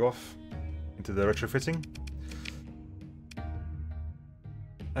 Sell you off into the retrofitting.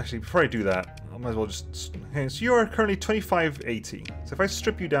 Actually, before I do that, I might as well just... Okay, so you are currently 2580. So if I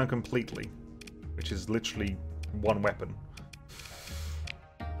strip you down completely, which is literally one weapon.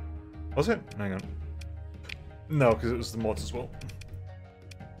 Was it? Hang on. No, because it was the mods as well.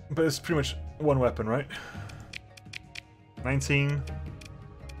 But it's pretty much one weapon, right? 19.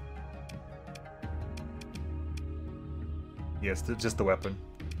 Yes, just the weapon.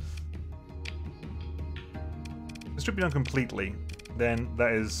 Strip you down completely, then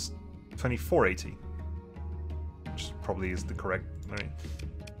that is 2480. Which probably is the correct... Right.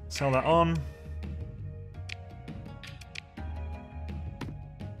 Sell that on.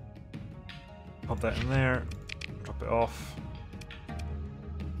 Pop that in there. Drop it off.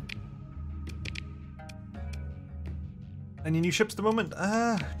 Any new ships at the moment?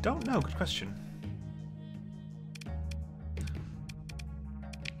 Don't know. Good question.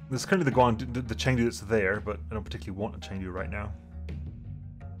 There's currently the Chengdu that's there, but I don't particularly want a Chengdu right now.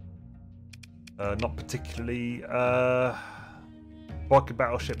 Not particularly. Rocket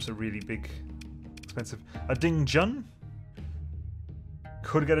battleships are really big, expensive. A Ding Jun?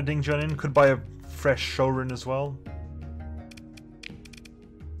 Could get a Ding Jun in. Could buy a fresh Shorin as well.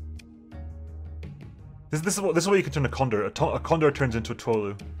 This is what you can turn a Condor. A Condor turns into a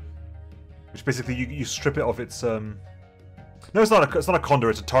Tolu, which basically you strip it of its No, it's not a Condor,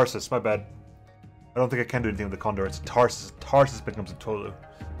 it's a Tarsus, my bad. I don't think I can do anything with the Condor, it's a Tarsus. Tarsus becomes a Tolu.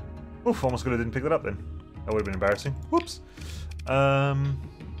 Oof, almost good I didn't pick that up then. That would have been embarrassing. Whoops. What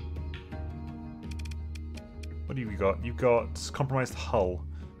do you got? You've got compromised hull.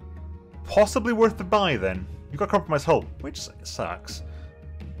 Possibly worth the buy then. You've got compromised hull, which sucks.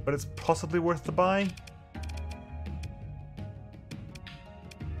 But it's possibly worth the buy.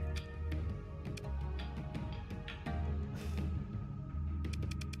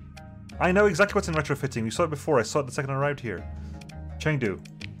 I know exactly what's in retrofitting. You saw it before. I saw it the second I arrived here. Chengdu.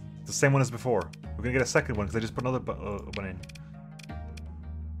 It's the same one as before. We're gonna get a second one because I just put another one in.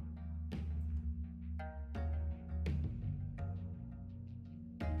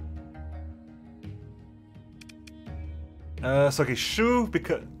 So okay, Shu,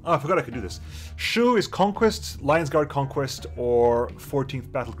 because... Oh, I forgot I could do this. Shu is Conquest, Lions Guard Conquest, or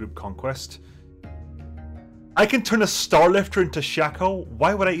 14th Battle Group Conquest. I can turn a Starlifter into Shaco.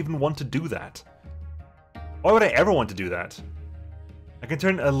 Why would I even want to do that? Why would I ever want to do that? I can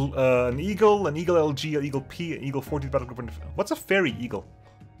turn an Eagle LG, an Eagle P, an Eagle 14th Battle Group into... What's a Fairy Eagle?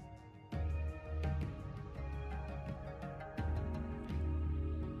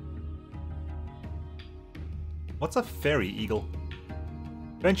 What's a Fairy Eagle?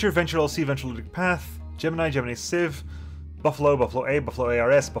 Venture LC, Venture Ludic Path, Gemini Civ, Buffalo A, Buffalo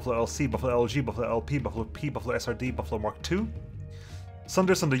ARS, Buffalo LC, Buffalo LG, Buffalo LP, Buffalo P, Buffalo SRD, Buffalo Mark II,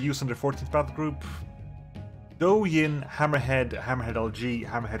 Sunder U, Sunder 14th Battle Group, Douyin, Hammerhead LG,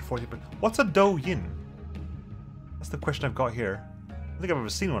 Hammerhead 14th. What's a Douyin? That's the question I've got here. I don't think I've ever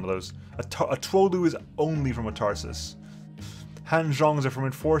seen one of those. A Trolu is only from a Tarsus. Hanzhongs are from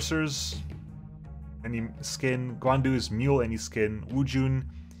Enforcers. Any skin. Guandu is Mule, any skin. Wujun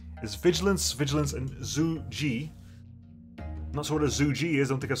is Vigilance, and Zhu Ji. Not sure what a Zhu Ji is,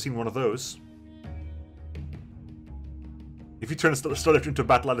 I don't think I've seen one of those. If you turn a Starlifter into a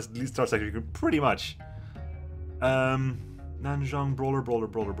Battle Atlas Elite Starsector, you can pretty much. Nanzhong,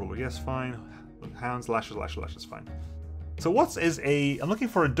 Brawler. Yes, fine. Hounds, Lashes, fine. So what is a... I'm looking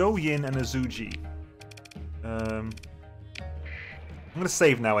for a Douyin and a Zhu Ji. I'm going to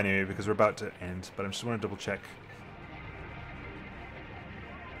save now anyway because we're about to end, but I just want to double check.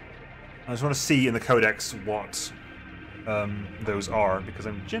 I just want to see in the codex what those are, because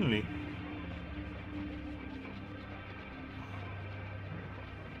I'm generally...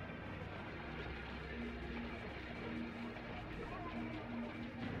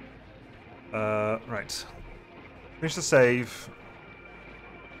 right. Finish the save.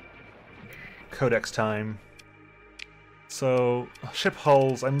 Codex time. So, ship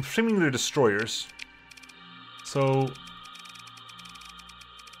hulls, I'm assuming they're destroyers. So...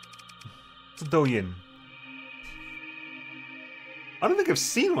 It's a Douyin. I don't think I've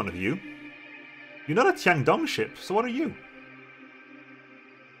seen one of you. You're not a Tiandong ship, so what are you?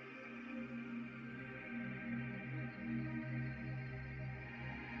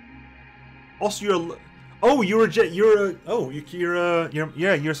 Also, you're a... Oh, you're a jet... You're a... Oh, you're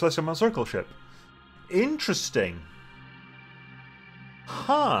a Celestial Mount Circle ship. Interesting.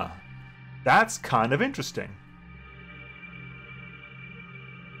 Huh. That's kind of interesting.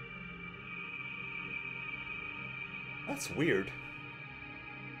 That's weird.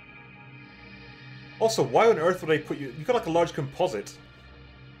 Also, why on earth would I put you... You've got like a large composite.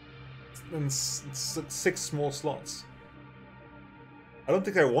 And 6 small slots. I don't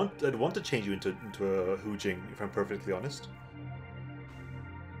think I'd want to change you into a Hu Jing, if I'm perfectly honest.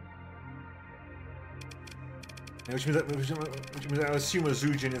 Which means I assume a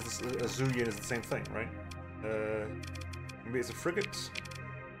Zhu Jin is the same thing, right? Maybe it's a frigate.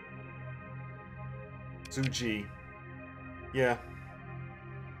 Zhu Ji. Yeah.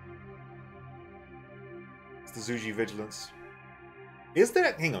 It's the Zhu Ji Vigilance. Is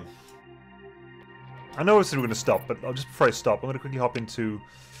there? Hang on. I know I said we're going to stop, but I'll just before I stop, I'm going to quickly hop into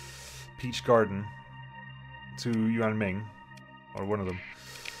Peach Garden to Yuan Ming, or one of them.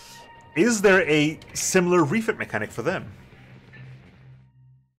 Is there a similar refit mechanic for them?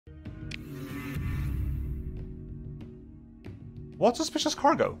 What's suspicious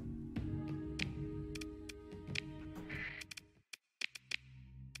cargo?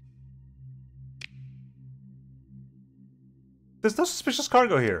 There's no suspicious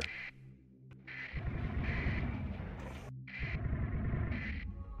cargo here.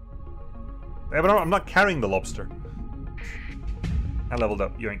 Yeah, but I'm not carrying the lobster. I leveled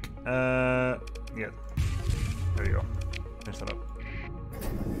up, yoink. Yeah. There you go. Finish that up.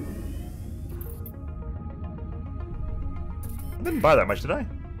 I didn't buy that much, did I?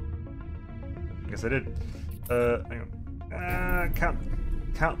 I guess I did. Hang on.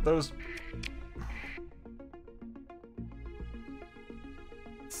 Count those.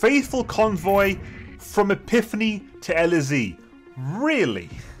 Faithful convoy from Epiphany to Elysee. Really?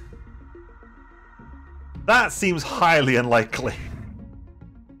 That seems highly unlikely.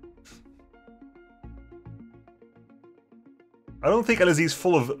 I don't think Elysee's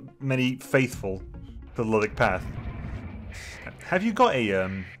full of many faithful. the Luddic path. Have you got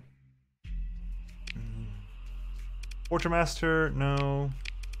a Quartermaster? No.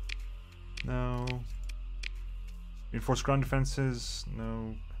 No. Reinforced ground defenses?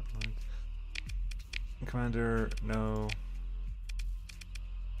 No. Commander? No.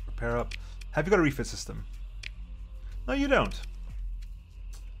 Repair up. Have you got a refit system? No, you don't.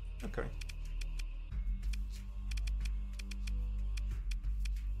 Okay.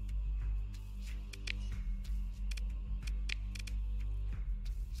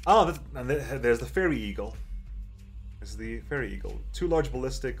 Oh, and there's the Fairy Eagle. There's the Fairy Eagle. 2 large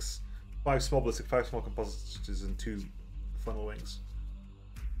ballistics, 5 small ballistic, 5 small composites, and 2 funnel wings.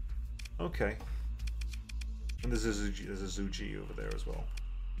 Okay. And there's a Zuji over there as well.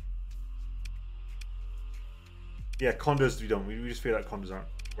 Yeah, condos we don't. We just feel like condos aren't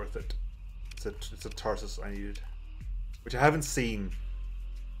worth it. It's a Tarsus I needed, which I haven't seen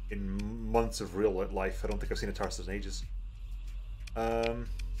in months of real life. I don't think I've seen a Tarsus in ages.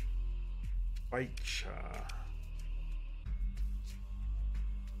 Baicha.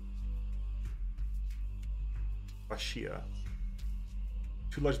 Bashia.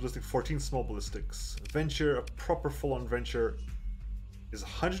 2 large ballistic, 14 small ballistics. Venture, a proper full-on venture, is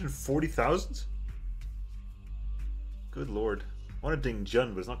 140,000? Good lord. I want a Ding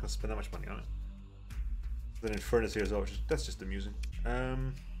Jun, but it's not going to spend that much money on it. Then Infernus here as well, that's just amusing. Yeah.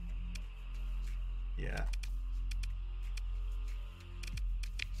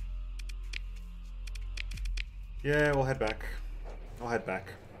 Yeah, we'll head back. I'll head back.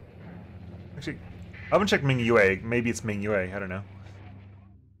 Actually, I haven't checked Ming Yue. Maybe it's Ming Yue. I don't know.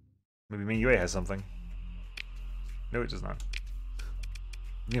 Maybe Ming Yue has something. No, it does not.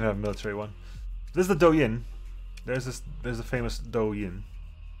 You can have a military one. This is the Douyin. There's a famous Douyin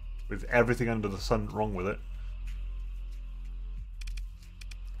with everything under the sun wrong with it.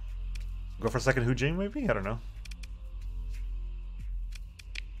 Go for a second Hu Jing, maybe? I don't know.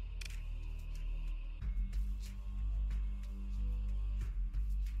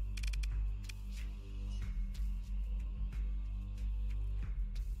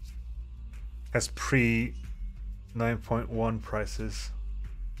 Has pre 9.1 prices.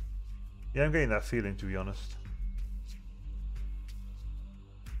 Yeah, I'm getting that feeling, to be honest.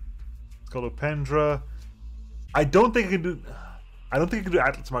 Scolopendra. I don't think I can do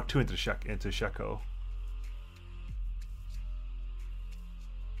Atlas Mark II into Shako.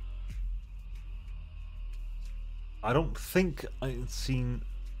 I don't think I've seen.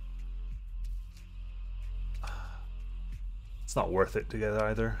 It's not worth it to get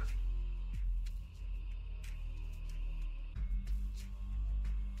either.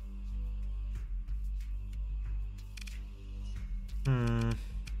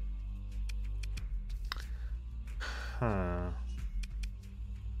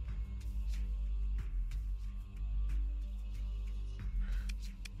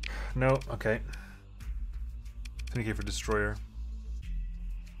 No, okay. 20k for Destroyer.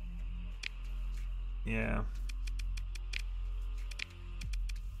 Yeah.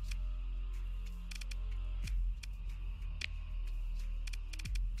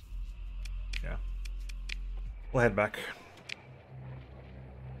 Yeah. We'll head back.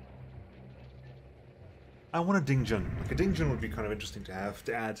 I want a Ding Jun. Like a Ding Jun would be kind of interesting to have,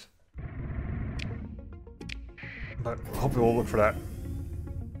 to add. But hopefully we'll look for that.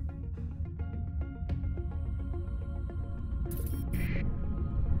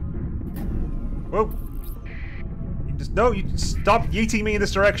 Whoa! You just stop yeeting me in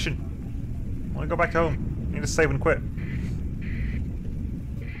this direction. I want to go back home. I need to save and quit.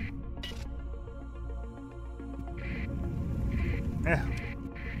 Yeah.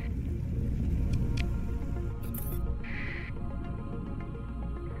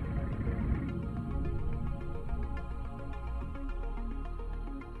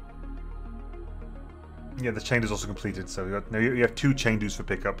 Yeah, the chain is also completed, so you have 2 chain dues for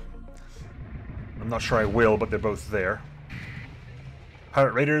pickup. I'm not sure I will, but they're both there.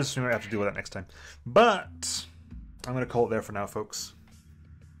 Pirate Raiders, we might have to deal with that next time. But I'm going to call it there for now, folks.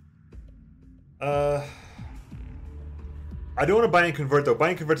 I don't want to buy and convert, though.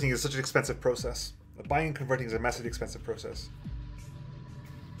 Buying and converting is such an expensive process. Buying and converting is a massively expensive process.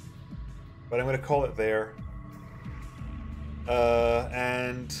 But I'm going to call it there.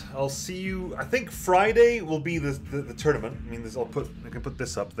 And I'll see you. I think Friday will be the tournament. I mean, I can put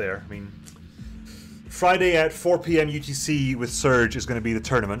this up there. I mean, Friday at 4 p.m. UTC with Surge is going to be the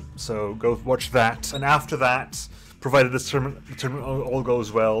tournament. So go watch that. And after that, provided the tournament all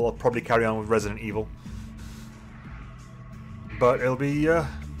goes well, I'll probably carry on with Resident Evil. But it'll be yeah.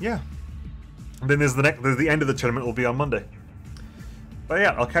 And then there's the end of the tournament will be on Monday. But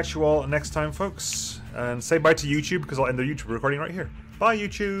yeah, I'll catch you all next time, folks. And say bye to YouTube, because I'll end the YouTube recording right here. Bye,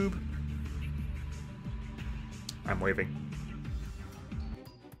 YouTube! I'm waving.